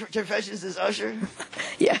Kingston. Confessions is Usher.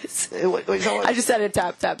 Yes. I just had to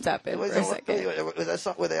tap in for a second.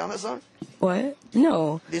 Were they on that song? What?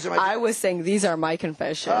 No. These are my- I was saying these are my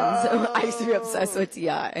confessions. I used to be obsessed with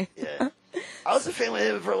T.I. Yeah. I was a fan with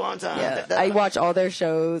him for a long time. Yeah. I watch all their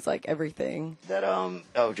shows, like everything.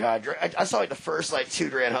 Oh god, I saw like the first like 2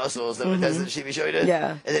 Grand Hustles that that's the TV show he did.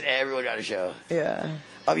 Yeah. And then everyone got a show. Yeah.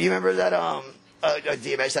 You remember that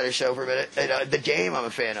DMX had a show for a minute? And, The Game I'm a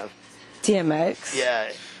fan of. DMX?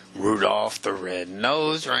 Yeah. Rudolph the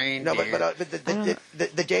Red-Nosed Reindeer. No, but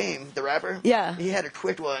the Game, the rapper. Yeah. He had a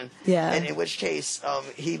quick one. Yeah. And in which case,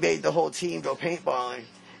 he made the whole team go paintballing,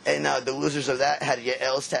 And the losers of that had to get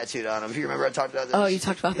L's tattooed on them. If you remember, I talked about this. Oh, you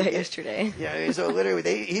talked about that yesterday. Yeah, I mean, so literally,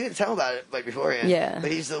 he didn't tell them about it like beforehand. Yeah. But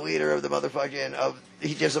he's the leader of the motherfucking.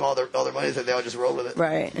 He gives them all their money, so they all just roll with it.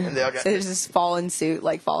 Right. And they all got. So there's this fall in suit,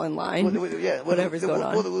 like fall in line. Whatever's going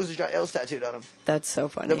on. Well, the losers got L's tattooed on them. That's so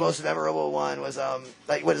funny. The most memorable one was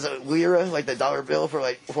like what is it, lira, like the dollar bill for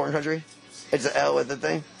like a foreign country. It's an L with the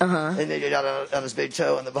thing. And they did out on his big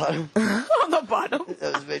toe on the bottom. on the bottom. That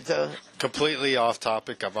was his big toe. Completely off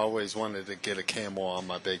topic. I've always wanted to get a camel on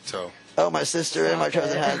my big toe. Oh, my sister and my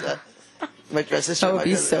cousin had that. My sister That and would my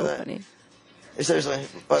be cousin so had that. funny. Seriously.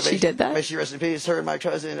 She did that? May she rest in peace. Her and my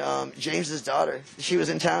cousin, James's daughter, she was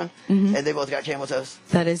in town, and they both got camel toes.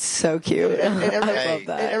 That is so cute. And every, I love and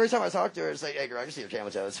that. every time I talk to her, it's like, hey, girl, I can see your camel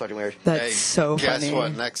toe. It's fucking weird. That's so guess funny.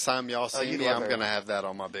 what? Next time y'all see you'd me, love I'm her. going to have that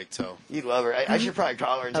on my big toe. You'd love her. I should probably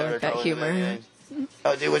call her and tell her like to that call humor. her.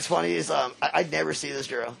 Oh, dude, what's funny is I'd never see this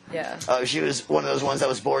girl. Yeah. She was one of those ones that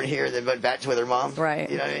was born here and then went back to with her mom. Right.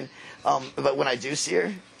 You know what I mean? But when I do see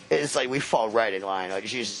her, it's like we fall right in line. Like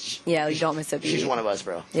she's Yeah, you don't miss a beat. she's one of us,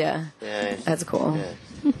 bro. Yeah. Yeah. That's cool.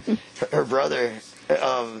 Yeah. Her brother,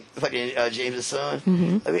 fucking James's son.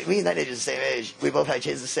 I mean, me and that age is the same age. We both had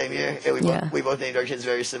kids the same year, and Yeah. we both named our kids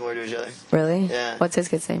very similar to each other. Really? Yeah. What's his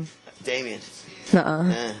kid's name? Damien. Nuh-uh.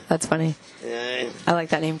 Yeah. That's funny. Yeah. I like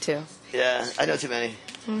that name too. Yeah. I know too many.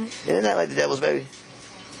 Isn't that like the devil's baby?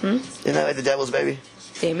 Isn't that like the devil's baby?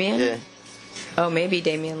 Damien? Yeah. Oh, maybe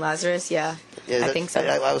Damien Lazarus. Yeah. Yeah, I think so.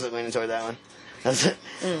 I wasn't leaning toward that one.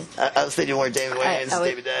 I was thinking more David Wayans,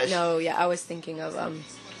 David Dash. No, yeah, I was thinking of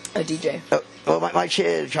a DJ. Oh, well, my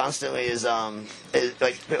kid constantly is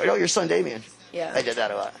like, oh, your son Damien. Yeah. I did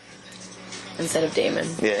that a lot. Instead of Damon.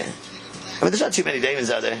 Yeah. I mean, there's not too many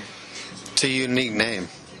Damons out there. It's a unique name.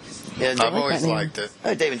 Yeah, I've always that name. liked it.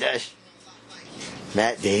 Oh, David Dash.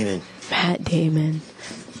 Matt Damon. Matt Damon.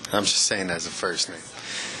 I'm just saying as a first name.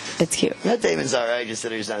 It's cute. Matt Damon's all right,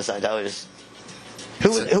 considering he's not a Scientologist.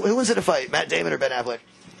 Who wins in a fight, Matt Damon or Ben Affleck?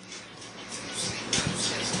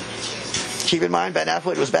 Keep in mind, Ben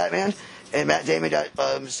Affleck was Batman, and Matt Damon got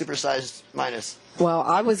supersized minus. Well,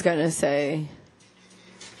 I was going to say...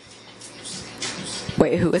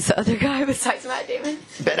 Wait, who was the other guy besides Matt Damon?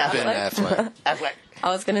 Ben Affleck. Ben Affleck. Affleck. I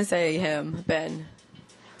was going to say him, Ben.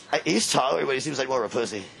 He's taller, but he seems like more of a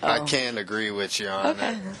pussy. I can't agree with you on Okay.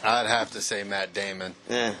 it. I'd have to say Matt Damon.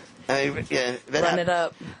 Yeah. I mean, yeah. Ben Run it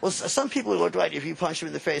up. Well, some people look like if you punch them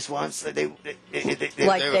in the face once, they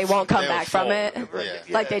Like they won't come they back would from fall. it.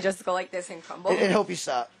 Yeah. Like they just go like this and crumble. and hope you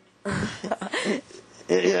stop. Yeah.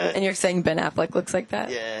 And you're saying Ben Affleck looks like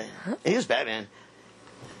that? Yeah. He was Batman.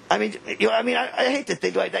 I mean, I hate to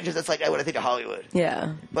think like that because that's like what I think of Hollywood.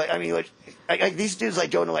 Yeah. But I mean, like these dudes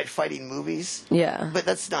like go into like fighting movies. Yeah. But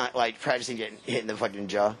that's not like practicing getting hit in the fucking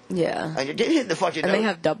jaw. Yeah. And you're getting hit in the fucking And nose. they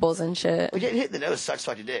have doubles and shit. Well, getting hit in the nose sucks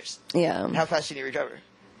fucking dicks. Yeah. How fast can you recover?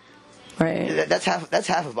 Right. That's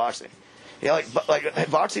half of boxing. You know,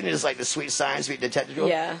 like boxing is like the sweet science, sweet detective.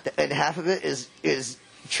 Yeah. And half of it is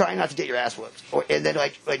trying not to get your ass whooped, and then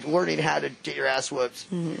like learning how to get your ass whooped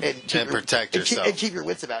Mm-hmm. and keep protect yourself. and keep your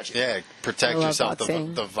wits about you. Yeah, protect I love yourself,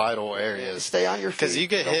 boxing. the vital areas. Stay on your feet. Because you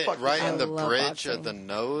get Don't hit fuck right yourself. in the I love bridge boxing. of the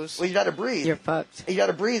nose. Well, you got to breathe. You're fucked. You got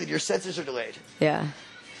to breathe, and your senses are delayed. Yeah.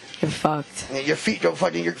 You're fucked. And your feet don't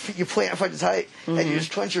fucking. You plant fucking tight, and you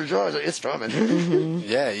just clench your jaws. Like, it's drumming.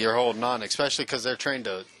 Yeah, you're holding on, especially because they're trained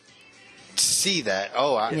to see that.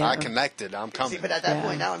 Oh, I Yeah. connected. I'm coming. See, but at that Yeah.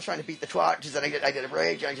 point now, I'm trying to beat the twat because then I get a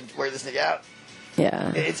break. I can wear this nigga out.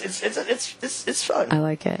 Yeah. It's fun. I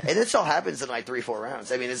like it. And this all happens in like 3-4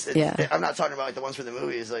 rounds. I mean, Yeah. I'm not talking about like the ones from the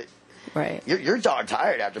movies. Like Right. you're dog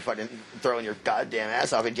tired after fucking throwing your goddamn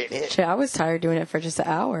ass off and getting hit. Shit, I was tired doing it for just an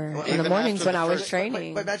hour in even the mornings after when the I was first-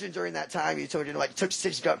 training. But imagine during that time you told you like took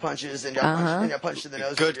 6 gut punches and got Uh-huh. punched, and got punched in the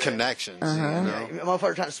nose. Good with your- connections. Uh-huh. You know? Yeah,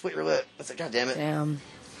 motherfucker trying to split your lip. It's like, God damn it. Damn.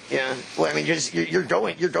 Yeah. Well, I mean, you're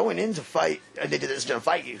going in to fight, and they just gonna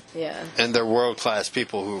fight you. Yeah. And they're world class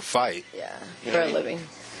people who fight Yeah. You For know a what I mean? living.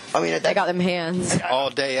 I mean, at They that, got them hands. all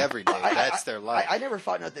day, every day. That's their life. I never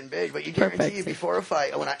fought nothing big, but you guarantee Perfect. you before a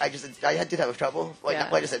fight, when I did have trouble. Like, Yeah.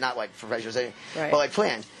 like I said, not like professional setting, Right. but like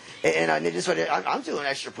planned. And I just went. I'm doing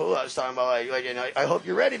extra pull-ups, talking about like you know, I hope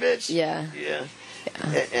you're ready, bitch. Yeah. Yeah.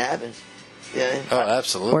 It happens. Yeah. oh,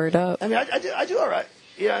 absolutely. Word up. I mean, I do all right.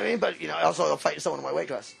 You know what I mean? But you know, also I'm fighting someone in my weight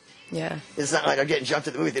class. Yeah. It's not like I'm getting jumped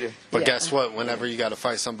at the movie theater. But Yeah. guess what? Whenever you got to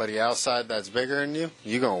fight somebody outside that's bigger than you,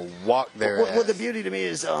 you're going to walk their Well, ass. the beauty to me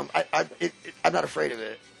is I'm not afraid of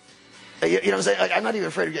it. You know what I'm saying? Like, I'm not even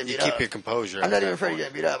afraid of getting you beat keep up. your composure. I'm at not even that afraid of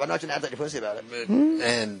point. getting beat up. I'm not gonna act like a pussy about it.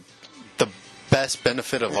 And the best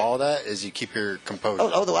benefit of all that is you keep your composure.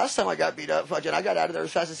 Oh, the last time I got beat up, fucking, I got out of there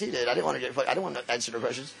as fast as he did. I didn't want to get. I didn't want to answer no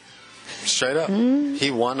questions. Straight up.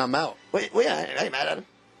 He won, I'm out. Well, yeah, I ain't mad at him.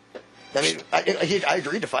 I mean, I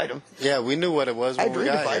agreed to fight him. Yeah, we knew what it was I when we agreed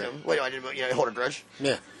to got fight here. him. Wait, I didn't hold a grudge.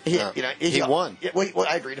 Yeah. He won. Yeah, well,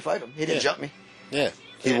 I agreed to fight him. He didn't Yeah. jump me. Yeah,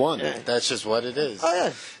 he Yeah, won. yeah. That's just what it is. Oh,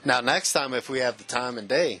 yeah. Now, next time, if we have the time and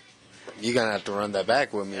day, you're going to have to run that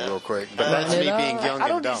back with me real quick. But Run that's it me up. being young I and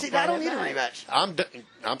don't dumb. see. I don't need a rematch.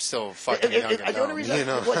 I'm still fucking young and The only dumb. reason, You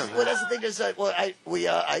know? well, that's the thing is that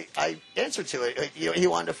I answered to it. Like, he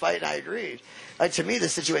wanted to fight, and I agreed. Like, to me, the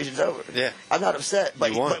situation's over. Yeah. I'm not upset,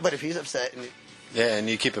 but You won. but if he's upset, and Yeah, and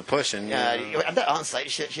you keep it pushing. I'm that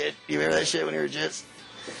on-site shit. You remember that shit when you were jits?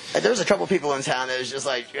 Like, there was a couple people in town that was just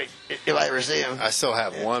like, if I ever see him. I still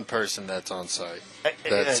have one person that's on site.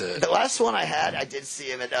 That's it. The last one I had, I did see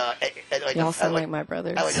him at like Y'all sound like my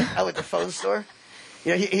brothers. I went to the phone store.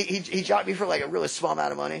 You know, he dropped me for like a really small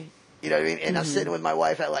amount of money. You know what I mean? And I'm sitting with my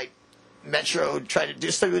wife at like Metro trying to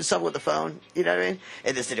do something with the phone. You know what I mean?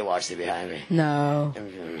 And this didn't watch it behind me. No.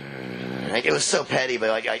 Like, it was so petty, but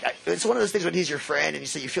like it's one of those things when he's your friend and you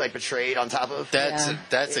say you feel like betrayed on top of.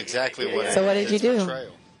 That's exactly what it is. So what did you It's do?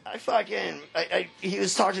 betrayal. He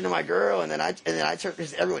was talking to my girl, and then I turned,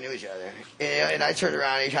 because everyone knew each other, and I turned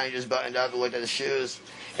around and he kind of just buttoned up and looked at his shoes,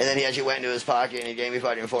 and then he actually went into his pocket and he gave me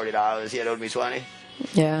fucking $40. He had owed me $20.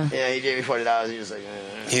 Yeah. Yeah, he gave me $40. He was like,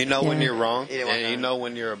 You know when Yeah. you're wrong, He didn't want and you none. know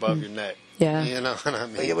when you're above your neck. Yeah. You know what I But,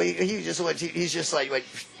 mean? he's just like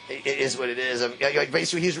it is what it is. Like,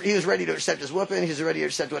 basically, he was ready to accept his whooping. He was ready to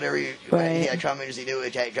accept whatever he had coming, because he knew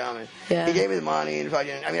it had coming. Yeah. He gave me the money, and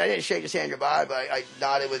fucking. I mean, I didn't shake his hand goodbye, but I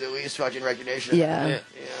nodded with at least fucking recognition. Yeah. Yeah.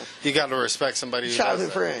 Yeah. You got to respect somebody who Childhood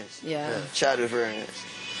does that. friends. Yeah. Childhood friends.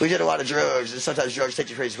 We did a lot of drugs, and sometimes drugs take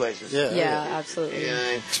you crazy places. Yeah. Yeah, absolutely.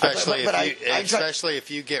 Yeah. Especially But especially if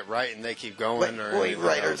you get right and they keep going, or way anything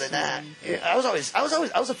righter else. than that. I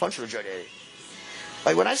was a functional drug addict.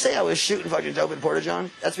 Like, when I say I was shooting fucking dope in Porta John,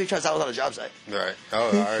 that's because I was on a job site. Right. Oh,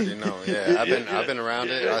 I already know. Yeah, I've been around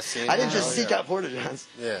it. I've seen. I didn't it. just Oh, seek yeah. out Porta Johns.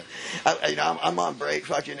 Yeah. I'm on break,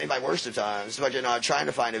 fucking in my worst of times, fucking trying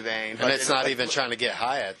to find a vein. And it's not even trying to get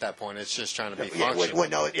high at that point. It's just trying to be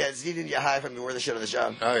functional. It's needing to get high from me worth the shit on the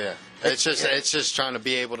job. Oh yeah. It's just trying to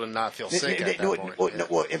be able to not feel sick at that point.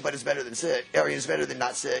 But it's better than sick. I mean, it's better than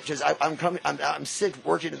not sick. Because I'm sick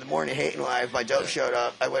working in the morning, hating life. My dope showed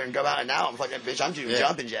up. I went and go out, and now I'm fucking bitch. I'm doing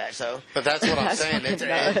jumping jacks. So. But that's what I'm That's saying. fucking It's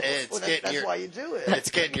nuts. getting That's your. why you do it. It's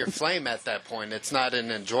getting your flame at that point. It's not an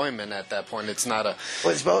enjoyment at that point. It's not a.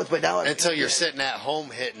 Well, it's both, but now Until you're sitting at home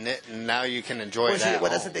hitting it, and now you can enjoy Well, it see, at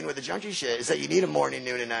that's the home. thing with the junkie shit is that you need a morning,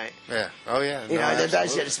 noon, and night. Yeah. Oh yeah. You No, know, that bad absolutely.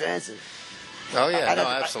 shit is expensive. Oh yeah. No,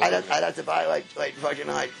 I'd absolutely. have to buy like fucking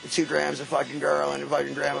 2 grams of fucking girl and a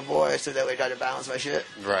fucking gram of boy, so that way I try to balance my shit.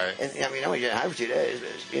 Right. And I mean, I'm only getting high for 2 days,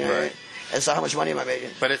 bitch. You know what I Right. mean? And so how much money am I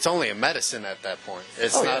making? But it's only a medicine at that point.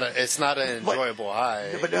 It's Oh, not yeah. It's not an enjoyable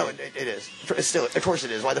high. But no, it is. It's still, of course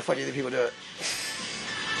it is. Why the fuck do you think people do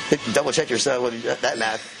it? Double check yourself with that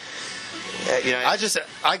math. You know,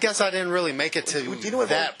 I guess I didn't really make it to Do you know what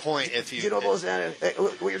that point. If you, know what boils down to,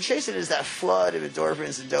 what you're chasing is that flood of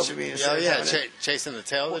endorphins and dopamine. And oh yeah, serotonin. chasing the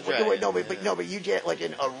tail of the Wait, dragon. but you get like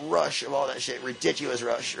a rush of all that shit, ridiculous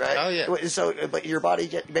rush, right? Oh, yeah. So, but your body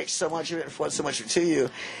makes so much of it and floods so much to you,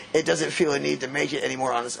 it doesn't feel a need to make it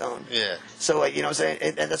anymore on its own. Yeah. So, like, you know what I'm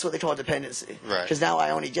saying? And that's what they call dependency. Right. Because now I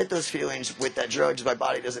only get those feelings with that drug because my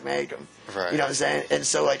body doesn't make them. Right. You know what I'm saying? And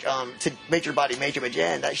so, like, to make your body make them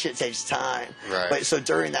again, that shit takes time. Right. But so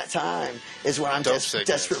during that time is when I'm Dope sickness.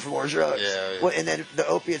 desperate for more drugs. Yeah. Well, and then the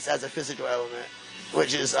opiates as a physical element,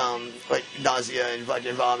 which is like nausea and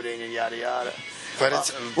fucking vomiting and yada yada. But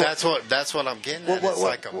it's that's what I'm getting at. It's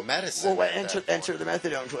like a medicine. Well, at that enter point. the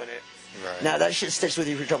methadone clinic. Right. Now that shit sticks with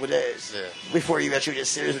you for a couple of days Yeah. before you actually get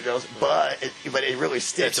serious with drugs. But it really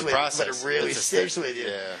sticks It's a with process. you. But it really It's a sticks stick. with you.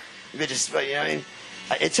 Yeah. But just, but, you know what I mean?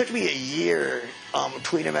 It took me a year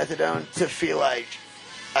clean of methadone to feel like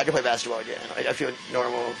I could play basketball again. I feel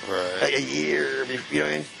normal. Right. Like a year, you know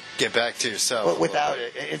what I mean? Get back to yourself. But without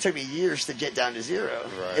it, it took me years to get down to zero,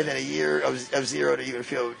 Right. and then a year of zero to even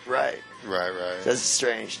feel right. Right. That's a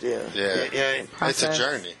strange deal. Yeah. You know what I mean? It's a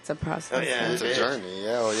journey. It's a process. Oh, yeah. It's It a is. journey. Yeah.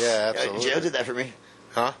 Oh yeah. Absolutely. Jail did that for me.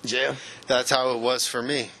 Huh? Jail. That's how it was for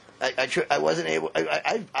me. I wasn't able.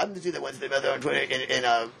 I'm the dude that went to the methadone clinic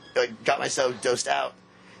and got myself dosed out,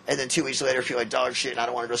 and then 2 weeks later feel like dog shit, and I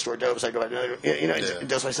don't want to go store dope, so I go out and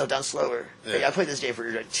dose myself down slower. Yeah. Like, I played this game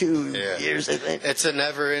for like 2 years. I think. It's a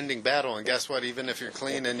never-ending battle, and guess what? Even if you're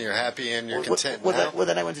clean and you're happy and you're content now,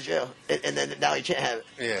 then I went to jail, and then now you can't have it.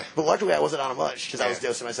 Yeah. But luckily I wasn't on it much because I was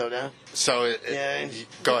dosing myself down. so Yeah. you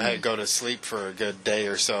go ahead, go to sleep for a good day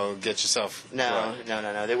or so, get yourself. No.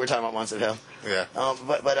 They were talking about months of hell. Yeah.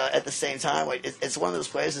 But at the same time, like it's one of those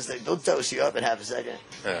places that they'll dose you up in half a second.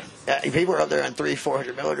 Yeah. People are up there on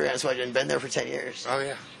 300-400 milligrams, so I've been there for 10 years. Oh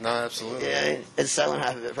yeah. No, absolutely. Yeah, it's selling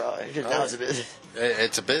half of it probably. Now it's a business.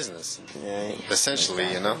 It's a business, Yeah.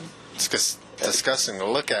 essentially. You know, it's disgusting to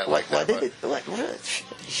look at like Well, I that. think what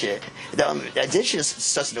shit. Addiction is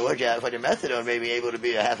something to look at. Fucking methadone may be able to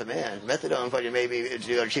be a half a man. Methadone fucking maybe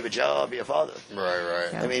to keep a job, be a father.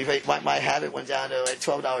 Right. I mean, my habit went down to like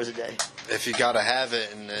 $12 a day. If you gotta have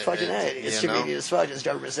it, and Fucking A. It's convenient as fuck. It's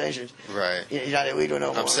government sanctioned. Right. You're not illegal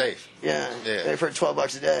no more. I'm safe. Yeah. Yeah. For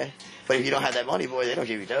 $12 a day. But if you don't have that money, boy, they don't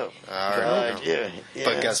give you dope. I already know. Yeah.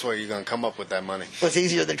 But guess what? You're gonna come up with that money. Well, it's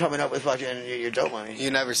easier than coming up with fucking your dope money.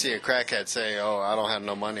 You never see a crackhead say, "Oh, I don't have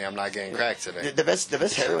no money. I'm not getting crack today." The best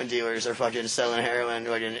heroin dealers are fucking selling heroin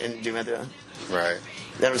and do methadone. Right.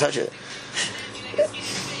 They don't touch it.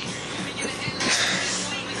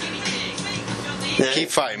 Keep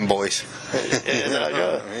fighting, boys.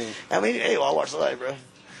 I mean, hey, I'll watch the light, bro.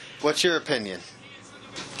 What's your opinion?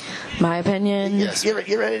 My opinion? Yes. You ever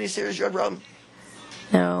had any serious drug problem?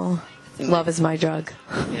 No. Love is my drug.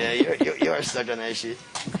 Yeah, you are stuck on that shit.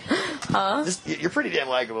 Huh? You're pretty damn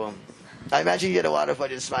likable. I imagine you get a lot of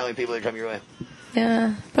fucking smiling people that come your way.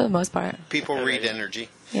 Yeah, for the most part. People read energy.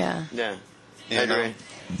 Yeah. Yeah. You I know? agree.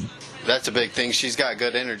 That's a big thing. She's got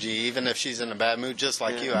good energy, even if she's in a bad mood, just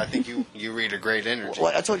like you. I think you read a great energy.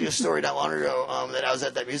 Well, I told you a story not long ago that I was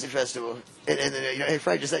at that music festival, and then hey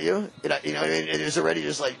Frank, is that you? And what I mean, it was already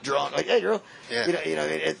just like drawn, like, hey girl, Yeah.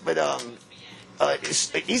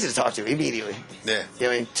 It's easy to talk to immediately. Yeah. You know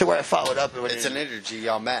what I mean, to where I followed up. It's an energy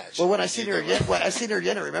y'all match. Well, when I seen her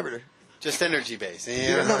again, I remembered her. Just energy based. You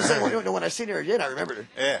know what I'm saying? When I seen her again, I remembered her.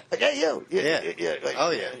 Yeah. Like, hey, you. Yeah. Like, Oh,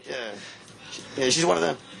 yeah. Yeah, she's one of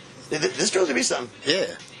them. This girl's gonna be something.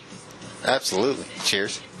 Yeah. Absolutely.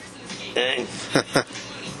 Cheers. Dang.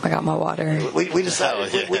 I got my water. We decided.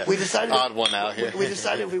 Oh, yeah. We decided. Odd one out here. We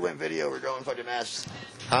decided if we went video, we're going fucking masks.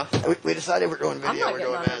 Huh? We decided we're going I'm video, not we're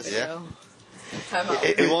getting going on a masks. video. Time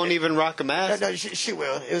out. You won't even rock a No, mask? no, she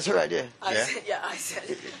will. It was her idea. I Yeah. said, I said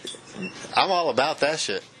it. I'm all about that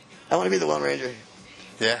shit. I want to be the Lone Ranger.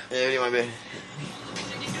 Yeah. Yeah, who do you want to be?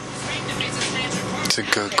 It's a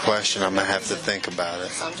good question. I'm going to have to think about it.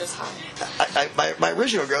 I'm just high. My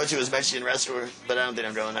original go-to was Mexican restaurant, but I don't think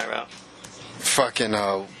I'm going that route. Fucking,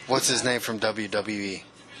 what's his name from WWE?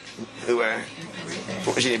 Who are?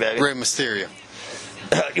 What was you, baby? Rey Mysterio.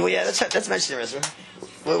 Well, yeah, that's Mexican restaurant.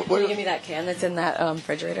 Will you give me that can that's in that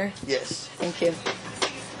refrigerator? Yes. Thank you.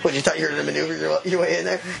 What, you thought you were going to maneuver your way in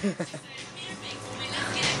there?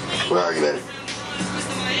 Where are you, baby?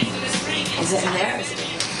 Is it in there? Or is it in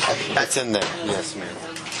here? That's in there. Yes, ma'am.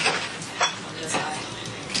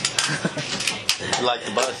 You like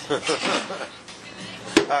the bud?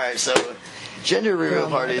 All right, so gender reveal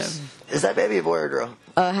parties. Is that baby a boy or a girl?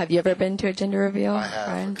 Have you ever been to a gender reveal? I have,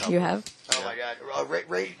 Ryan? a couple. You have? Oh my God!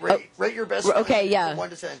 Rate your best. Okay, one yeah. from 1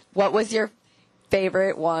 to 10. What was your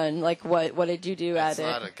favorite one? Like, what did you do It's at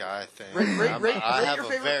not it? a guy thing. Rate I have your a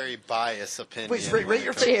favorite- very biased opinion. Please rate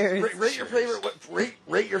your Cheers. favorite. Rate your favorite.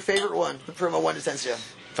 Rate your favorite one from a 1 to 10 scale.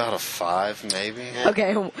 About a 5, maybe.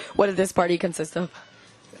 Okay, what did this party consist of?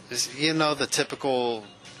 You know, the typical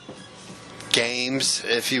games,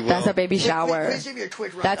 if you will. That's a baby shower. Please give me a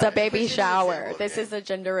quick rundown. That's a baby Please give me an shower. example of This a is a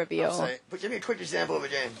gender reveal. Say- But give me a quick example of a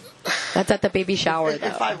game. That's at the baby shower, In though.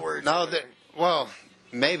 5 words. No, well,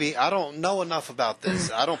 maybe. I don't know enough about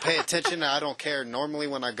this. I don't pay attention. I don't care. Normally,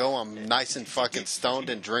 when I go, I'm nice and fucking stoned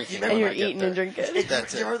and drinking. And when you're I get eating there. and drinking.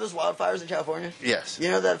 That's Do you it. remember those wildfires in California? Yes.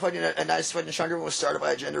 You know that fucking a nice fucking Shunger was started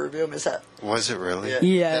by a gender reveal mishap. Was it really? Yeah.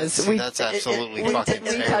 Yes, That's absolutely we fucking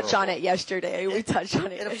terrible. touched on it yesterday. We touched on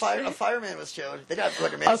it. And a yesterday. fireman was killed. They got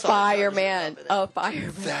fucking A fireman. A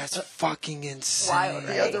fireman. That's fucking insane. Wild,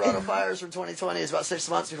 The El Dorado fires from 2020 is about 6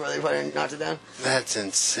 months before they fucking knocked it down. That's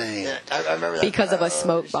insane. Yeah, I remember that. Because of a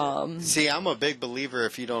smoke shit. bomb. See, I'm a big believer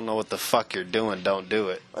if you don't know what the fuck you're doing, don't do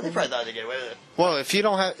it. Well, they probably thought they'd get away with it. Well,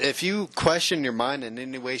 if you question your mind in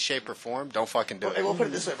any way, shape, or form, don't fucking do Hey, it. we'll put it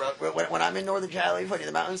this way, bro. When I'm in Northern Cali, fucking in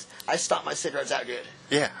the mountains, I stomp my cigarettes out good.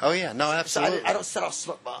 Yeah. Oh yeah. No, So absolutely. I don't set off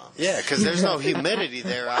smoke bombs. Yeah, because there's no humidity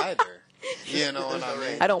there either. You know what I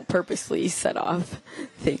mean? I don't purposely set off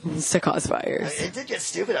things to cause fires. It did get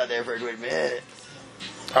stupid out there for it to admit.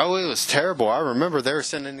 Oh, it was terrible. I remember they were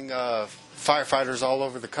sending firefighters all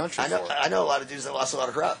over the country I know. for it. I know a lot of dudes that lost a lot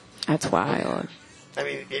of crop. That's wild. I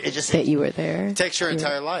mean, it just That you were there. It takes your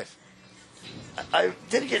entire life. I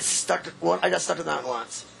did get stuck. Well, I got stuck in that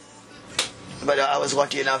once, but I was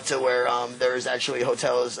lucky enough to where there was actually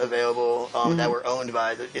hotels available that were owned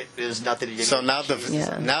by. It was nothing to give. So me.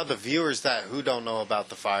 Yeah. now the viewers who don't know about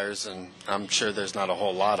the fires, and I'm sure there's not a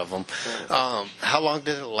whole lot of them. How long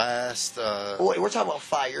did it last? Well, we're talking about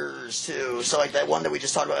fires too. So like that one that we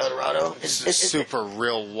just talked about, El Dorado. It's super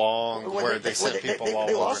real long, where they sent people all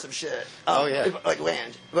they over. lost some shit. Oh, yeah. like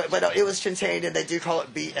land, but it was contained, and they do call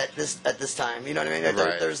it beat at this time. You know what I mean?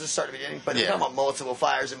 Right. There's a start and beginning, but Yeah. we're talking about multiple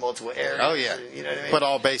fires in multiple areas. Oh yeah, and, you know what I mean? but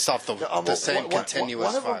all based off the same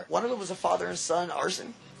continuous one fire. One of them was a father and son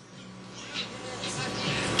arson.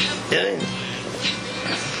 Yeah.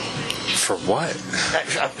 For what?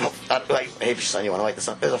 Hey, son, you want to light this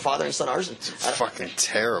up? There's a father and son arson. It's fucking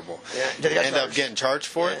terrible. Yeah. Did they get End up charged? getting charged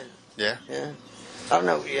for it? Yeah. Yeah. Yeah. I don't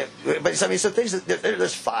know. Yeah. But I mean, so things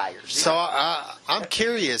there's fires. So I'm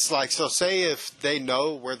curious, like, so say if they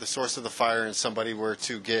know where the source of the fire and somebody were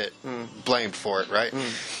to get blamed for it, right?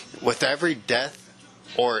 With every death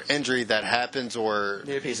or injury that happens, or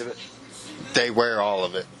Need a piece of it. they wear all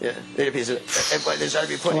of it. Yeah, need a piece of it. But there's got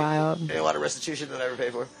to be a lot of restitution they'll never pay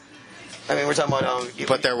for. I mean, we're talking about.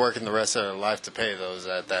 But they're working the rest of their life to pay those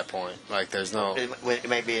at that point. Like, there's no. It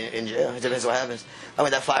may be in jail. It depends what happens. I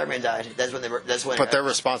mean, that fireman died. That's when they were. That's when. But they're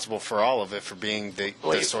responsible for all of it, for being the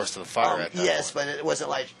source of the fire at that yes, point. but it wasn't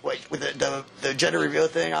like with the gender reveal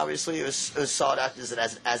thing. Obviously, it was sought after as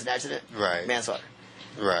an accident. Right. Manslaughter.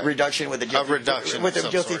 Right. Reduction with the guilty, reduction with of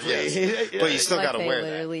the some guilty sort, plea. yes. But you still Like got to they wear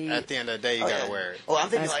literally- that. At the end of the day, you got to wear it. Well, I'm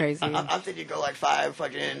thinking That's like crazy. I'm thinking you go like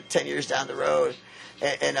 10 years down the road,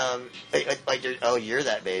 and like you're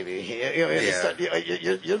that baby. You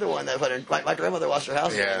know, you're the one that fucking. My grandmother lost her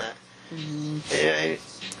house. Yeah. Doing that. Yeah.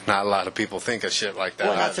 Not a lot of people think of shit like that.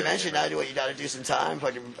 Well, not to either. mention now you got to do some time.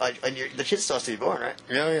 Fucking, and the kid still has to be born, right?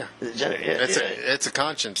 Yeah. It's It's a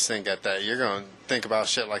conscience thing at that. You're going to think about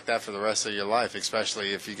shit like that for the rest of your life,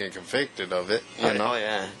 especially if you get convicted of it. You know? Oh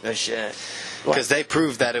yeah, no shit. Because they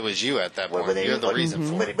proved that it was you at that point. You're the reason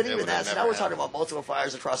for it. But It even would've that, so never now we're talking happened. about multiple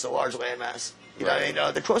fires across a large landmass. You know what I Right.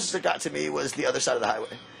 mean? The closest it got to me was the other side of the highway.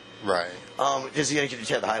 Right. Because you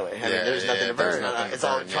can't the highway. I mean, there's nothing to burn. There's nothing to It's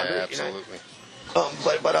all burn. concrete. Yeah, You know?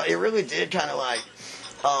 absolutely. But it really did kind of like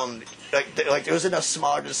there was enough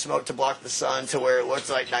smog and smoke to block the sun to where it looked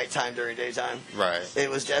like nighttime during daytime. Right. It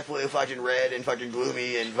was definitely fucking red and fucking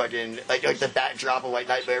gloomy and fucking like the backdrop of like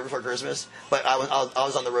Nightmare Before Christmas. But I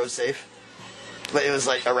was on the road safe. But it was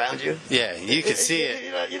like around you. Yeah, you could see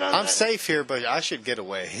it. You know I'm safe here, but I should get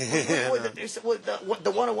away.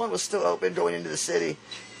 The 101 was still open going into the city.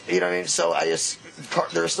 You know what I mean? So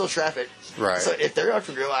there was still traffic. Right. So if they're out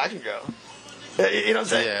to go, I can go. You know what I'm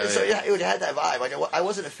saying? Yeah, So yeah. it would have had that vibe. Like I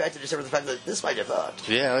wasn't affected except for the fact that this might get fucked.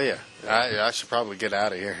 Yeah, oh yeah. I should probably get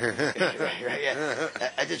out of here. right, yeah.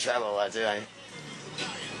 I did travel a lot too.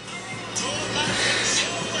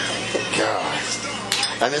 God,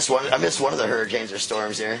 I missed one of the hurricanes or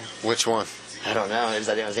storms here. Which one? I don't know.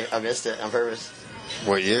 I missed it on purpose.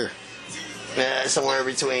 What year? Somewhere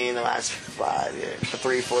between the last 5 years,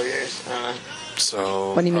 3-4 years. I don't know.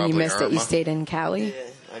 So. What do you mean you probably missed it? You Irma. stayed in Cali?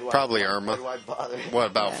 Yeah, Probably Irma. Why bother? What,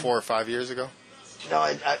 about Yeah. 4 or 5 years ago? No, no,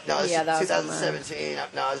 it was Yeah, that was 2017.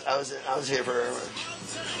 No, I was here for Irma.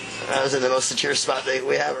 I was in the most secure spot that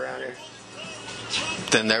we have around here.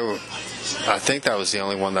 Then I think that was the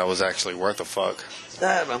only one that was actually worth a fuck.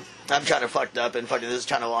 I don't know. I'm kind of fucked up, and fucking this is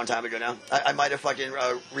kind of a long time ago now. I might have fucking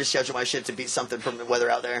rescheduled my shit to beat something from the weather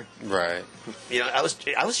out there. Right. You know, I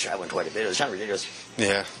was traveling quite a bit. It was kind of ridiculous.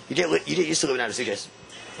 Yeah. You get used to living out of a suitcase.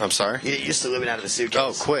 I'm sorry? You get used to living out of a suitcase.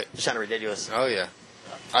 Oh, quit. It's kind of ridiculous. Oh, yeah.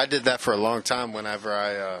 I did that for a long time whenever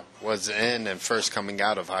I was in and first coming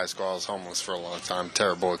out of high school. I was homeless for a long time.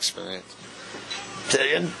 Terrible experience. Say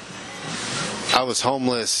it again? I was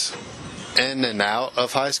homeless in and out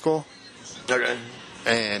of high school, Okay.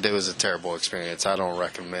 and it was a terrible experience. I don't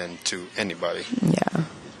recommend to anybody. Yeah.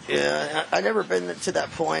 Yeah, I never been to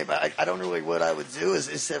that point, but I don't know really what I would do is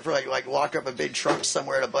except for like walk up a big trunk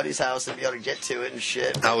somewhere at a buddy's house and be able to get to it and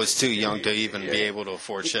shit. I was too young to even be able to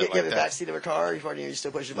afford shit You like have the that. backseat of a car, you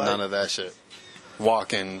still push the bike. None of that shit.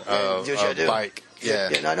 Walking Do what you gotta a do. bike. Yeah.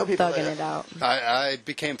 Yeah, no, I know people Thugging that it out. I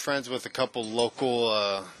became friends with a couple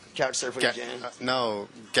local couch surf with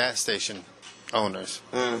gas station owners,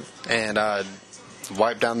 Mm. and I'd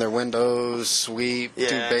wipe down their windows, sweep, do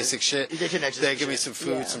Yeah. basic shit. You get connections They and give me shit. some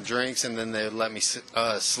food, Yeah. some drinks, and then they'd let me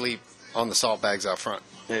sleep on the salt bags out front.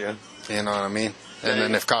 There you go. You know what I mean? Yeah, And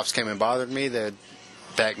then yeah. if cops came and bothered me, they'd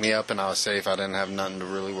backed me up, and I was safe. I didn't have nothing to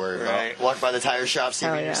really worry about. Right. Walk by the tire shop, see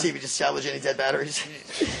Oh, if yeah. you just salvage any dead batteries.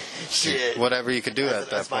 Shit. Whatever you could do at that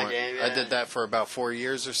That's my point. game, I yeah. did that for about 4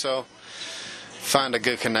 years or so. Found a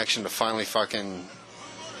good connection to finally fucking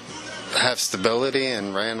have stability,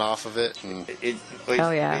 and ran off of it. And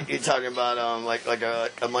Hell yeah. You're talking about like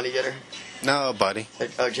a money getter, no, buddy.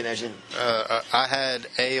 a connection. I had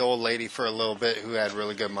a old lady for a little bit who had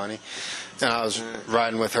really good money, and I was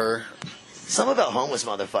riding with her. Something about homeless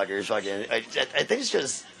motherfuckers, fucking. I think it's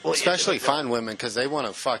just Especially fine women, because they want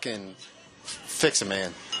to fucking fix a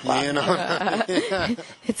man. You know?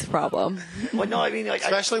 It's a problem. Well, no, I mean, like,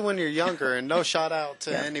 Especially when you're younger, and no shout out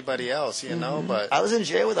to anybody else, you know. But I was in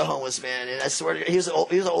jail with a homeless man, and I swear to God, he was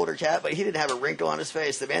an older cat, but he didn't have a wrinkle on his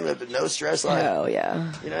face. The man lived with no stress life. Oh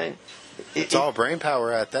yeah, You know, it's all brain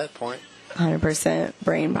power at that point. 100%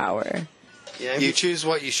 brain power. You know, You choose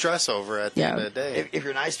what you stress over at the Yeah. end of the day. if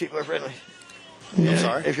you're nice, people are friendly. I'm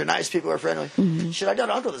sorry? If you're nice, people are friendly. Shit, I got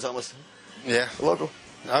an uncle that's homeless, Yeah. local.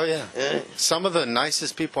 Oh, yeah. Yeah. Some of the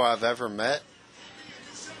nicest people I've ever met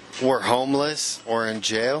were homeless or in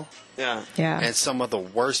jail. Yeah. Yeah, And some of the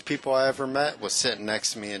worst people I ever met was sitting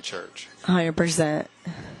next to me in church. 100%.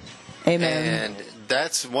 Amen. And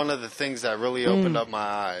that's one of the things that really opened up my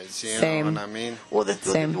eyes. You Same. know what I mean? Well,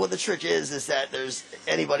 Same. the trick is that there's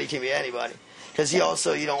anybody can be anybody. Because you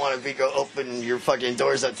don't want to go open your fucking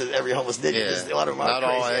doors up to every homeless nigga. Yeah. 'Cause a lot of them are Not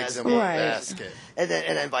all crazy eggs ass in one Right. basket. and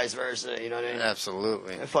then vice versa. You know what I mean?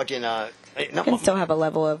 Absolutely. Fucking no, Can still have a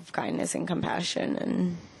level of kindness and compassion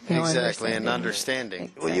and Exactly. And understanding.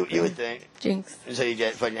 understanding. well, you would think Jinx. until you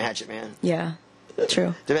get fucking hatchet man. Yeah,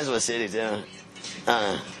 true. Depends on what city too.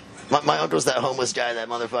 My uncle's that homeless guy that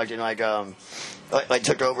motherfucking like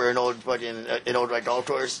took over an old like golf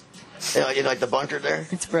course. In like the bunker there.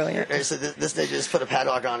 It's brilliant. And so this nigga just put a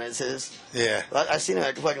padlock on it. It says, Yeah. I seen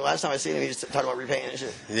him fucking last time I seen him. He was talking about repainting and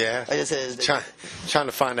shit. Yeah. I just said, Trying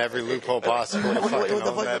to find every loophole possible to fucking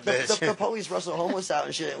own that bitch. the police rustle homeless out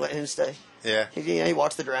and shit and let him stay. Yeah. He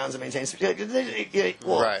walks the grounds and maintains.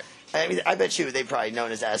 Well, Right. I mean, I bet you they've probably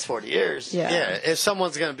known his ass 40 years. Yeah. Yeah, if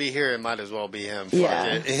someone's gonna be here, it might as well be him. Fuck Yeah.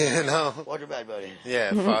 it. You know? Walk your bag, buddy.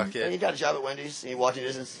 Yeah, fuck And he it. got a job at Wendy's. And he walking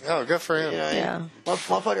distance. Oh, good for him. You know, Yeah.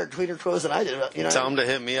 motherfucker cleaner clothes than I did. You know, Tell him to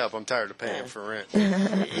hit me up. I'm tired of paying for rent.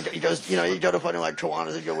 he goes, you go to fucking like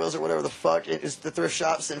Kiwanis and Goodwills or whatever the fuck. It's the thrift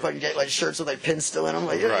shops and fucking get like shirts with like pins still in them.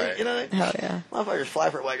 Like, Right. you know, Hell yeah. motherfuckers fly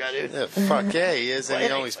for a white guy, dude. Yeah, fuck yeah, he is, and he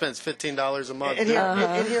Well, only spends $15 a month. And here,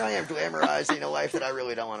 and here I am glamorizing a life that I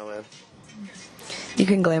really don't want to live. You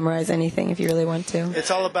can glamorize anything if you really want to.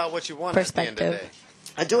 It's all about what you want at the end of the Perspective.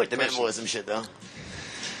 I do like the minimalism shit though. day.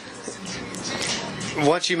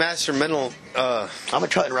 Once you master mental, I'm a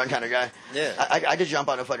cut and run kind of guy. Yeah. I could jump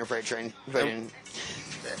on a fucking freight train. Fucking,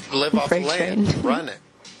 live off the Freight land, train. run it.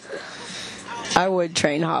 I would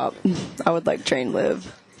train hop. I would like train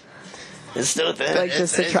live. it's still a thing. Like,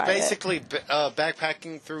 just to it's try it. basically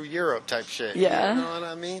backpacking through Europe type shit. Yeah. You know what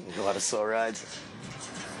I mean? a lot of slow rides.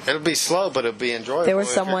 It'll be slow, but it'll be enjoyable. There was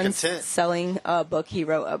if you're someone content. selling a book he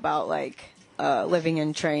wrote about living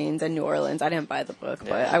in trains in New Orleans. I didn't buy the book,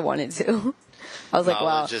 but I wanted to. I was like, wow.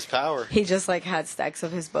 Knowledge is power. He just had stacks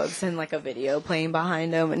of his books and like a video playing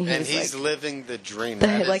behind him, and He's living the dream. the,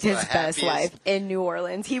 That is like the his best happiest- life in New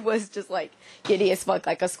Orleans. He was just like giddy as fuck,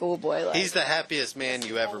 like a schoolboy. Like, He's the happiest man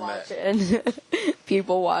you ever met. watching,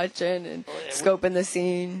 people watching and scoping the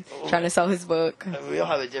scene, trying to sell his book. We all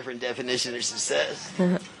have a different definition of success.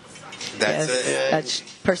 That's Yes, it. that's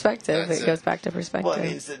perspective. That's it it. goes back to perspective. Well, it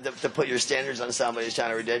means to put your standards on somebody is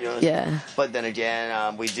kind of ridiculous. Yeah. But then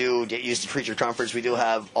again, we do get used to creature comforts. We do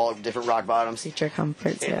have all different rock bottoms. Feature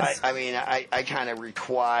comforts, And yes. I kind of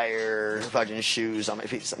require fucking shoes on my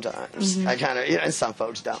feet sometimes. Mm-hmm. I kind of, and some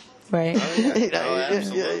folks don't. Right. You know, Oh,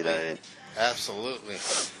 absolutely. you know, Absolutely.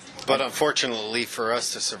 But unfortunately for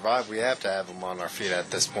us to survive, we have to have them on our feet at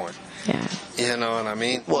this point. Yeah. You know what I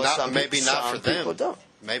mean? Well, not, some maybe people- not for some them. people don't.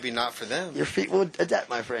 Maybe not for them. Your feet will adapt,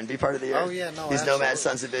 my friend. Be part of the earth. Oh, yeah, no, These absolutely. nomad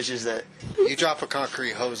sons of bitches that. You drop a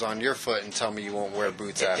concrete hose on your foot and tell me you won't wear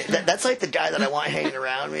boots after. That's like the guy that I want hanging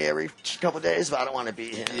around me every couple of days, but I don't want to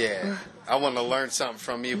beat him. Yeah. I want to learn something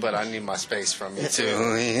from you, but I need my space from you too.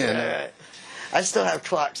 You know? Alright. I still have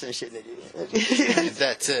clocks and shit that you.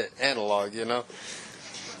 That's it. Analog, you know?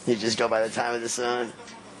 You just go by the time of the sun.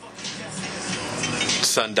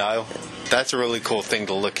 Sundial. That's a really cool thing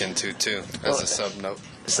to look into too, as a sub note.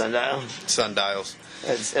 Sundial. Sundials.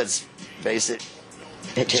 It's basic.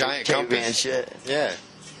 Giant caveman compass. shit. Yeah.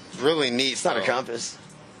 Really neat. It's not a though. compass.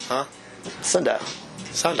 Huh? Sundial.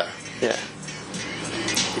 Sundial. Yeah.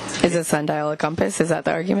 Is a sundial a compass? Is that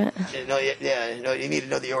the argument? No, you need to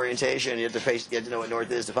know the orientation. You have to know what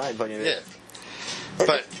north is to find. Yeah.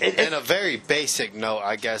 But in a very basic note,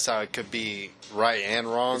 I guess I could be right and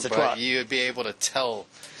wrong, It's a but clock. you'd be able to tell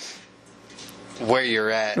where you're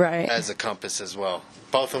at Right. as a compass as well.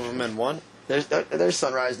 Both of them in one? There's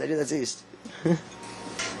sunrise. They do that's east.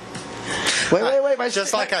 Wait.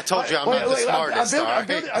 Just like I told you, I'm not the smartest, all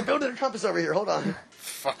right? I'm building a compass over here. Hold on.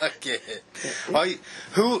 Fuck it.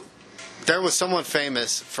 There was someone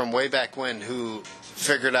famous from way back when who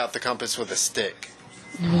figured out the compass with a stick.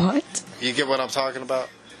 What? You get what I'm talking about?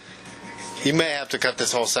 You may have to cut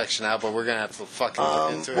this whole section out, but we're going to have to fucking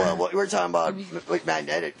get into Well, it. what we're talking about like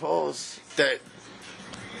magnetic poles.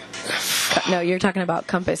 No, you're talking about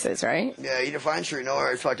compasses, right? Yeah, you define true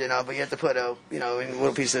north, fucking up, but you have to put a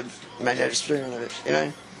little piece of magnetic string on it. You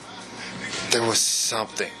know. There was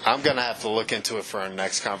something. I'm going to have to look into it for our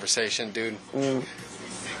next conversation, dude. I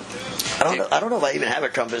don't know if I even have a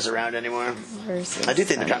compass around anymore. Versus I do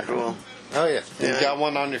think they're kind of cool. Oh, yeah. Yeah. You've got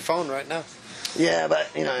one on your phone right now. Yeah, but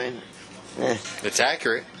It's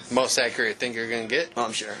accurate. Most accurate thing you're going to get,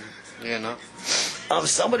 I'm sure. you know.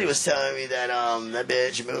 Somebody was telling me that that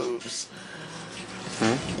bitch moves.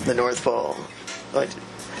 The North Pole. Like,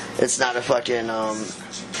 it's not a fucking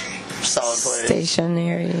solid place.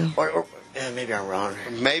 stationary. Or maybe I'm wrong.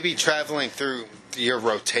 Maybe traveling through your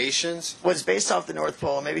rotations. Well, it's based off the North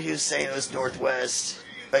Pole. Maybe he was saying it was northwest.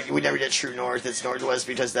 Like, we never get true north. It's northwest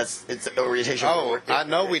because it's orientation. Oh, I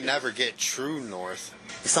know we never get true north.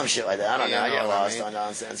 Some shit like that. I don't know. I You get know what I lost mean? on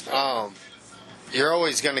nonsense. But You're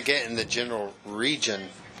always going to get in the general region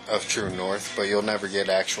of true north, but you'll never get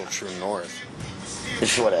actual true north.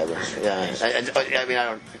 it's whatever. Yeah. I mean,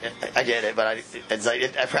 I get it, but it's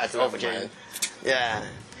like I practice Oh, it. man. Yeah.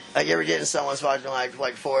 Like, you ever get in someone's fucking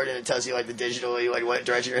like Ford and it tells you like the digitally like what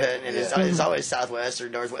direction you're heading, and it's always southwest or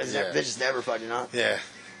northwest. Yeah. They just never fucking know. Yeah.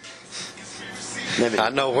 Maybe. I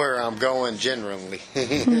know where I'm going generally.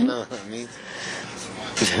 You know what I mean?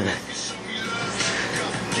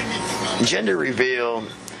 Gender reveal.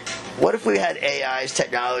 What if we had AI's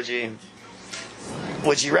technology?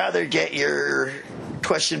 Would you rather get your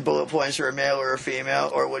question bullet points from a male or a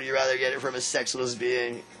female, or would you rather get it from a sexless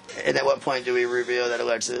being? And at what point do we reveal that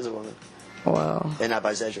Alexa is a woman Whoa. and not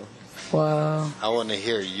bisexual? Whoa. I want to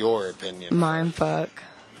hear your opinion. Mind fuck.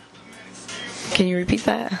 Can you repeat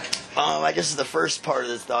that? I guess the first part of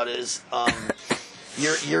this thought is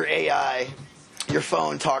your AI, your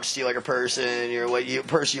phone talks to you like a person.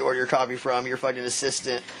 Person you order your coffee from, your fucking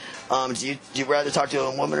assistant. Do you rather talk to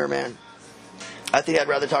a woman or a man? I think I'd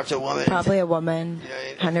rather talk to a woman. Probably a woman.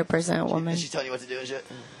 Yeah, 100% woman. Is she telling you what to do and shit?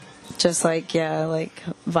 Just like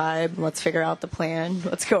vibe. Let's figure out the plan.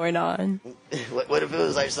 What's going on? What if it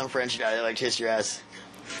was like some French guy that like kissed your ass?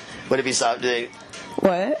 Would it be soft?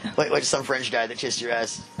 What? Like some French guy that kissed your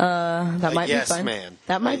ass? That might yes be fun. man.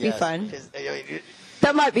 That might be yes. fun. 'Cause,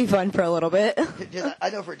 That might be fun for a little bit. I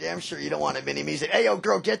know for damn sure you don't want a mini music. Hey, yo,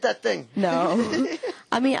 girl, get that thing. No.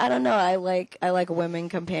 I mean, I don't know. I like women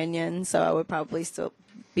companions, so I would probably still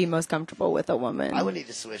be most comfortable with a woman. I would need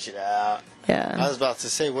to switch it out. I Yeah. was about to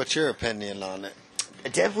say, what's your opinion on it?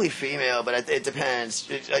 Definitely female, but it depends.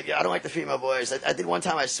 I don't like the female voice. I think one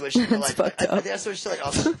time I switched to That's like fucked up. I think I switched to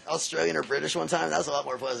like Australian or British one time. That was a lot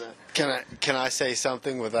more pleasant. Can I say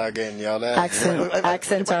something without getting yelled at?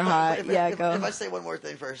 Accents are hot. Yeah, If go. I say one more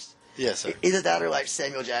thing first, Yes, sir. either that or like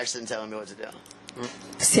Samuel Jackson telling me what to do.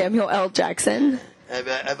 Samuel L. Jackson. I'd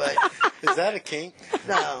be like, Is that a kink?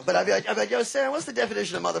 no, but I'd be like, yo, Sam, what's the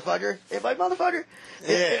definition of motherfucker? If I motherfucker,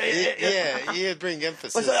 Yeah, you'd bring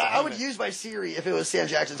emphasis. Well, so I on would it. use my Siri if it was Sam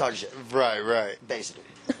Jackson talking shit, Right. basically.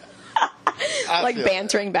 I Like feel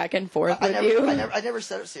bantering back and forth I with you. never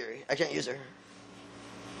set up Siri. I can't use her.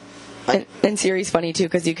 And Siri's funny too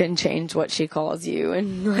because you can change what she calls you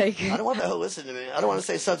and like I don't want that hoe listen to me. I don't want to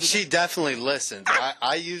say something. She definitely listens.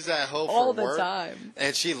 I use that hoe for all the work, time.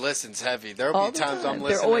 and she listens heavy. There'll All be the times time. I'm They're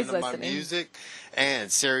listening always to my listening. music,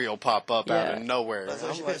 and Siri will pop up out Yeah. of nowhere. That's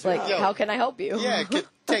what she I'm pisses like me off. how can I help you? yeah,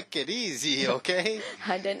 take it easy, okay?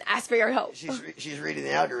 I didn't ask for your help. She's reading the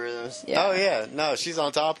algorithms. Yeah. Oh yeah, no, she's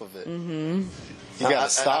on top of it. Mm-hmm. You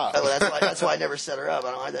gotta stop. That's why I never set her up.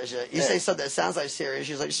 I don't like that shit. You say something that sounds like Siri,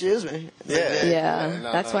 she's like, excuse me. Yeah. Yeah,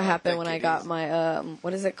 no, that's no, what no, happened take when I it got easy. my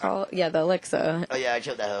what is it called? Yeah, the Alexa. Oh yeah, I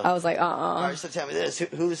killed that hoe. I was like, All right, so tell me this: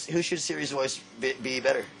 who should Siri's voice be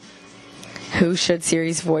better? Who should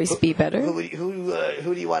Siri's voice be better?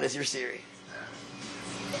 Who do you want as your Siri?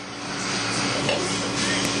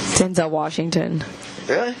 Denzel Washington.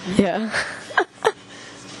 Really? Yeah.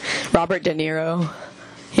 Robert De Niro.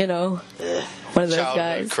 You know, one of those Childhood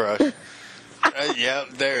guys. crush. Yep,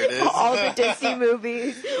 there it is. All the Disney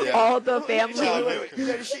movies, Yeah. all the family.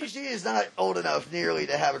 Wait. She is not old enough nearly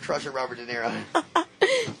to have a crush on Robert De Niro.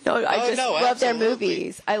 No, No, I just no, love their absolutely.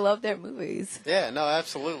 movies. I love their movies. Yeah, no,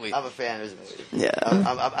 absolutely. I'm a fan of his movie. Yeah.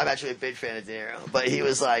 I'm actually a big fan of De Niro, but he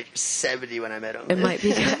was like 70 when I met him. It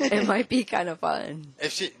might be kind of fun.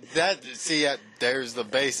 If she there's the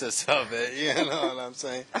basis of it. You know what I'm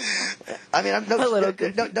saying? I mean, I'm A little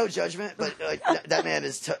goofy. no judgment, but like, that man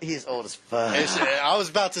he's old as fuck. I was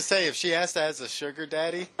about to say, if she has to have a sugar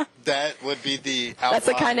daddy, that would be the. That's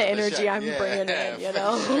the kind of outline energy show. I'm bringing in. You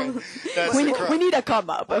know, That's we the need to come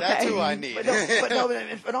up. Okay. That's who I need. But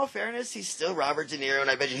in all fairness, he's still Robert De Niro, and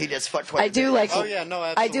I bet you he gets fucked twice. I do like. Oh yeah, no,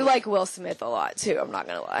 I absolutely. do like Will Smith a lot too. I'm not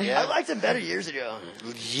gonna lie. Yeah. I liked him better years ago.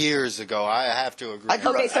 Years ago. I have to agree.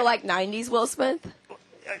 Okay, so like '90s Will Smith,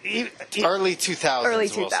 Early 2000s. early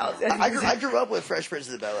Will Smith. 2000s. I grew up with Fresh Prince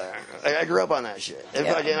of the Bel Air. I grew up on that shit. And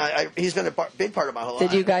Yeah. fucking, he's been a big part of my whole life.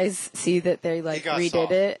 Did you guys see that they like got redid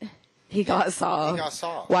soft. it? He got soft. He got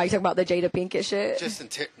soft. Why you talking about the Jada Pinkett shit? Just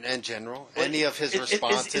in general, any of his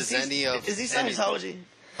responses, is he Scientology?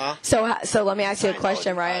 So let me ask you a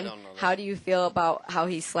question, Scientology. Ryan. I don't know that. How do you feel about how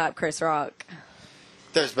he slapped Chris Rock?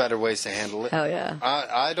 There's better ways to handle it. Hell yeah.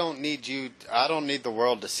 I don't need you. I don't need the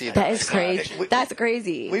world to see that. That is crazy. We- That's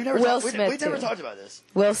crazy. We've never Will talked, Smith we've never too. talked about this.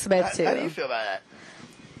 Will Smith too. How do you feel about that?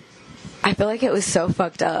 I feel like it was so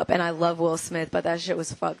fucked up, and I love Will Smith, but that shit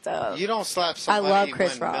was fucked up. You don't slap I somebody love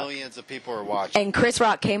Chris when Rock. millions of people are watching. And Chris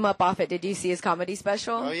Rock came up off it. Did you see his comedy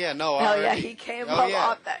special? Oh yeah, no. Hell yeah, already- he came oh, up yeah.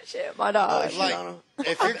 off that shit, my dog. shit Like, on him.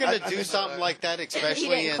 if you're gonna I do missed something that. like that, He especially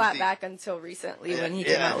didn't in clap the, back until recently when he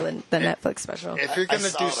came Yeah. out with the Netflix special. if you're I gonna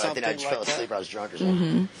saw do it, but I something think I just fell like that, asleep. I was drunk or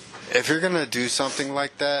something. if you're gonna do something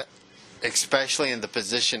like that, especially in the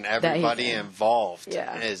position everybody in. involved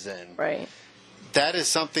Yeah. is in, Right. that is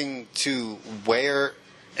something to wear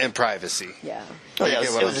in privacy. Yeah. Oh, yeah, You it get was,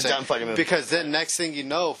 what it I'm was a saying? dumb fucking movie. Because then next thing you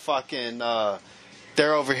know, fucking,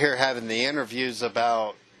 they're over here having the interviews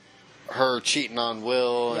about her cheating on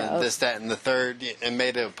Will Yeah. and this, that, and the third, and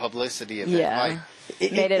made it a publicity event. Yeah.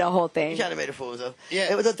 Like, Made it a whole He thing. kind of made a fool of himself.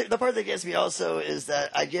 Yeah. And the part that gets me also is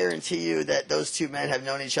that I guarantee you that those two men have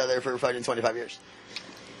known each other for fucking 25 years.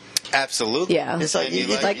 absolutely. Yeah. It's like And you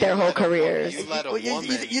you- like their you whole let a woman- careers. You let a Well, woman.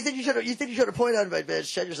 you think you should have pointed out about bitch,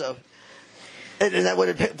 shed yourself, and that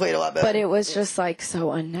would have played a lot better. But it was just like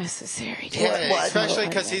so unnecessary. Yeah, What? especially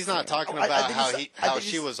because he's not talking I about think how he's- I how think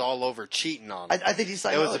she he's- was all over cheating on I him. think he's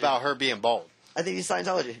Scientology. It was about her being bold. I think he's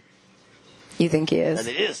Scientology. You think he I is?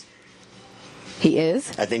 think he is. He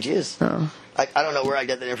is? I think he is. Oh. I don't know where I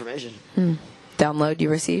get that information. Download you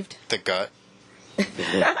received? The gut.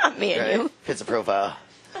 Me and Right? you. Fits a profile.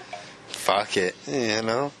 Fuck it. You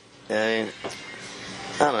know? I mean,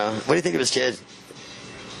 I don't know. What do you think of his kid?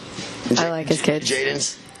 I like his kids.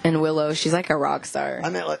 Jaden's. And Willow, she's like a rock star. I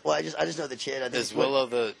mean, like, well, I just know the kid. I think Is Willow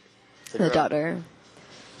the. The girl. daughter.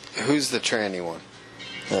 Who's the tranny one?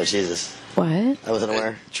 Oh Jesus! What? I wasn't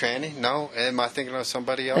aware. Tranny? No? Am I thinking of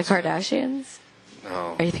somebody The else? Kardashians?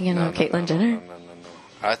 No. Are you thinking of Caitlyn Jenner?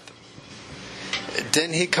 No.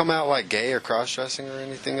 Didn't he come out like gay or cross-dressing or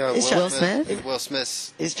anything? He's Will Smith? Will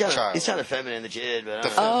Smith's He's kind child. of feminine, the kid, but I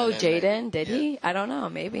don't The know. Oh, feminine name. Jaden? Did he? I don't know.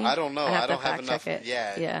 Maybe. I don't know. I'd I don't to have fact enough. check it.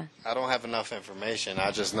 Yeah. I don't have enough information.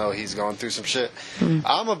 I just know he's going through some shit.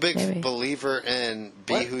 I'm a big Maybe. believer in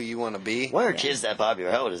be What? who you want to be. Why are kids that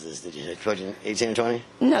popular? How old is this? Did you say fucking 18 or 20?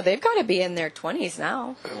 No, they've got to be in their 20s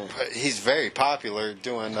now. But he's very popular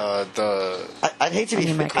doing the I'd hate to be. I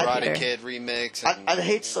mean, my I'd, Peter. Karate Kid remix. I'd, And, I'd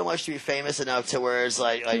hate so much to be famous enough to where it's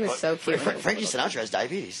like was so cute when he was Frankie Sinatra has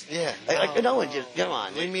diabetes. yeah. Like no one just come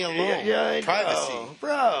on. Leave me alone. Yeah, Privacy.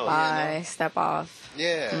 bro. Bye. Step off.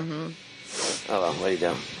 Yeah. Oh well, what do you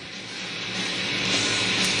do?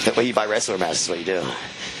 Well, you buy wrestler masks. What you do?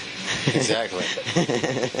 Exactly.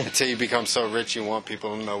 Until you become so rich, you want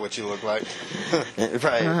people to know what you look like.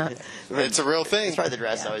 Probably. It's a real thing. It's probably the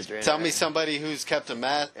dress I was doing. Tell me somebody who's kept a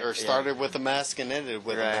mask or started with a mask and ended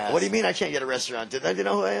with a Right. mask. What do you mean I can't get a restaurant? Did they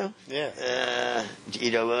know who I am? Yeah.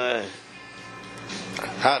 You know what?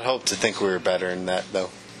 I'd hope to think we were better than that, though.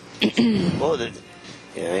 Well,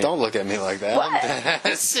 Don't look at me like that. What? I'm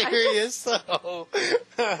dead serious, though.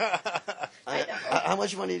 How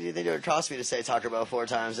much money do you think it would cost me to say Taco Bell 4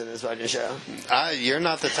 times in this fucking show? You're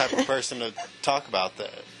not the type of person to talk about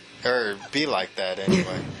that. Or be like that,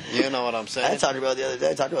 anyway. You know what I'm I saying? had Taco Bell the other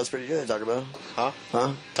day. Taco Bell's pretty good. Taco Bell.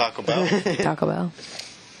 Huh? Taco Bell? Taco Bell.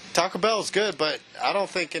 Taco Bell's good, but I don't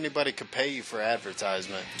think anybody could pay you for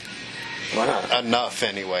advertisement. Why not? Enough,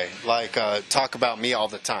 anyway. Like, talk about me all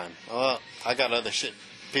the time. I got other shit.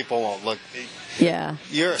 People won't look. Yeah.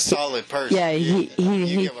 You're a solid person. Yeah, You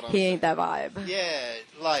he get what I'm ain't that vibe. Yeah,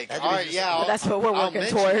 like, That'd all be right, just- yeah. But that's what we're I'll working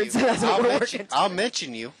mention towards. you. That's what I'll we're mention- working I'll towards.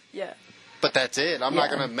 mention you, Yeah. but that's it. I'm not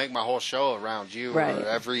Yeah. going to make my whole show around you Right. or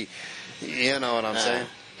every. You know what I'm saying?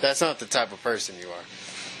 That's not the type of person you are.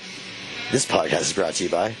 This podcast is brought to you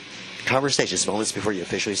by Conversations Moments Before You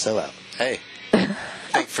Officially Sell Out. Hey,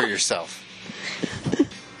 think for yourself.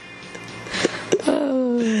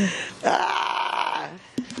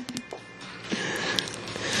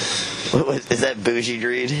 What, is that bougie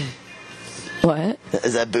greed? What?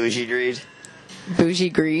 Is that bougie greed? Bougie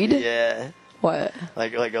greed? Yeah. What?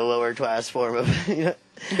 Like a lower class form of, you know,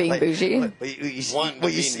 Being bougie? You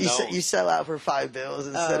known. sell out for $5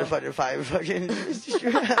 instead of fucking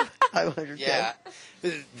 $500. Yeah.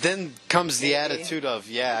 Then comes the attitude of,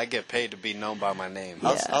 yeah, I get paid to be known by my name.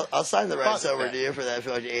 I'll sign the rights Fuck over that. to you for that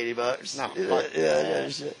for like $80. No, yeah, fuck yeah,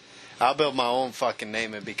 shit. I'll build my own fucking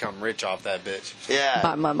name and become rich off that bitch. Yeah.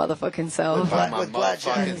 By my motherfucking self. By my with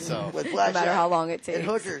blackjack. motherfucking self. With No blackjack. matter how long it And takes.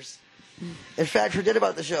 hookers. In fact, forget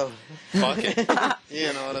about the show. Fuck it.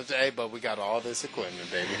 You know what I'm saying? Hey, but we got all this equipment,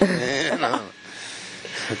 baby. You know.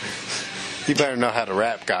 You better know how to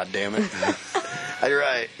rap, goddammit. You're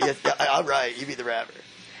right. I'm right. You be the rapper.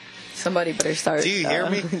 Somebody better start. Do you hear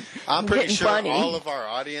me? I'm pretty getting sure funny. all of our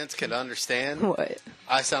audience can understand. What?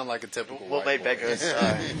 I sound like a typical We'll white make boy. Becca a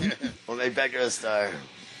star. We'll make Becca a star.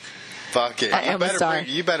 Fuck it. I am a star.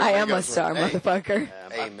 You better I bring am a us star, hey, motherfucker.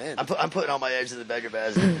 Amen. I'm putting all my eggs in the Becca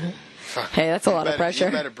basket. Hey, that's a lot of You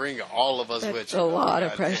pressure. better bring all of us with That's you. a lot of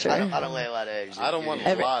God pressure. damn. I don't lay a lot of eggs. I don't want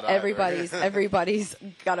a lot either. Everybody's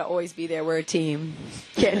got to always be there. We're a team.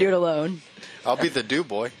 Can't do it alone. I'll be the do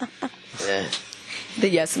boy. Yeah. The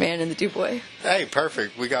yes man and the do boy. Hey,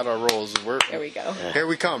 perfect. We got our roles. There we go. Here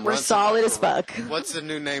we come. We're Run solid as Sinatra. fuck. What's the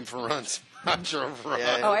new name for Run Sinatra? Run?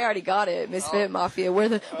 Yeah. Oh, I already got it. Misfit Mafia. We're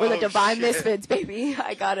the divine shit. misfits, baby.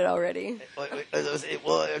 I got it already.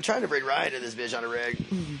 Well, I'm trying to bring Ryan to this bitch on a rig.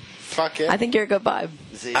 Fuck it. I think you're a good vibe.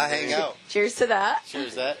 See, I hang out. Cheers to that.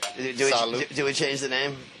 Cheers that. Do we change the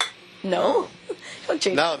name? No. Don't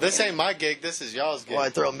change No, it. this ain't my gig. This is y'all's gig.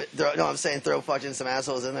 Well, no, I'm saying throw fucking some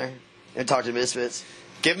assholes in there and talk to misfits.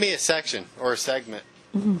 Give me a section or a segment.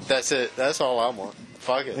 That's it. That's all I want.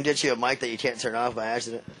 Fuck We'll it. get you a mic that you can't turn off by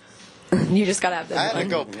accident. You just gotta have the. I had to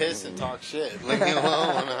go piss and talk shit. Leave me alone.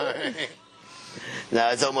 All right. No,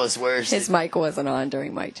 it's almost worse. His mic wasn't on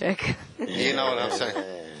during mic check. You know what I'm saying?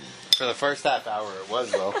 For the first half hour, it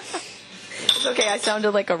was, though. It's okay. I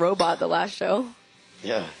sounded like a robot the last show.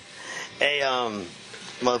 Yeah. Hey,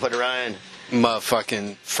 motherfucker Ryan.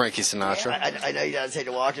 Motherfucking Frankie Sinatra. I know you gotta take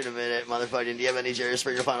a walk in a minute, motherfucking. Do you have any Jerry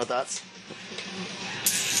Springer final thoughts?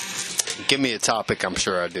 Give me a topic. I'm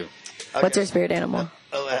sure I do. What's your spirit animal?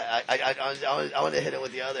 Oh, I want to hit it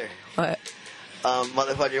with the other. What?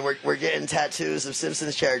 Motherfucker, we're getting tattoos of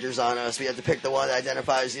Simpsons characters on us. We have to pick the one that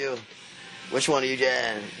identifies you. Which one are you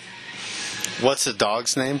getting? What's the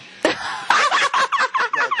dog's name?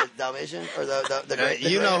 The Dalmatian or the great?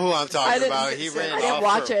 You know who I'm talking about. He I ran didn't off.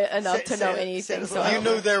 watch for- it enough to know Say- anything. say- So say- You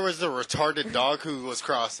knew there was the retarded dog who was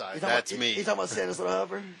cross-eyed. That's You me. talking about Santa's little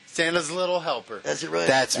helper? Santa's little helper. That's your really.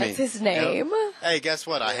 That's me. that's his name. Hey, guess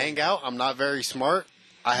what? I hang out. I'm not very smart.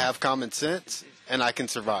 I have common sense, and I can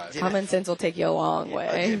survive. Common sense will take you a long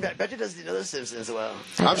way. Betcha doesn't know the Simpsons well.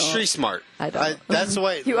 I I'm don't. street smart. I don't. That's the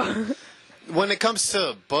way. You are. When it comes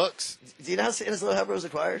to books, Do you know how Santa's little helper was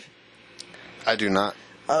acquired? I do not.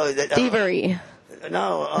 Oh, Thievery.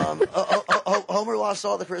 No, Homer lost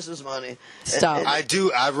all the Christmas money. Stop. And- I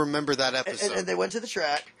do. I remember that episode. and they went to the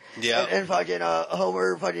track. Yeah. And fucking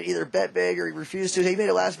Homer fucking either bet big or he refused to. He made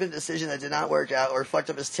a last minute decision that did not work out or fucked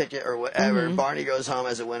up his ticket or whatever. Barney goes home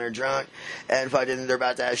as a winter drunk and fucking they're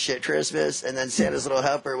about to have shit Christmas. And then Santa's little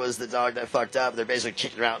helper was the dog that fucked up. They're basically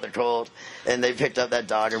kicking him out in the cold. And they picked up that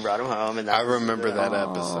dog and brought him home. And I remember that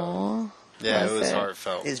episode. Yeah, it was That's it.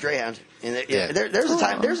 heartfelt. He's Greyhound. And Yeah. there's a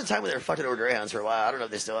time when they were fucking over Greyhounds for a while. I don't know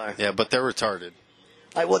if they still are. Yeah, but they're retarded.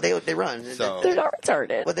 Well, they run. So- They're not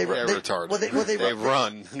retarded. Well, They're retarded. They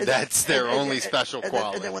run. That's their only special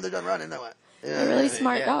quality. And then when they're done running, then what? They're really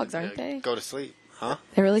smart Yeah, dogs, aren't they? Go to sleep. Huh?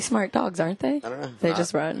 They're really smart dogs, aren't they? I don't know. They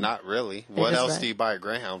just run. Not really. What just else run. do you buy a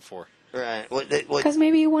Greyhound for? Right. Because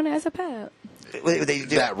maybe you want it as a pet. What they do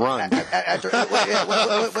That run. after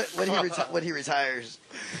when he retires.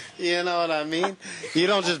 You know what I mean? You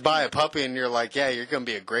don't just buy a puppy and you're like, yeah, you're going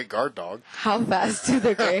to be a great guard dog. How fast do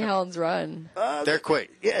the greyhounds run? They're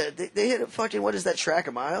quick. Yeah, they hit a fucking what is that track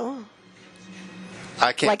a mile?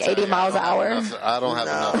 I can't Like tell 80 you. miles an hour? I don't have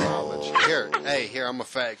enough No. knowledge. Here, I'm going to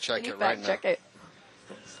fact check it right Fact now. check it.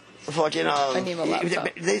 Fucking I need my laptop.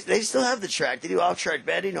 they still have the track. They do off track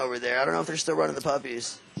betting over there. I don't know if they're still running the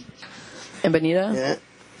puppies. And Bonita? Yeah.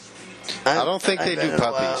 I don't think they I've do been in a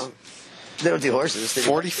puppies. while. They don't do horses. They do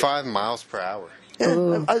 45 miles per hour. Yeah,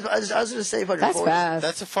 Ooh. I was going to say fucking That's 40. fast.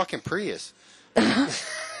 That's a fucking Prius.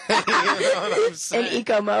 You know what I'm In saying?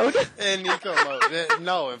 eco mode. In eco mode.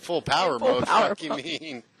 No, in full power full mode. power Fuck you mode.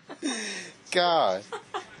 mean? God.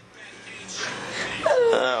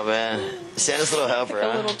 Oh man, Santa's little helper.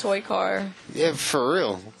 A Huh? little toy car. Yeah, for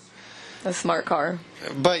real. A smart car.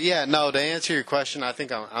 But yeah, no, to answer your question, I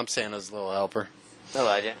think I'm Santa's little helper. I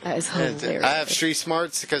like it. That is And hilarious. I have street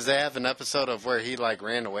smarts because they have an episode of where he like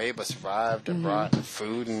ran away but survived and brought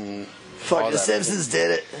food and Fuck, all the that. Simpsons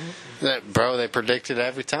did it. Bro, they predicted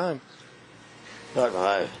every time. Fuck my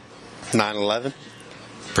life. 9/11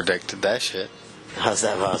 predicted that shit. How's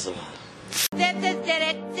that possible? Simpsons did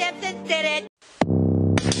it. Simpsons did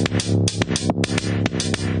it.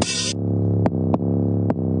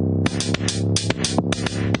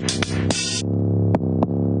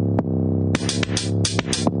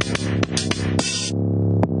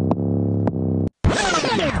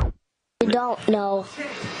 You don't know.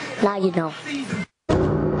 Now you know.